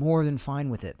 I'm more than fine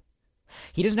with it.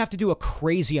 He doesn't have to do a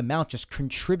crazy amount, just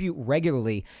contribute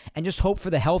regularly and just hope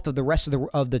for the health of the rest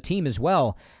of the team as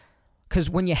well. Because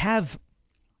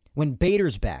when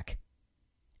Bader's back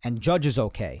and Judge is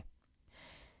okay,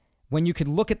 when you could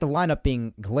look at the lineup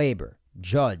being Glaber,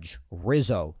 Judge,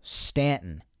 Rizzo,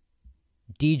 Stanton,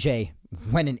 DJ,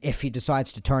 when and if he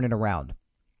decides to turn it around,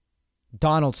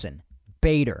 Donaldson,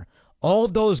 Bader, all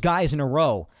of those guys in a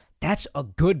row, that's a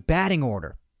good batting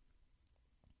order.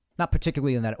 Not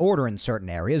particularly in that order in certain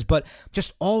areas, but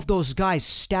just all of those guys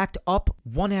stacked up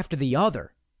one after the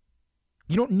other.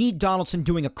 You don't need Donaldson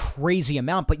doing a crazy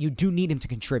amount, but you do need him to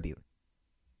contribute.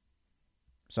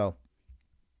 So,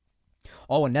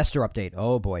 a Nestor update.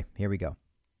 Oh boy, here we go.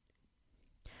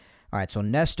 All right, so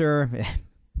Nestor,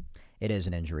 it is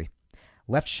an injury.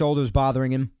 Left shoulder's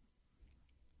bothering him.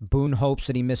 Boone hopes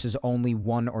that he misses only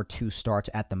 1 or 2 starts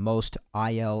at the most.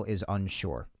 IL is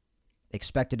unsure.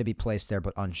 Expected to be placed there,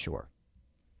 but unsure.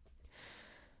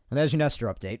 And there's your Nestor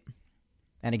update.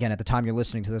 And again, at the time you're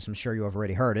listening to this, I'm sure you have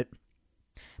already heard it.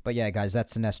 But yeah, guys,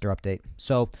 that's the Nestor update.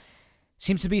 So,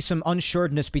 seems to be some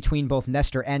unsureness between both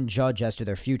Nestor and Judge as to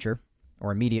their future,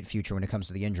 or immediate future when it comes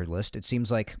to the injured list. It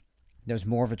seems like there's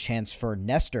more of a chance for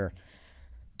Nestor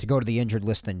to go to the injured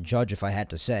list than Judge, if I had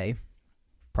to say.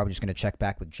 Probably just going to check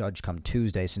back with Judge come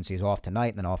Tuesday since he's off tonight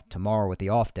and then off tomorrow with the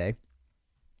off day.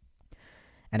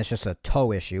 And it's just a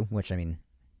toe issue, which, I mean,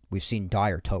 we've seen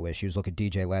dire toe issues. Look at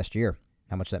DJ last year,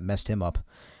 how much that messed him up.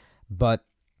 But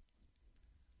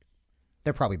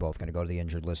they're probably both going to go to the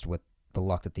injured list with the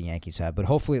luck that the Yankees have. But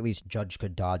hopefully at least Judge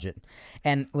could dodge it.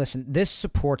 And listen, this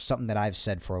supports something that I've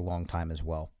said for a long time as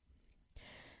well.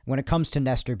 When it comes to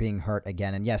Nestor being hurt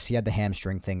again, and yes, he had the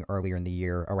hamstring thing earlier in the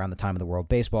year around the time of the World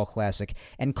Baseball Classic,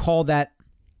 and call that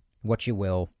what you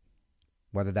will,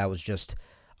 whether that was just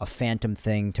a phantom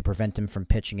thing to prevent him from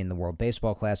pitching in the World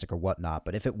Baseball Classic or whatnot.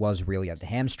 But if it was real, you have the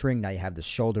hamstring, now you have this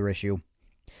shoulder issue,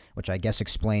 which I guess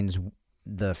explains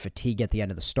the fatigue at the end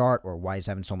of the start or why he's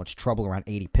having so much trouble around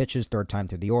 80 pitches, third time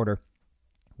through the order.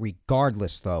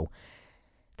 Regardless, though,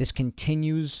 this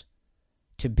continues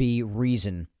to be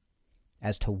reason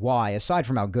as to why, aside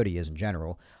from how good he is in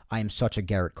general, I am such a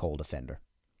Garrett Cole defender.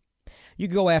 You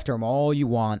can go after him all you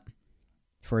want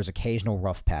for his occasional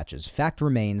rough patches. Fact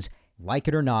remains, like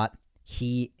it or not,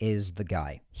 he is the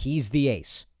guy. He's the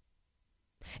ace.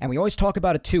 And we always talk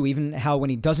about it too, even how when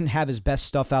he doesn't have his best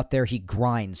stuff out there, he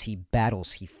grinds, he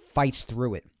battles, he fights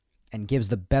through it, and gives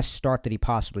the best start that he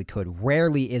possibly could.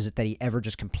 Rarely is it that he ever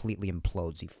just completely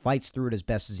implodes. He fights through it as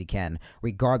best as he can,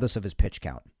 regardless of his pitch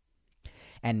count.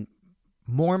 And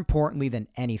more importantly than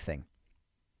anything,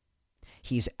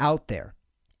 he's out there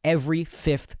every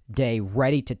 5th day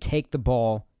ready to take the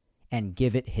ball and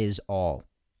give it his all.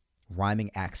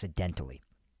 Rhyming accidentally.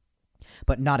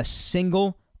 But not a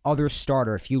single other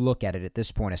starter, if you look at it at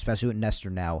this point, especially with Nestor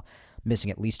now missing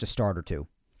at least a start or two,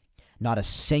 not a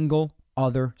single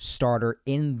other starter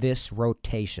in this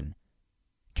rotation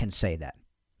can say that.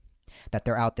 That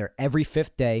they're out there every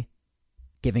 5th day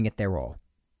giving it their all.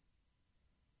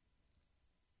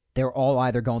 They're all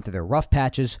either going through their rough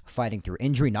patches, fighting through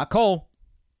injury. Not Cole.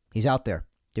 He's out there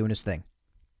doing his thing.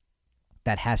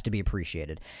 That has to be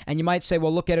appreciated. And you might say,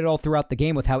 well, look at it all throughout the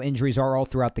game with how injuries are all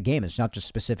throughout the game. It's not just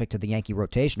specific to the Yankee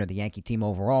rotation or the Yankee team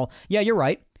overall. Yeah, you're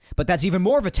right. But that's even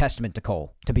more of a testament to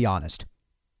Cole, to be honest.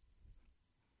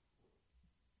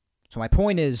 So my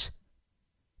point is,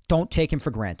 don't take him for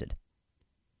granted.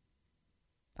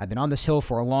 I've been on this hill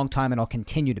for a long time, and I'll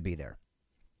continue to be there.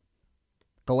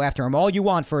 Go after him all you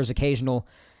want for his occasional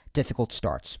difficult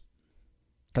starts.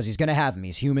 Because he's going to have them.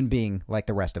 He's a human being like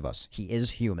the rest of us. He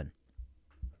is human.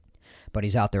 But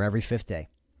he's out there every 5th day,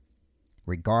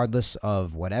 regardless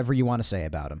of whatever you want to say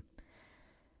about him.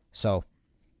 So,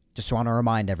 just want to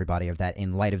remind everybody of that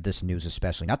in light of this news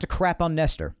especially. Not to crap on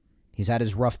Nestor. He's had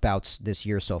his rough bouts this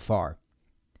year so far.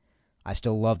 I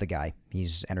still love the guy.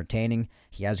 He's entertaining.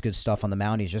 He has good stuff on the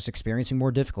mound. He's just experiencing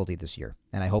more difficulty this year.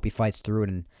 And I hope he fights through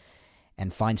it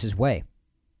and finds his way.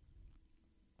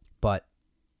 But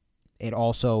it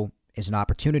also is an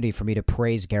opportunity for me to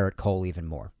praise Garrett Cole even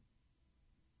more.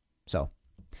 So,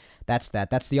 that's that.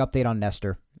 That's the update on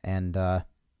Nestor. And,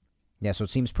 yeah, so it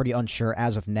seems pretty unsure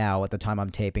as of now at the time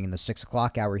I'm taping in the 6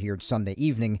 o'clock hour here Sunday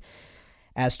evening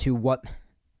as to what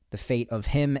the fate of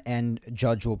him and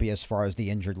Judge will be as far as the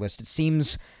injured list. It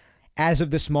seems, as of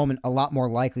this moment, a lot more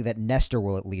likely that Nestor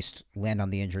will at least land on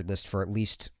the injured list for at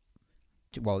least,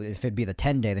 well, if it'd be the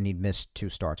 10-day, then he'd miss 2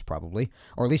 starts probably.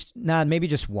 Or at least, maybe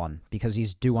just 1, because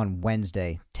he's due on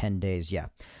Wednesday, 10 days, yeah.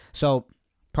 So,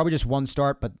 probably just 1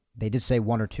 start, but they did say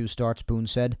 1 or 2 starts, Boone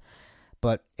said.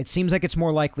 But it seems like it's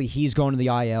more likely he's going to the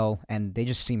IL, and they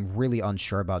just seem really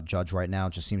unsure about Judge right now.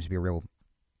 It just seems to be a real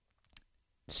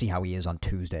see how he is on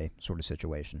Tuesday sort of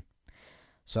situation.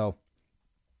 So,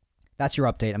 that's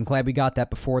your update. I'm glad we got that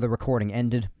before the recording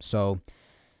ended, so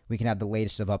we can have the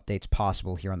latest of updates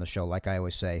possible here on the show. Like I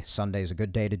always say, Sunday is a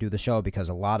good day to do the show because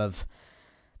a lot of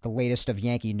the latest of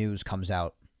Yankee news comes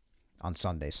out on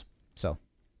Sundays. So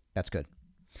that's good.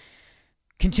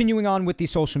 Continuing on with the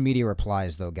social media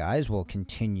replies, though, guys, we'll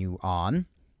continue on.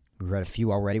 We've read a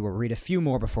few already. We'll read a few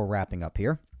more before wrapping up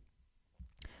here.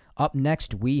 Up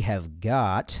next, we have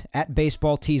got at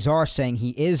Baseball Tzar saying he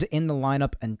is in the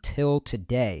lineup until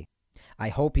today. I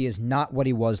hope he is not what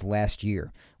he was last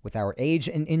year. With our age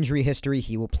and injury history,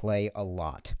 he will play a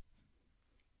lot.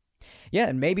 Yeah,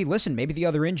 and maybe the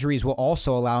other injuries will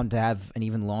also allow him to have an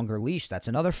even longer leash. That's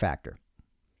another factor.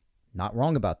 Not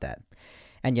wrong about that.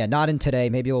 And yeah, not in today.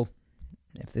 Maybe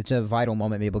if it's a vital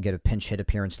moment, maybe he'll get a pinch hit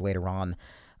appearance later on.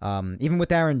 Even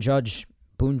with Aaron Judge,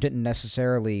 Boone didn't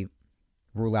necessarily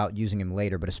rule out using him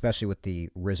later, but especially with the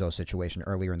Rizzo situation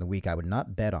earlier in the week, I would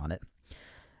not bet on it.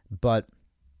 But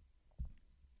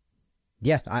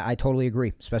yeah, I totally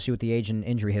agree, especially with the age and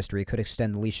injury history. It could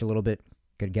extend the leash a little bit,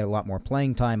 could get a lot more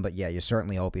playing time, but yeah, you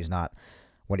certainly hope he's not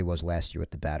what he was last year with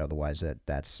the bat. Otherwise,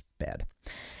 that's bad.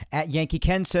 At Yankee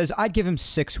Ken says, I'd give him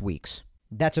 6 weeks.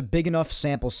 That's a big enough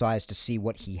sample size to see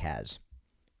what he has.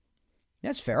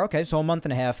 That's fair. Okay, so a month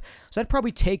and a half. So that'd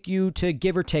probably take you to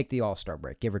give or take the All-Star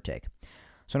break, give or take.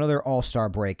 So another All-Star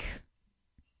break,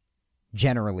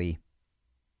 generally,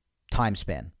 time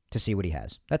span to see what he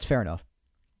has. That's fair enough.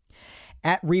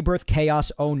 At Rebirth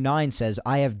Chaos 09 says,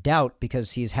 I have doubt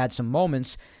because he's had some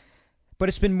moments, but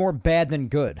it's been more bad than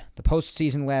good. The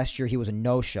postseason last year, he was a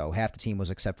no-show. Half the team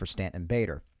was except for Stanton and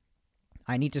Bader.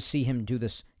 I need to see him do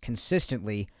this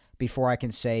consistently before I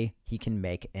can say he can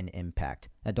make an impact.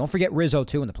 Now, don't forget Rizzo,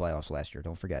 too, in the playoffs last year.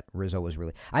 Don't forget. Rizzo was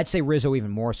really... I'd say Rizzo even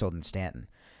more so than Stanton.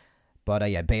 But,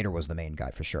 yeah, Bader was the main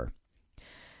guy for sure.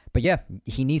 But, yeah,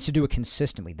 he needs to do it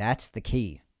consistently. That's the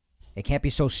key. It can't be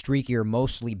so streaky or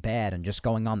mostly bad and just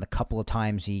going on the couple of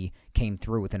times he came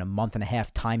through within a month and a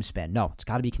half time span. No, it's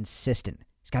got to be consistent.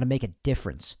 It's got to make a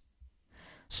difference.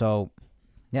 So,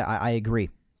 yeah, I agree.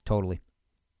 Totally.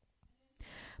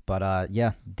 But,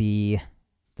 yeah, the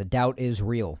doubt is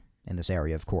real in this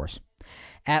area, of course.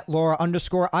 At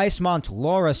Laura_Icemont,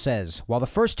 Laura says, while the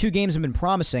first 2 games have been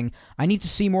promising, I need to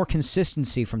see more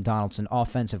consistency from Donaldson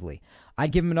offensively.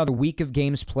 I'd give him another week of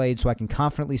games played so I can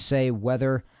confidently say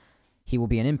whether he will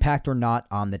be an impact or not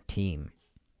on the team.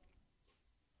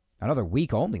 Another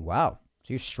week only? Wow.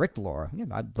 So you're strict, Laura.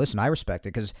 Yeah, listen, I respect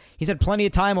it because he's had plenty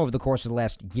of time over the course of the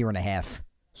last year and a half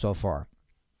so far.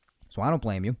 So I don't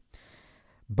blame you.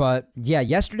 But, yeah,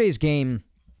 yesterday's game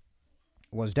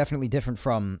was definitely different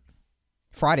from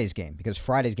Friday's game because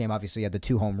Friday's game obviously had the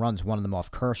 2 home runs, one of them off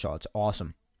Kershaw. It's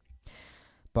awesome.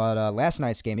 But last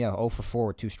night's game, yeah, 0 for 4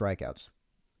 with 2 strikeouts.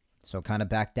 So kind of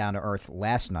back down to earth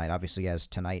last night. Obviously has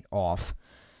tonight off.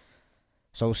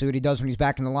 So we'll see what he does when he's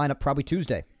back in the lineup probably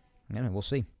Tuesday. Yeah, we'll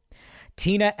see.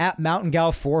 Tina at Mountain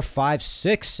Gal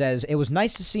 456 says, it was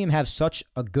nice to see him have such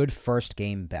a good first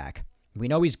game back. We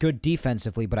know he's good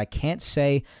defensively, but I can't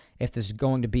say if this is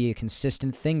going to be a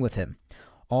consistent thing with him.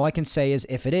 All I can say is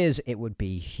if it is, it would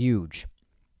be huge.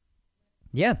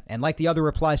 Yeah, and like the other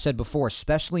reply said before,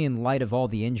 especially in light of all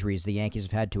the injuries the Yankees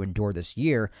have had to endure this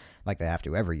year, like they have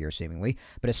to every year seemingly,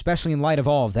 but especially in light of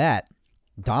all of that,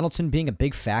 Donaldson being a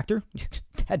big factor,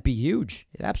 that'd be huge.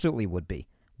 It absolutely would be.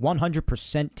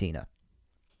 100% Tina.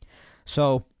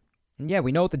 So, yeah,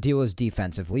 we know what the deal is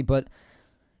defensively, but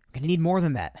we're going to need more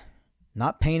than that.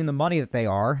 Not paying him the money that they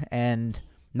are, and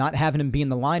not having him be in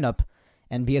the lineup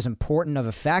and be as important of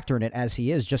a factor in it as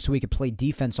he is just so he could play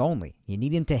defense only. You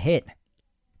need him to hit.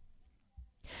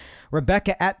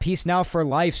 Rebecca at Peace Now for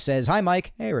Life says, hi,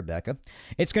 Mike. Hey, Rebecca.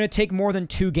 It's going to take more than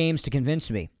 2 games to convince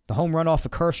me. The home run off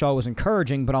of Kershaw was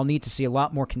encouraging, but I'll need to see a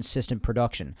lot more consistent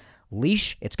production.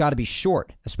 Leash, it's got to be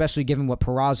short, especially given what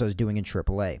Peraza is doing in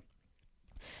AAA.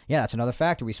 Yeah, that's another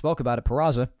factor. We spoke about it,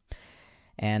 Peraza.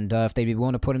 And if they'd be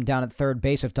willing to put him down at third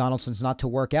base if Donaldson's not to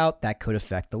work out, that could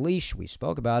affect the leash. We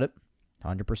spoke about it.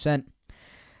 100%.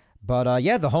 But,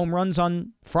 yeah, the home runs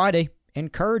on Friday,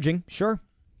 encouraging, sure.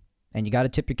 And you got to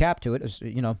tip your cap to it.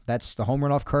 You know, that's the home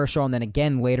run off Kershaw, and then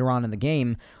again later on in the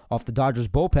game off the Dodgers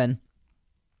bullpen.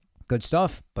 Good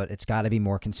stuff, but it's got to be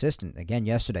more consistent. Again,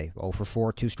 yesterday, 0 for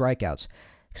 4, 2 strikeouts.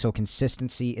 So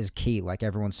consistency is key. Like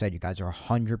everyone said, you guys are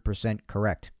 100%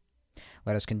 correct.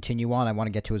 Let us continue on. I want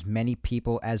to get to as many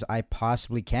people as I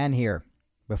possibly can here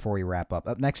before we wrap up.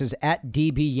 Up next is at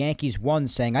DB Yankees 1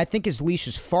 saying, I think his leash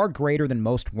is far greater than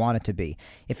most want it to be.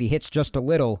 If he hits just a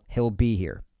little, he'll be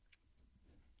here.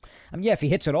 Yeah, if he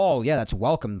hits it all, yeah, that's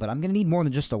welcome, but I'm going to need more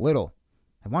than just a little.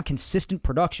 I want consistent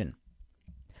production.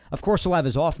 Of course, he'll have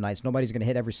his off nights. Nobody's going to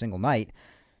hit every single night.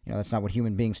 You know, that's not what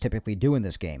human beings typically do in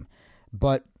this game.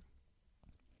 But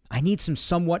I need some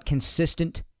somewhat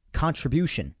consistent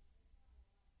contribution.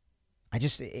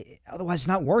 Otherwise it's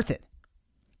not worth it.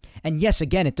 And yes,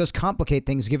 again, it does complicate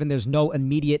things given there's no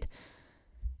immediate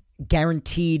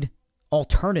guaranteed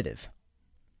alternative.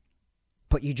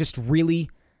 But you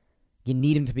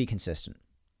need him to be consistent.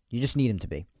 You just need him to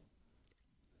be.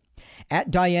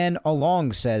 At Diane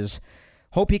Along says,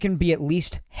 hope he can be at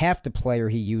least half the player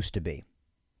he used to be.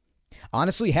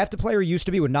 Honestly, half the player he used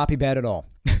to be would not be bad at all.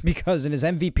 Because in his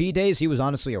MVP days, he was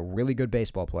honestly a really good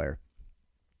baseball player.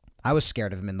 I was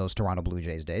scared of him in those Toronto Blue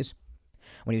Jays days.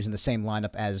 When he was in the same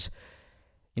lineup as,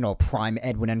 prime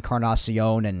Edwin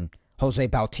Encarnacion and Jose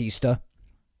Bautista.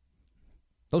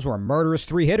 Those were murderous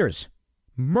three hitters.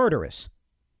 Murderous.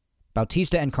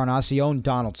 Bautista, Encarnacion,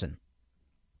 Donaldson.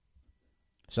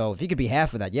 So if he could be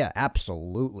half of that, yeah,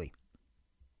 absolutely.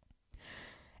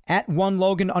 At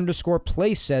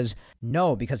 @1Logan_place says,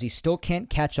 no, because he still can't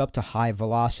catch up to high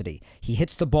velocity. He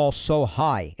hits the ball so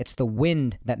high, it's the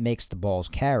wind that makes the balls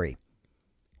carry.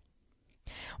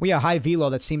 Well, yeah, high velo,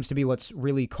 that seems to be what's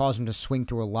really caused him to swing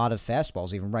through a lot of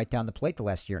fastballs, even right down the plate the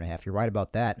last year and a half. You're right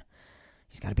about that.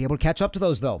 He's got to be able to catch up to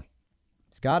those, though.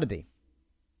 He's got to be.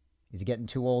 Is he getting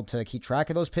too old to keep track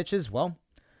of those pitches? Well,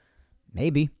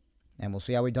 maybe. And we'll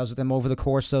see how he does with them over the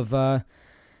course of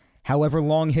however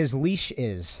long his leash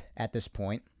is at this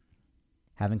point,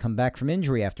 having come back from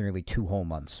injury after nearly 2 whole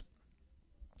months.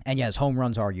 And yes, home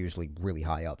runs are usually really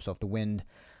high up, so if the wind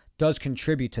does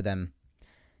contribute to them,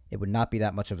 it would not be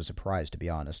that much of a surprise, to be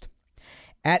honest.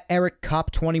 At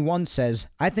EricCop21 says,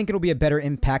 I think it'll be a better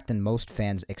impact than most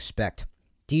fans expect.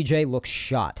 DJ looks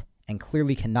shot and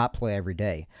clearly cannot play every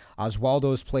day.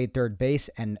 Oswaldo's played third base,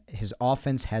 and his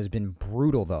offense has been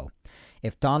brutal, though.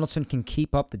 If Donaldson can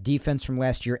keep up the defense from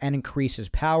last year and increase his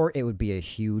power, it would be a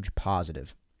huge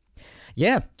positive.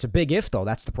 Yeah, it's a big if, though.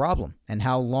 That's the problem. And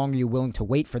how long are you willing to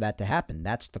wait for that to happen?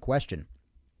 That's the question.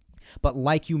 But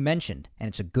like you mentioned, and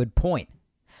it's a good point,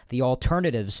 the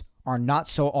alternatives are not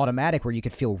so automatic where you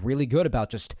could feel really good about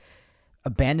just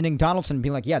abandoning Donaldson and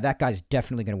being like, yeah, that guy's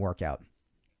definitely going to work out.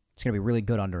 It's going to be really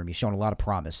good under him. He's shown a lot of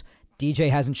promise.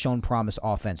 DJ hasn't shown promise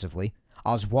offensively.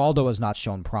 Oswaldo has not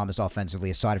shown promise offensively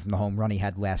aside from the home run he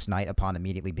had last night upon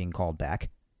immediately being called back.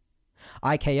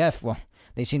 IKF, well,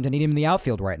 they seem to need him in the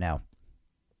outfield right now.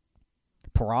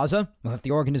 Peraza, well, if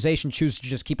the organization chooses to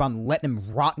just keep on letting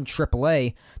him rot in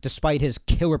AAA despite his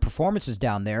killer performances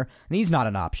down there, then he's not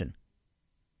an option.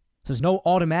 So there's no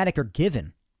automatic or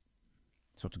given.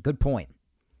 So it's a good point.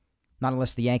 Not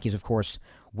unless the Yankees, of course,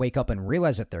 wake up and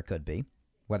realize that there could be,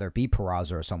 whether it be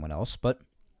Peraza or someone else, but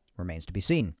remains to be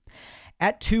seen.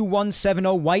 At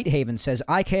 2170 Whitehaven says,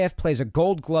 IKF plays a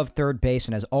gold glove third base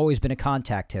and has always been a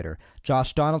contact hitter.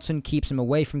 Josh Donaldson keeps him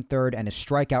away from third and his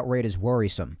strikeout rate is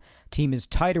worrisome. Team is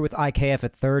tighter with IKF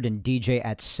at third and DJ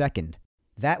at second.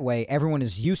 That way, everyone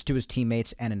is used to his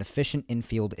teammates and an efficient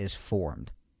infield is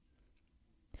formed.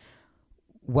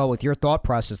 Well, with your thought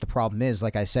process, the problem is,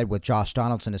 like I said, with Josh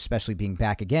Donaldson especially being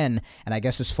back again, and I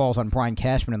guess this falls on Brian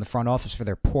Cashman and the front office for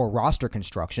their poor roster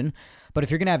construction, but if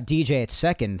you're going to have DJ at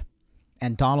second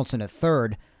and Donaldson at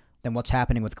third, then what's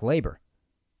happening with Glaber,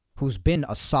 who's been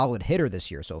a solid hitter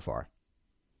this year so far?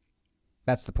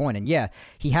 That's the point. And yeah,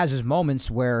 he has his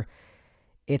moments where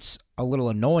it's a little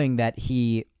annoying that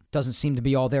he doesn't seem to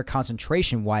be all there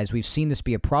concentration-wise. We've seen this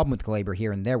be a problem with Glaber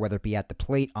here and there, whether it be at the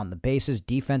plate, on the bases,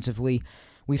 defensively.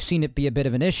 We've seen it be a bit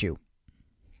of an issue.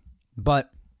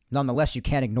 But nonetheless, you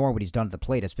can't ignore what he's done at the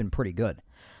plate. It's been pretty good.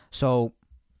 So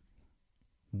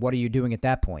what are you doing at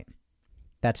that point?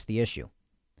 That's the issue.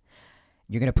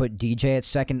 You're going to put DJ at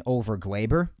second over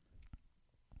Glaber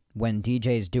when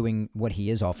DJ is doing what he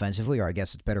is offensively, or I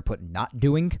guess it's better put not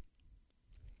doing.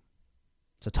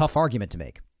 It's a tough argument to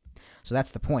make. So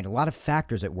that's the point. A lot of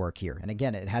factors at work here. And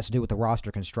again, it has to do with the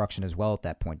roster construction as well at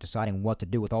that point, deciding what to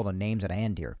do with all the names at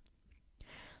hand here.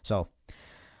 So,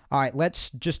 all right, let's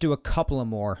just do a couple of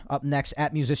more. Up next,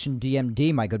 at Musician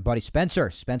DMD, my good buddy Spencer.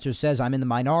 Spencer says, I'm in the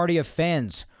minority of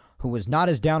fans who was not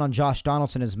as down on Josh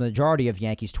Donaldson as the majority of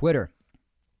Yankees Twitter.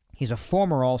 He's a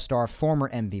former All-Star, former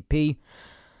MVP,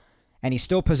 and he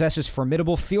still possesses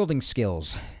formidable fielding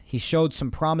skills. He showed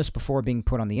some promise before being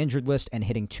put on the injured list, and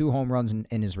hitting 2 home runs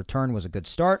in his return was a good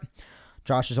start.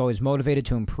 Josh is always motivated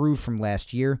to improve from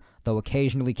last year, though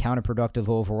occasionally counterproductive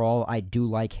overall. I do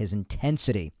like his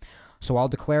intensity. So I'll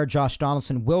declare Josh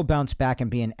Donaldson will bounce back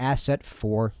and be an asset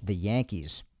for the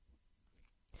Yankees.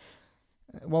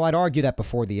 Well, I'd argue that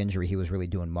before the injury he was really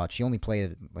doing much. He only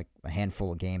played like a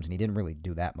handful of games, and he didn't really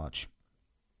do that much.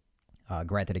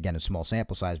 Granted, again, a small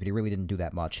sample size, but he really didn't do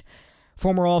that much.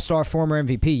 Former All-Star, former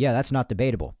MVP, yeah, that's not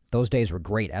debatable. Those days were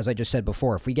great. As I just said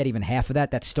before, if we get even half of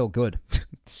that, that's still good.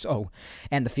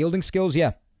 And the fielding skills,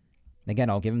 yeah. Again,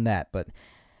 I'll give him that. But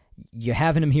you're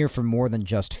having him here for more than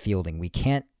just fielding. We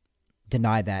can't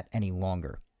deny that any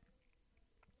longer.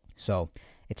 So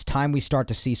it's time we start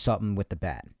to see something with the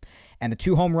bat. And the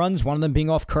 2 home runs, one of them being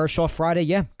off Kershaw Friday,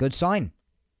 yeah, good sign.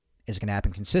 Is it going to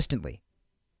happen consistently?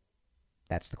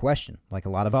 That's the question, like a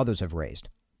lot of others have raised.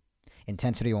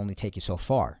 Intensity will only take you so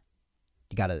far.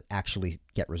 You got to actually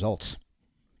get results.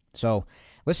 So,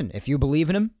 listen, if you believe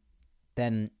in him,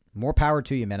 then more power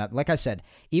to you, man. Like I said,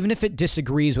 even if it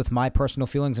disagrees with my personal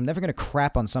feelings, I'm never going to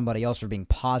crap on somebody else for being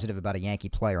positive about a Yankee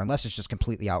player, unless it's just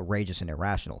completely outrageous and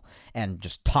irrational and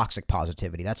just toxic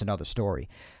positivity. That's another story.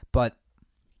 But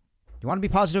you want to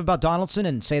be positive about Donaldson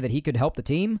and say that he could help the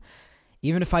team?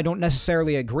 Even if I don't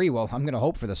necessarily agree, well, I'm going to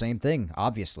hope for the same thing,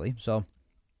 obviously. So,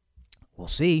 we'll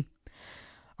see.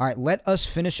 All right, let us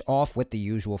finish off with the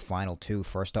usual final 2.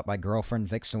 First up, my girlfriend,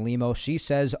 Vic Salimo. She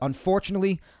says,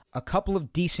 unfortunately, a couple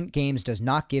of decent games does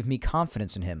not give me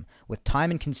confidence in him. With time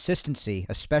and consistency,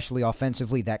 especially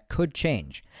offensively, that could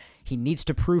change. He needs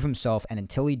to prove himself, and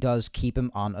until he does, keep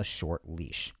him on a short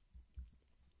leash.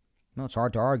 Well, it's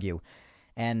hard to argue.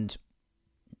 And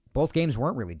both games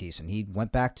weren't really decent. He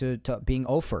went back to being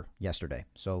 0 yesterday.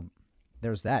 So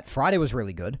there's that. Friday was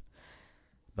really good.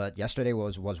 But yesterday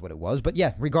was what it was. But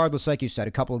yeah, regardless, like you said,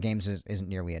 a couple of games isn't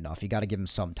nearly enough. You got to give him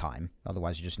some time.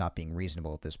 Otherwise, you're just not being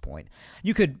reasonable at this point.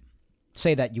 You could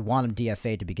say that you want him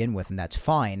DFA to begin with, and that's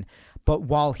fine. But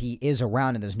while he is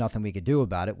around and there's nothing we could do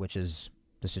about it, which is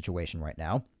the situation right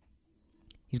now,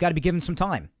 he's got to be given some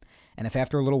time. And if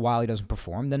after a little while he doesn't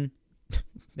perform, then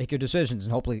make your decisions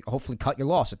and hopefully cut your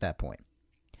loss at that point.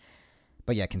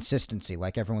 But yeah, consistency,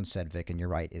 like everyone said, Vic, and you're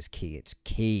right, is key. It's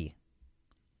key.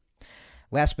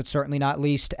 Last but certainly not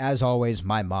least, as always,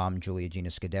 my mom, Julia Gina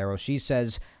Scudero. She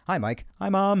says, hi, Mike. Hi,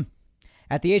 Mom.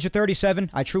 At the age of 37,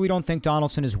 I truly don't think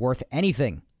Donaldson is worth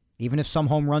anything. Even if some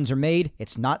home runs are made,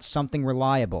 it's not something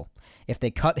reliable. If they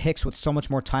cut Hicks with so much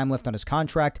more time left on his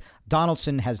contract,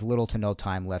 Donaldson has little to no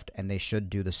time left, and they should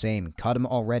do the same. Cut him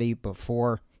already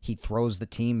before he throws the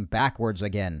team backwards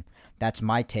again. That's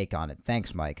my take on it.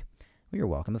 Thanks, Mike. Well, you're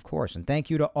welcome, of course. And thank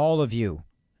you to all of you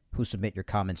who submit your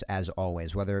comments as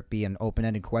always, whether it be in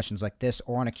open-ended questions like this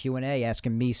or on a Q&A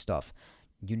asking me stuff.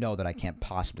 You know that I can't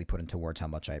possibly put into words how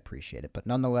much I appreciate it. But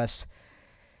nonetheless,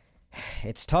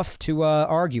 it's tough to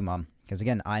argue, Mom, because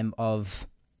again, I'm of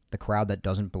the crowd that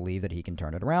doesn't believe that he can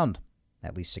turn it around,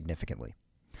 at least significantly.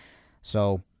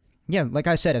 So, yeah, like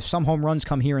I said, if some home runs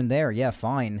come here and there, yeah,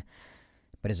 fine.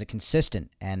 But is it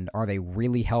consistent, and are they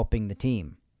really helping the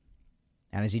team?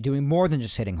 And is he doing more than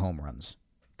just hitting home runs?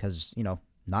 Because,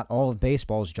 not all of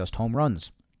baseball is just home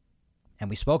runs. And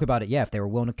we spoke about it, yeah, if they were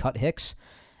willing to cut Hicks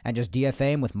and just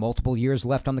DFA him with multiple years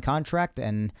left on the contract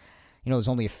and, there's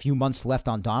only a few months left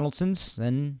on Donaldson's,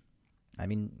 then,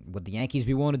 would the Yankees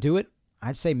be willing to do it?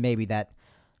 I'd say maybe that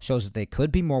shows that they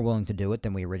could be more willing to do it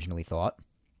than we originally thought.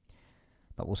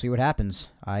 But we'll see what happens.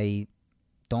 I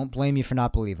don't blame you for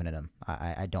not believing in him.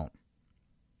 I don't.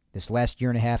 This last year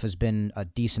and a half has been a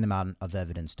decent amount of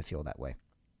evidence to feel that way.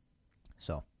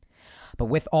 So, but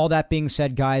with all that being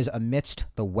said, guys, amidst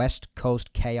the West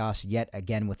Coast chaos yet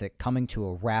again, with it coming to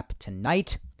a wrap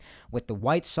tonight, with the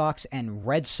White Sox and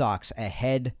Red Sox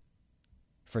ahead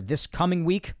for this coming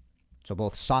week, so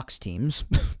both Sox teams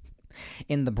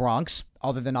in the Bronx,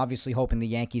 other than obviously hoping the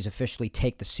Yankees officially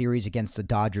take the series against the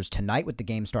Dodgers tonight, with the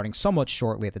game starting somewhat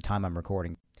shortly at the time I'm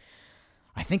recording.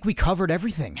 I think we covered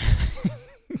everything.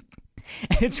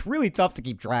 It's really tough to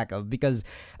keep track of because,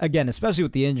 again, especially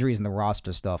with the injuries and the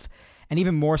roster stuff, and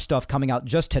even more stuff coming out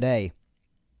just today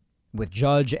with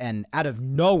Judge and out of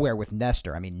nowhere with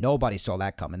Nestor. Nobody saw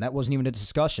that coming. That wasn't even a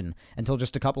discussion until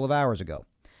just a couple of hours ago.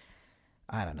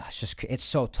 I don't know. It's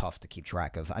so tough to keep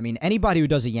track of. Anybody who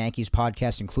does a Yankees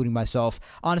podcast, including myself,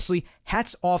 honestly,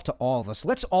 hats off to all of us.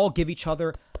 Let's all give each other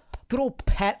a good old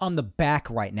pat on the back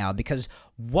right now because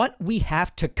what we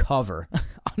have to cover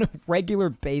on a regular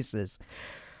basis,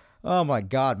 oh my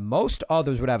God, most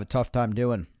others would have a tough time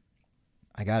doing.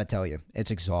 I got to tell you,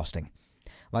 it's exhausting.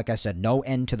 Like I said, no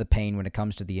end to the pain when it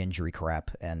comes to the injury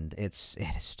crap, and it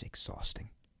is exhausting.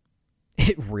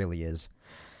 It really is.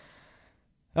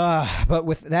 But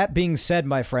with that being said,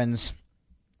 my friends,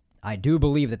 I do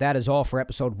believe that is all for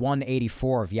episode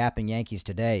 184 of Yapping Yankees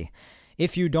today.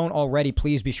 If you don't already,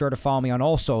 please be sure to follow me on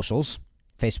all socials.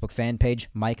 Facebook fan page,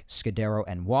 Mike Scudero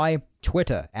NY,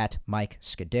 Twitter @Mike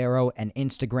Scudero, and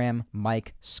Instagram,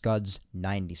 Mike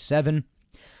Scuds97.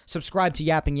 Subscribe to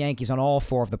Yapping Yankees on all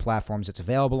 4 of the platforms it's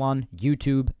available on: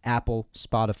 YouTube, Apple,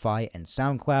 Spotify, and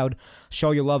SoundCloud.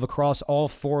 Show your love across all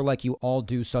 4 like you all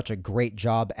do such a great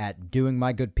job at doing,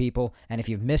 my good people. And if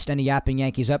you've missed any Yapping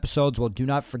Yankees episodes, well, do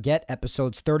not forget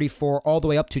episodes 34 all the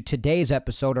way up to today's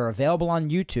episode are available on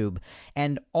YouTube.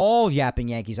 And all Yapping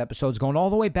Yankees episodes going all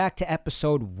the way back to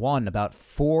episode 1 about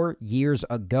 4 years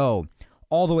ago,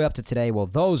 all the way up to today, well,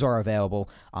 those are available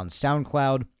on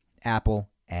SoundCloud, Apple,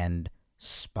 and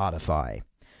Spotify.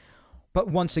 But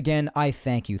once again, I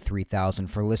thank you 3,000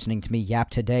 for listening to me yap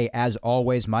today. As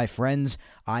always, my friends,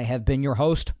 I have been your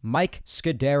host, Mike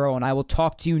Scudero, and I will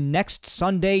talk to you next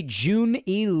Sunday, June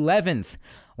 11th,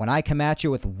 when I come at you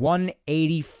with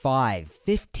 185,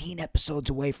 15 episodes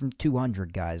away from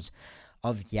 200, guys,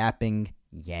 of Yapping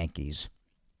Yankees.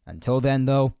 Until then,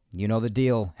 though, you know the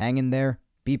deal. Hang in there.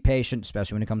 Be patient,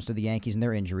 especially when it comes to the Yankees and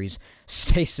their injuries.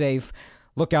 Stay safe.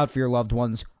 Look out for your loved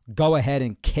ones. Go ahead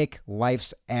and kick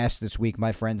life's ass this week,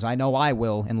 my friends. I know I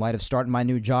will, in light of starting my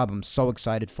new job. I'm so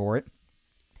excited for it.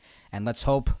 And let's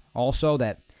hope also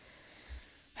that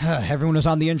everyone who's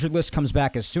on the injured list comes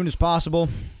back as soon as possible.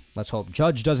 Let's hope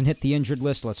Judge doesn't hit the injured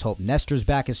list. Let's hope Nestor's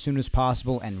back as soon as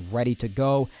possible and ready to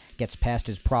go. Gets past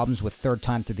his problems with third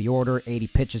time through the order, 80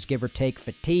 pitches, give or take,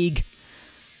 fatigue.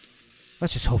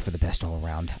 Let's just hope for the best all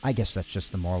around. I guess that's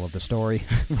just the moral of the story,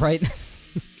 right?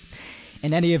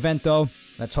 In any event, though,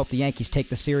 let's hope the Yankees take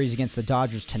the series against the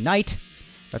Dodgers tonight.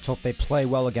 Let's hope they play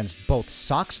well against both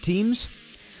Sox teams.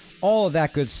 All of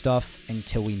that good stuff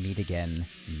until we meet again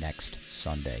next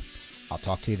Sunday. I'll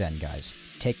talk to you then, guys.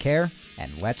 Take care,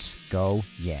 and let's go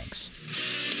Yanks.